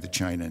 particularly the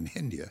China and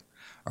India,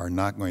 are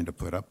not going to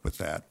put up with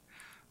that.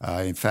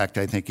 In fact,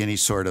 I think any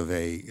sort of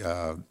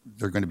they're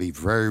going to be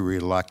very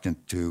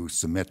reluctant to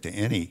submit to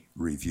any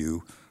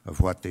review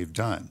of what they've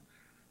done.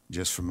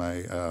 Just from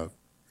a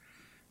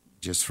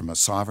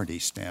sovereignty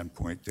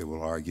standpoint, they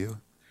will argue.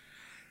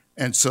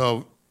 And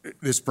so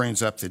this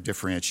brings up the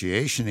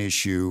differentiation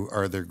issue.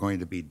 Are there going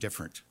to be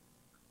different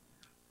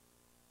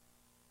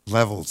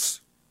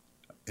levels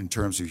in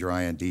terms of your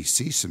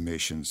INDC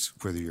submissions,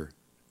 whether you're,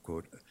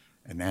 quote,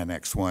 an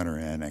Annex 1 or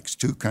Annex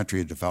 2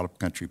 country, a developed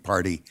country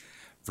party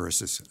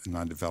versus a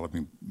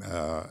non-developing,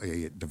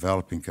 a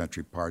developing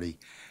country party?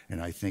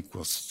 And I think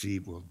we'll see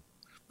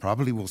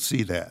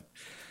that.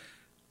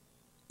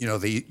 You know,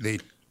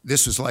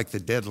 this was like the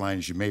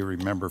deadlines you may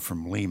remember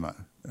from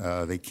Lima.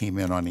 They came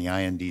in on the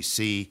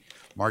INDC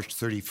March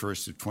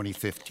 31st of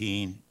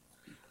 2015.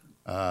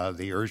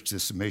 They urged the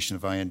submission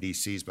of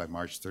INDCs by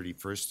March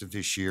 31st of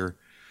this year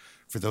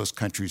for those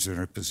countries that are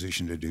in a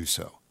position to do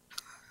so.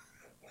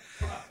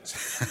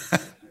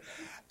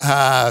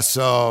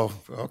 So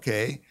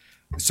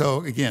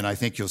again, I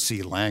think you'll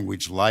see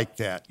language like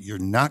that. You're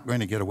not going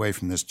to get away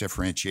from this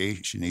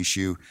differentiation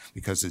issue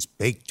because it's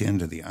baked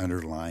into the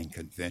underlying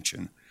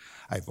convention.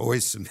 I've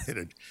always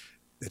submitted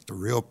that the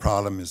real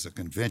problem is the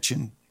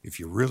convention. If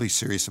you're really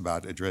serious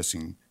about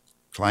addressing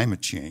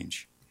climate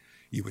change,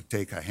 you would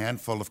take a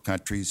handful of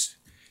countries.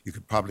 You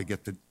could probably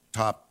get the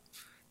top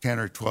 10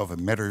 or 12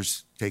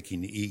 emitters,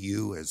 taking the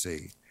EU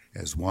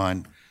as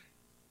one.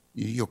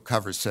 You'll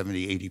cover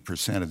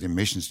 70–80% of the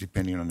emissions,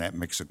 depending on that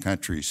mix of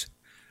countries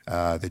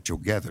that you'll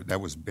gather.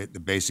 That was the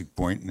basic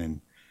point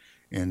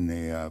in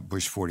the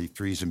Bush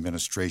 43's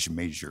administration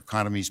major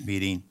economies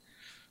meeting.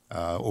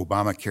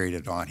 Obama carried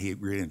it on. He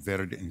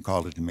reinvented it and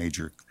called it the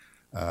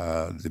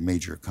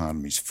Major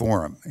Economies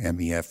Forum,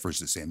 MEF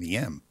versus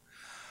MEM.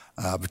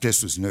 But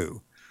this was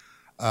new.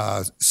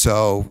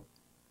 So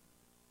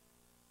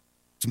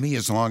to me,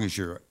 as long as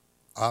you're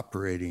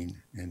operating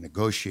and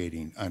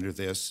negotiating under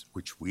this,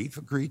 which we've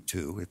agreed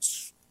to,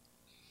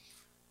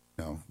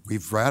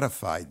 we've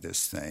ratified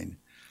this thing,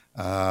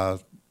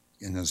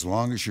 and as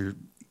long as you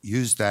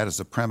use that as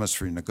a premise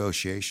for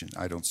negotiation,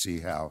 I don't see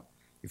how,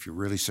 if you're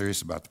really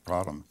serious about the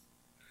problem,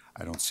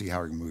 I don't see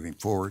how you're moving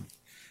forward.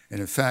 And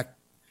in fact,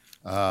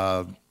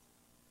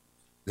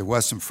 there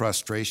was some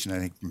frustration, I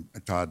think, from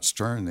Todd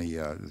Stern,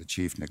 the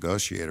chief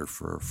negotiator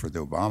for the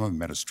Obama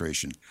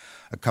administration,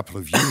 a couple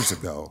of years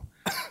ago,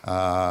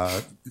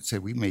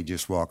 said we may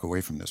just walk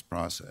away from this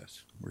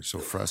process. We're so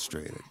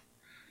frustrated.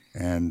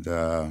 And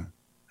I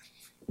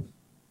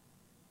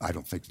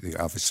don't think they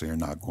obviously are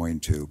not going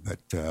to.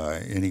 But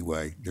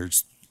anyway,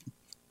 there's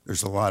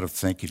a lot of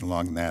thinking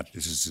along that.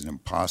 This is an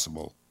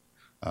impossible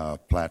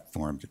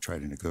platform to try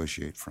to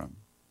negotiate from.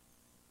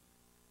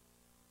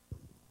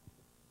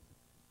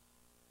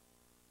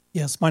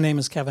 Yes, my name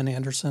is Kevin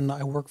Anderson.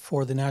 I work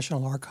for the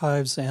National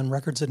Archives and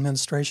Records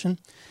Administration,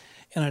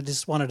 and I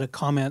just wanted to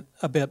comment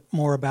a bit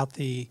more about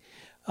the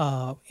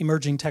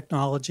emerging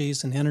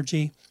technologies and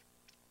energy.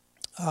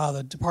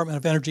 The Department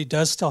of Energy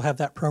does still have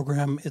that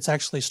program. It's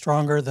actually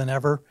stronger than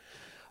ever,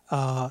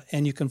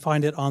 and you can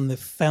find it on the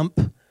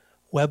FEMP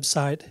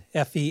website,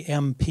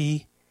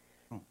 FEMP.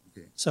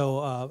 Okay.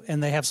 So,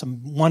 and they have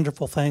some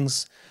wonderful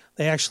things.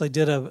 They actually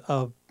did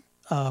a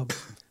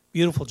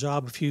beautiful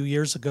job a few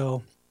years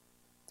ago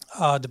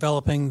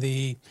developing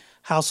the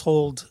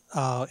household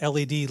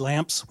LED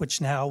lamps, which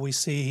now we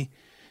see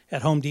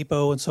at Home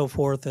Depot and so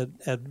forth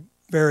at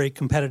very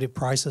competitive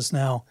prices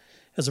now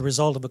as a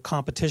result of a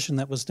competition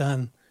that was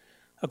done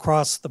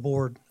across the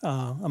board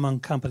among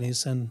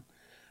companies. And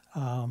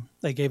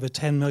they gave a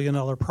 $10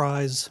 million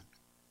prize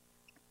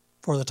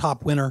for the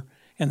top winner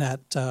in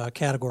that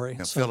category.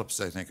 Yeah, So Phillips,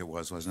 I think it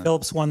was, wasn't it?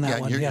 Phillips won that yeah,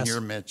 one, and yes. you're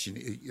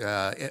mentioning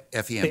The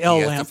FEMP,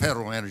 LLAMP. the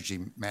Federal Energy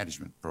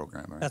Management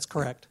Program, right? That's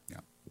correct. Yeah.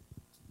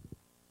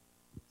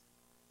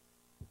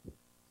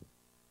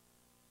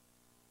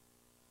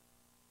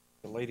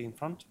 The lady in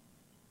front.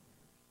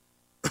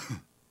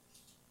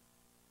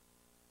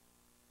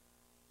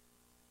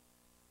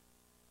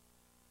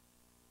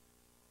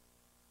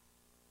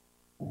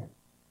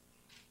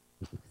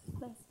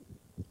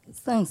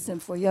 Thanks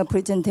for your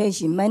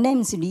presentation. My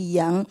name is Li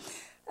Yang.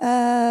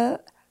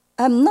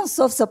 I'm not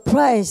so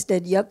surprised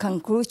that your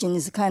conclusion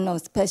is kind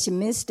of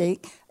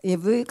pessimistic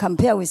if we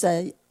compare with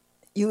the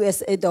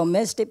USA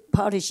domestic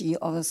policy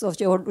of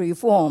social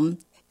reform.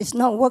 It's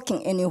not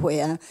working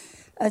anywhere.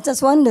 I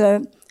just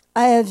wonder,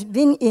 I have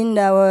been in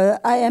our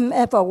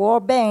IMF or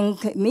World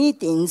Bank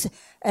meetings,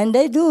 and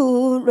they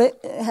do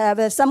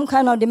have some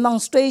kind of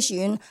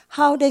demonstration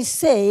how they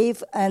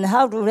save and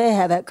how do they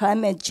have a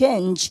climate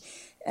change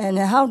and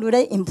how do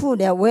they improve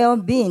their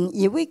well-being.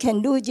 If we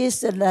can do this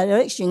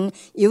direction,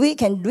 if we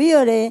can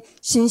really,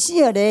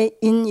 sincerely,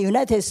 in the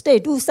United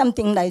States, do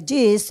something like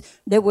this,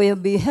 that will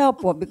be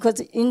helpful. Because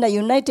in the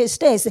United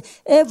States,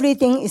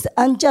 everything is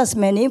unjust,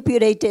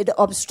 manipulated,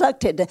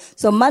 obstructed.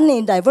 So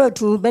money divert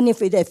to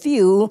benefit a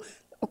few,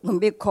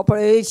 big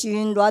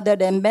corporation, rather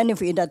than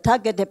benefit the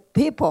targeted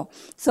people.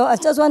 So I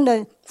just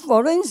wonder,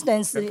 for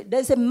instance,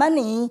 there's a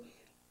money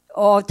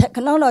or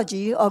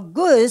technology or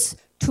goods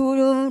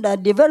to the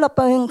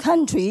developing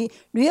country,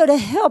 really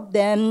help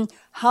them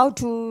how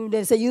to,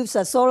 use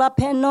the solar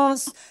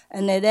panels,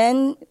 and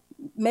then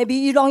maybe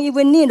you don't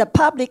even need a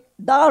public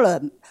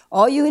dollar.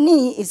 All you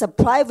need is a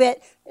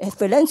private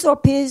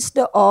philanthropist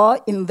or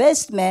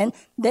investment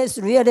that's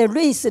really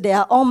risk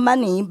their own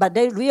money, but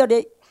they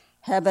really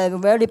have a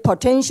very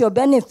potential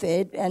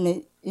benefit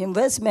and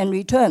investment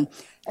return.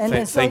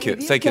 And Thank you.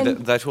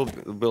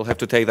 We'll have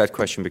to take that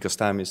question because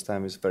time is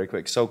very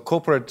quick. So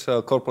corporate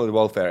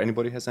welfare.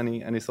 Anybody has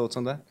any thoughts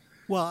on that?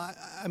 Well,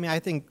 I mean, I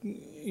think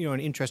an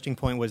interesting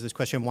point was this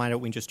question: why don't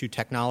we just do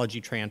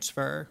technology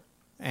transfer,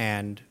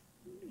 and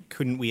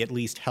couldn't we at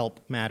least help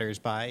matters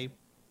by,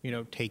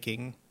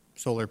 taking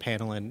solar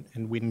panel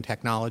and wind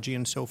technology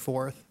and so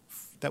forth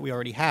that we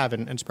already have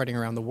and spreading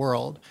around the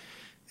world?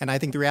 And I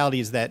think the reality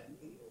is that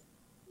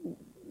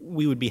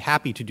we would be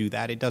happy to do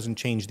that. It doesn't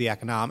change the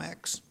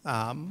economics.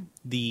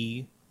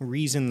 The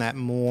reason that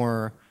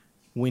more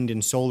wind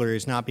and solar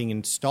is not being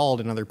installed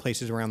in other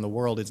places around the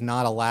world is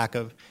not a lack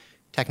of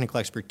technical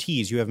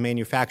expertise. You have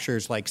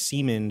manufacturers like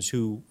Siemens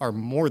who are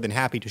more than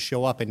happy to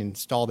show up and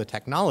install the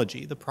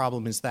technology. The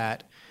problem is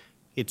that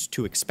it's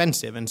too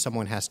expensive and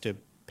someone has to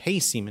pay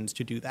Siemens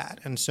to do that.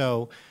 And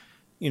so,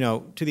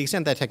 to the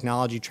extent that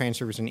technology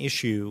transfer is an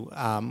issue,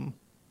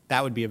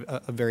 that would be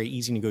a very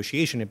easy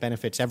negotiation. It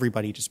benefits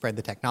everybody to spread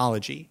the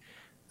technology.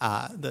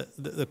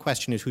 The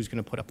question is who's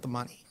going to put up the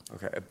money.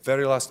 Okay, a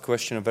very last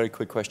question, a very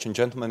quick question.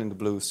 Gentleman in the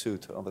blue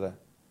suit over there.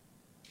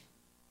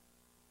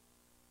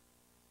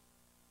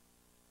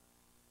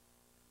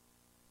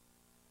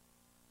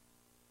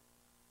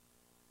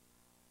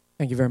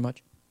 Thank you very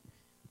much.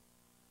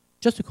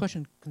 Just a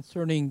question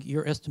concerning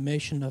your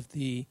estimation of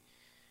the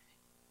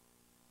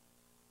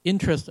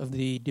interest of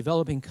the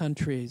developing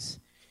countries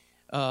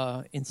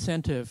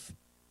incentive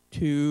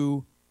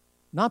to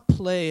not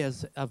play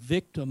as a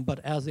victim but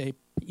as a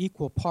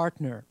equal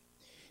partner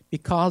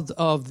because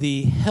of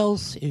the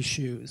health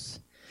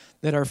issues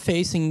that are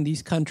facing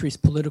these countries'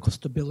 political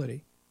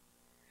stability.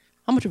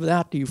 How much of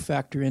that do you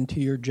factor into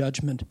your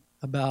judgment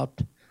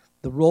about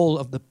the role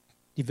of the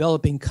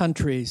developing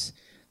countries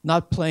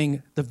not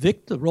playing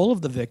the role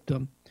of the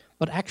victim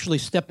but actually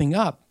stepping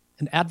up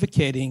and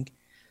advocating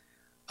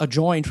a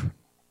joint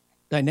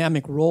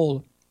dynamic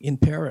role in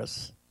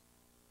Paris?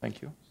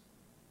 Thank you.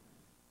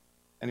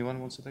 Anyone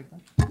wants to take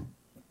that?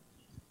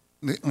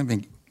 Let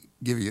me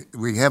give you,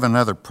 we have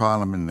another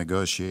problem in the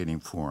negotiating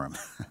forum.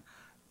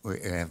 We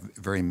have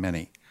very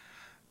many.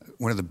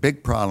 One of the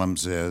big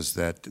problems is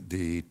that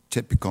the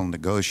typical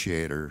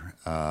negotiator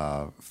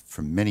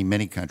from many,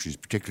 many countries,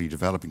 particularly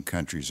developing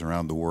countries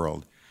around the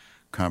world,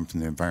 come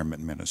from the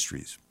environment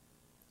ministries.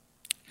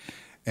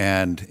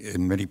 And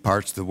in many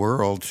parts of the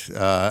world,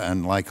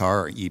 unlike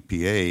our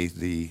EPA,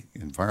 the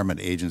environment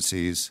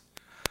agencies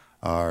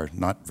are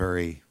not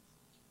very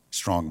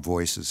strong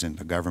voices in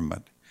the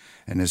government.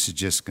 And this is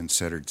just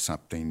considered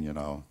something,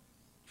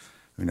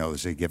 who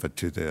knows, they give it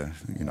to the,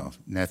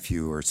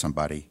 nephew or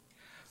somebody,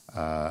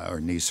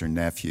 or niece or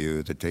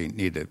nephew that they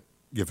need to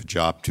give a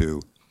job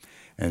to.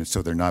 And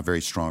so they're not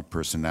very strong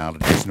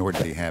personalities, nor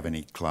do they have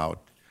any clout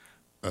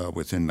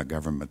within the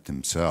government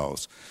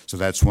themselves. So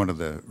that's one of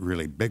the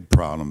really big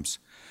problems,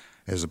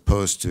 as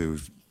opposed to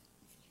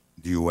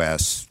the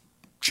U.S.,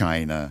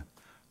 China,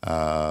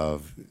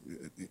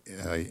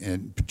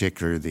 in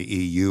particular the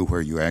EU,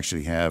 where you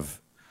actually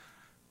have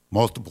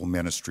multiple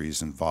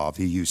ministries involved.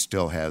 The EU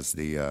still has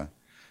the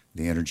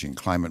Energy and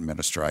Climate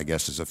Minister, I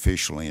guess, is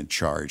officially in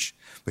charge.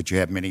 But you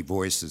have many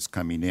voices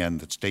coming in.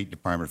 The State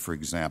Department, for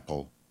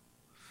example,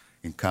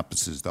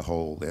 encompasses the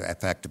whole. In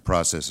fact, the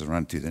process is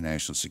run through the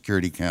National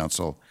Security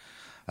Council.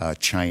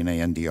 China,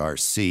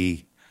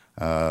 NDRC,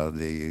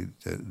 the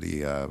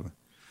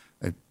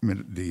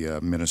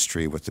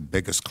ministry with the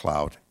biggest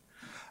clout,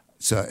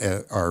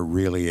 so are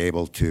really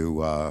able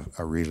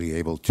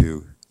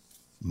to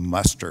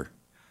muster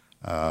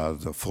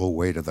the full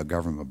weight of the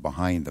government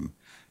behind them,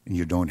 and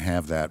you don't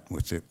have that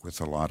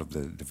with a lot of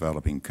the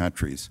developing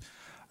countries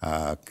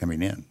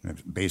coming in.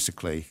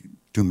 Basically,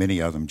 too many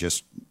of them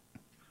just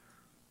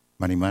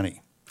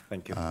money.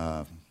 Thank you.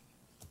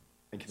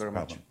 Thank you very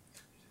much.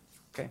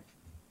 Okay.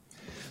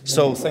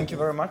 So thank you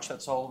very much.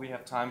 That's all we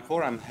have time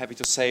for. I'm happy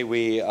to say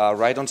we are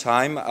right on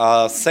time.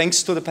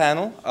 Thanks to the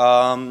panel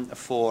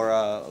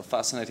for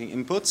fascinating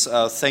inputs.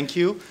 Thank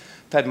you,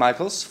 Pat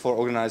Michaels, for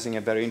organizing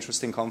a very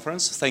interesting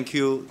conference. Thank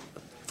you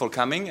for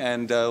coming,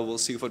 and we'll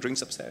see you for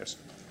drinks upstairs.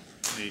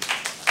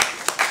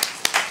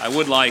 I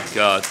would like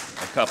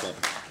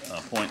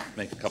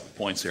make a couple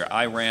points here.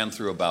 I ran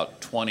through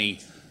about 20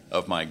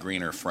 of my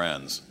greener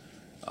friends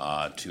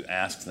to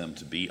ask them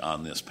to be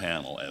on this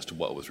panel as to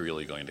what was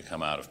really going to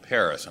come out of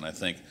Paris. And I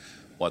think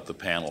what the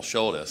panel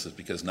showed us is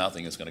because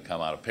nothing is going to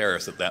come out of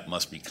Paris, that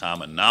must be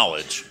common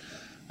knowledge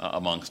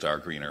amongst our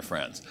greener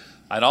friends.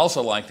 I'd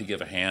also like to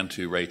give a hand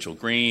to Rachel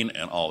Green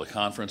and all the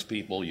conference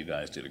people. You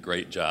guys did a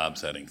great job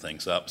setting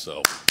things up,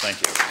 so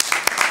thank you.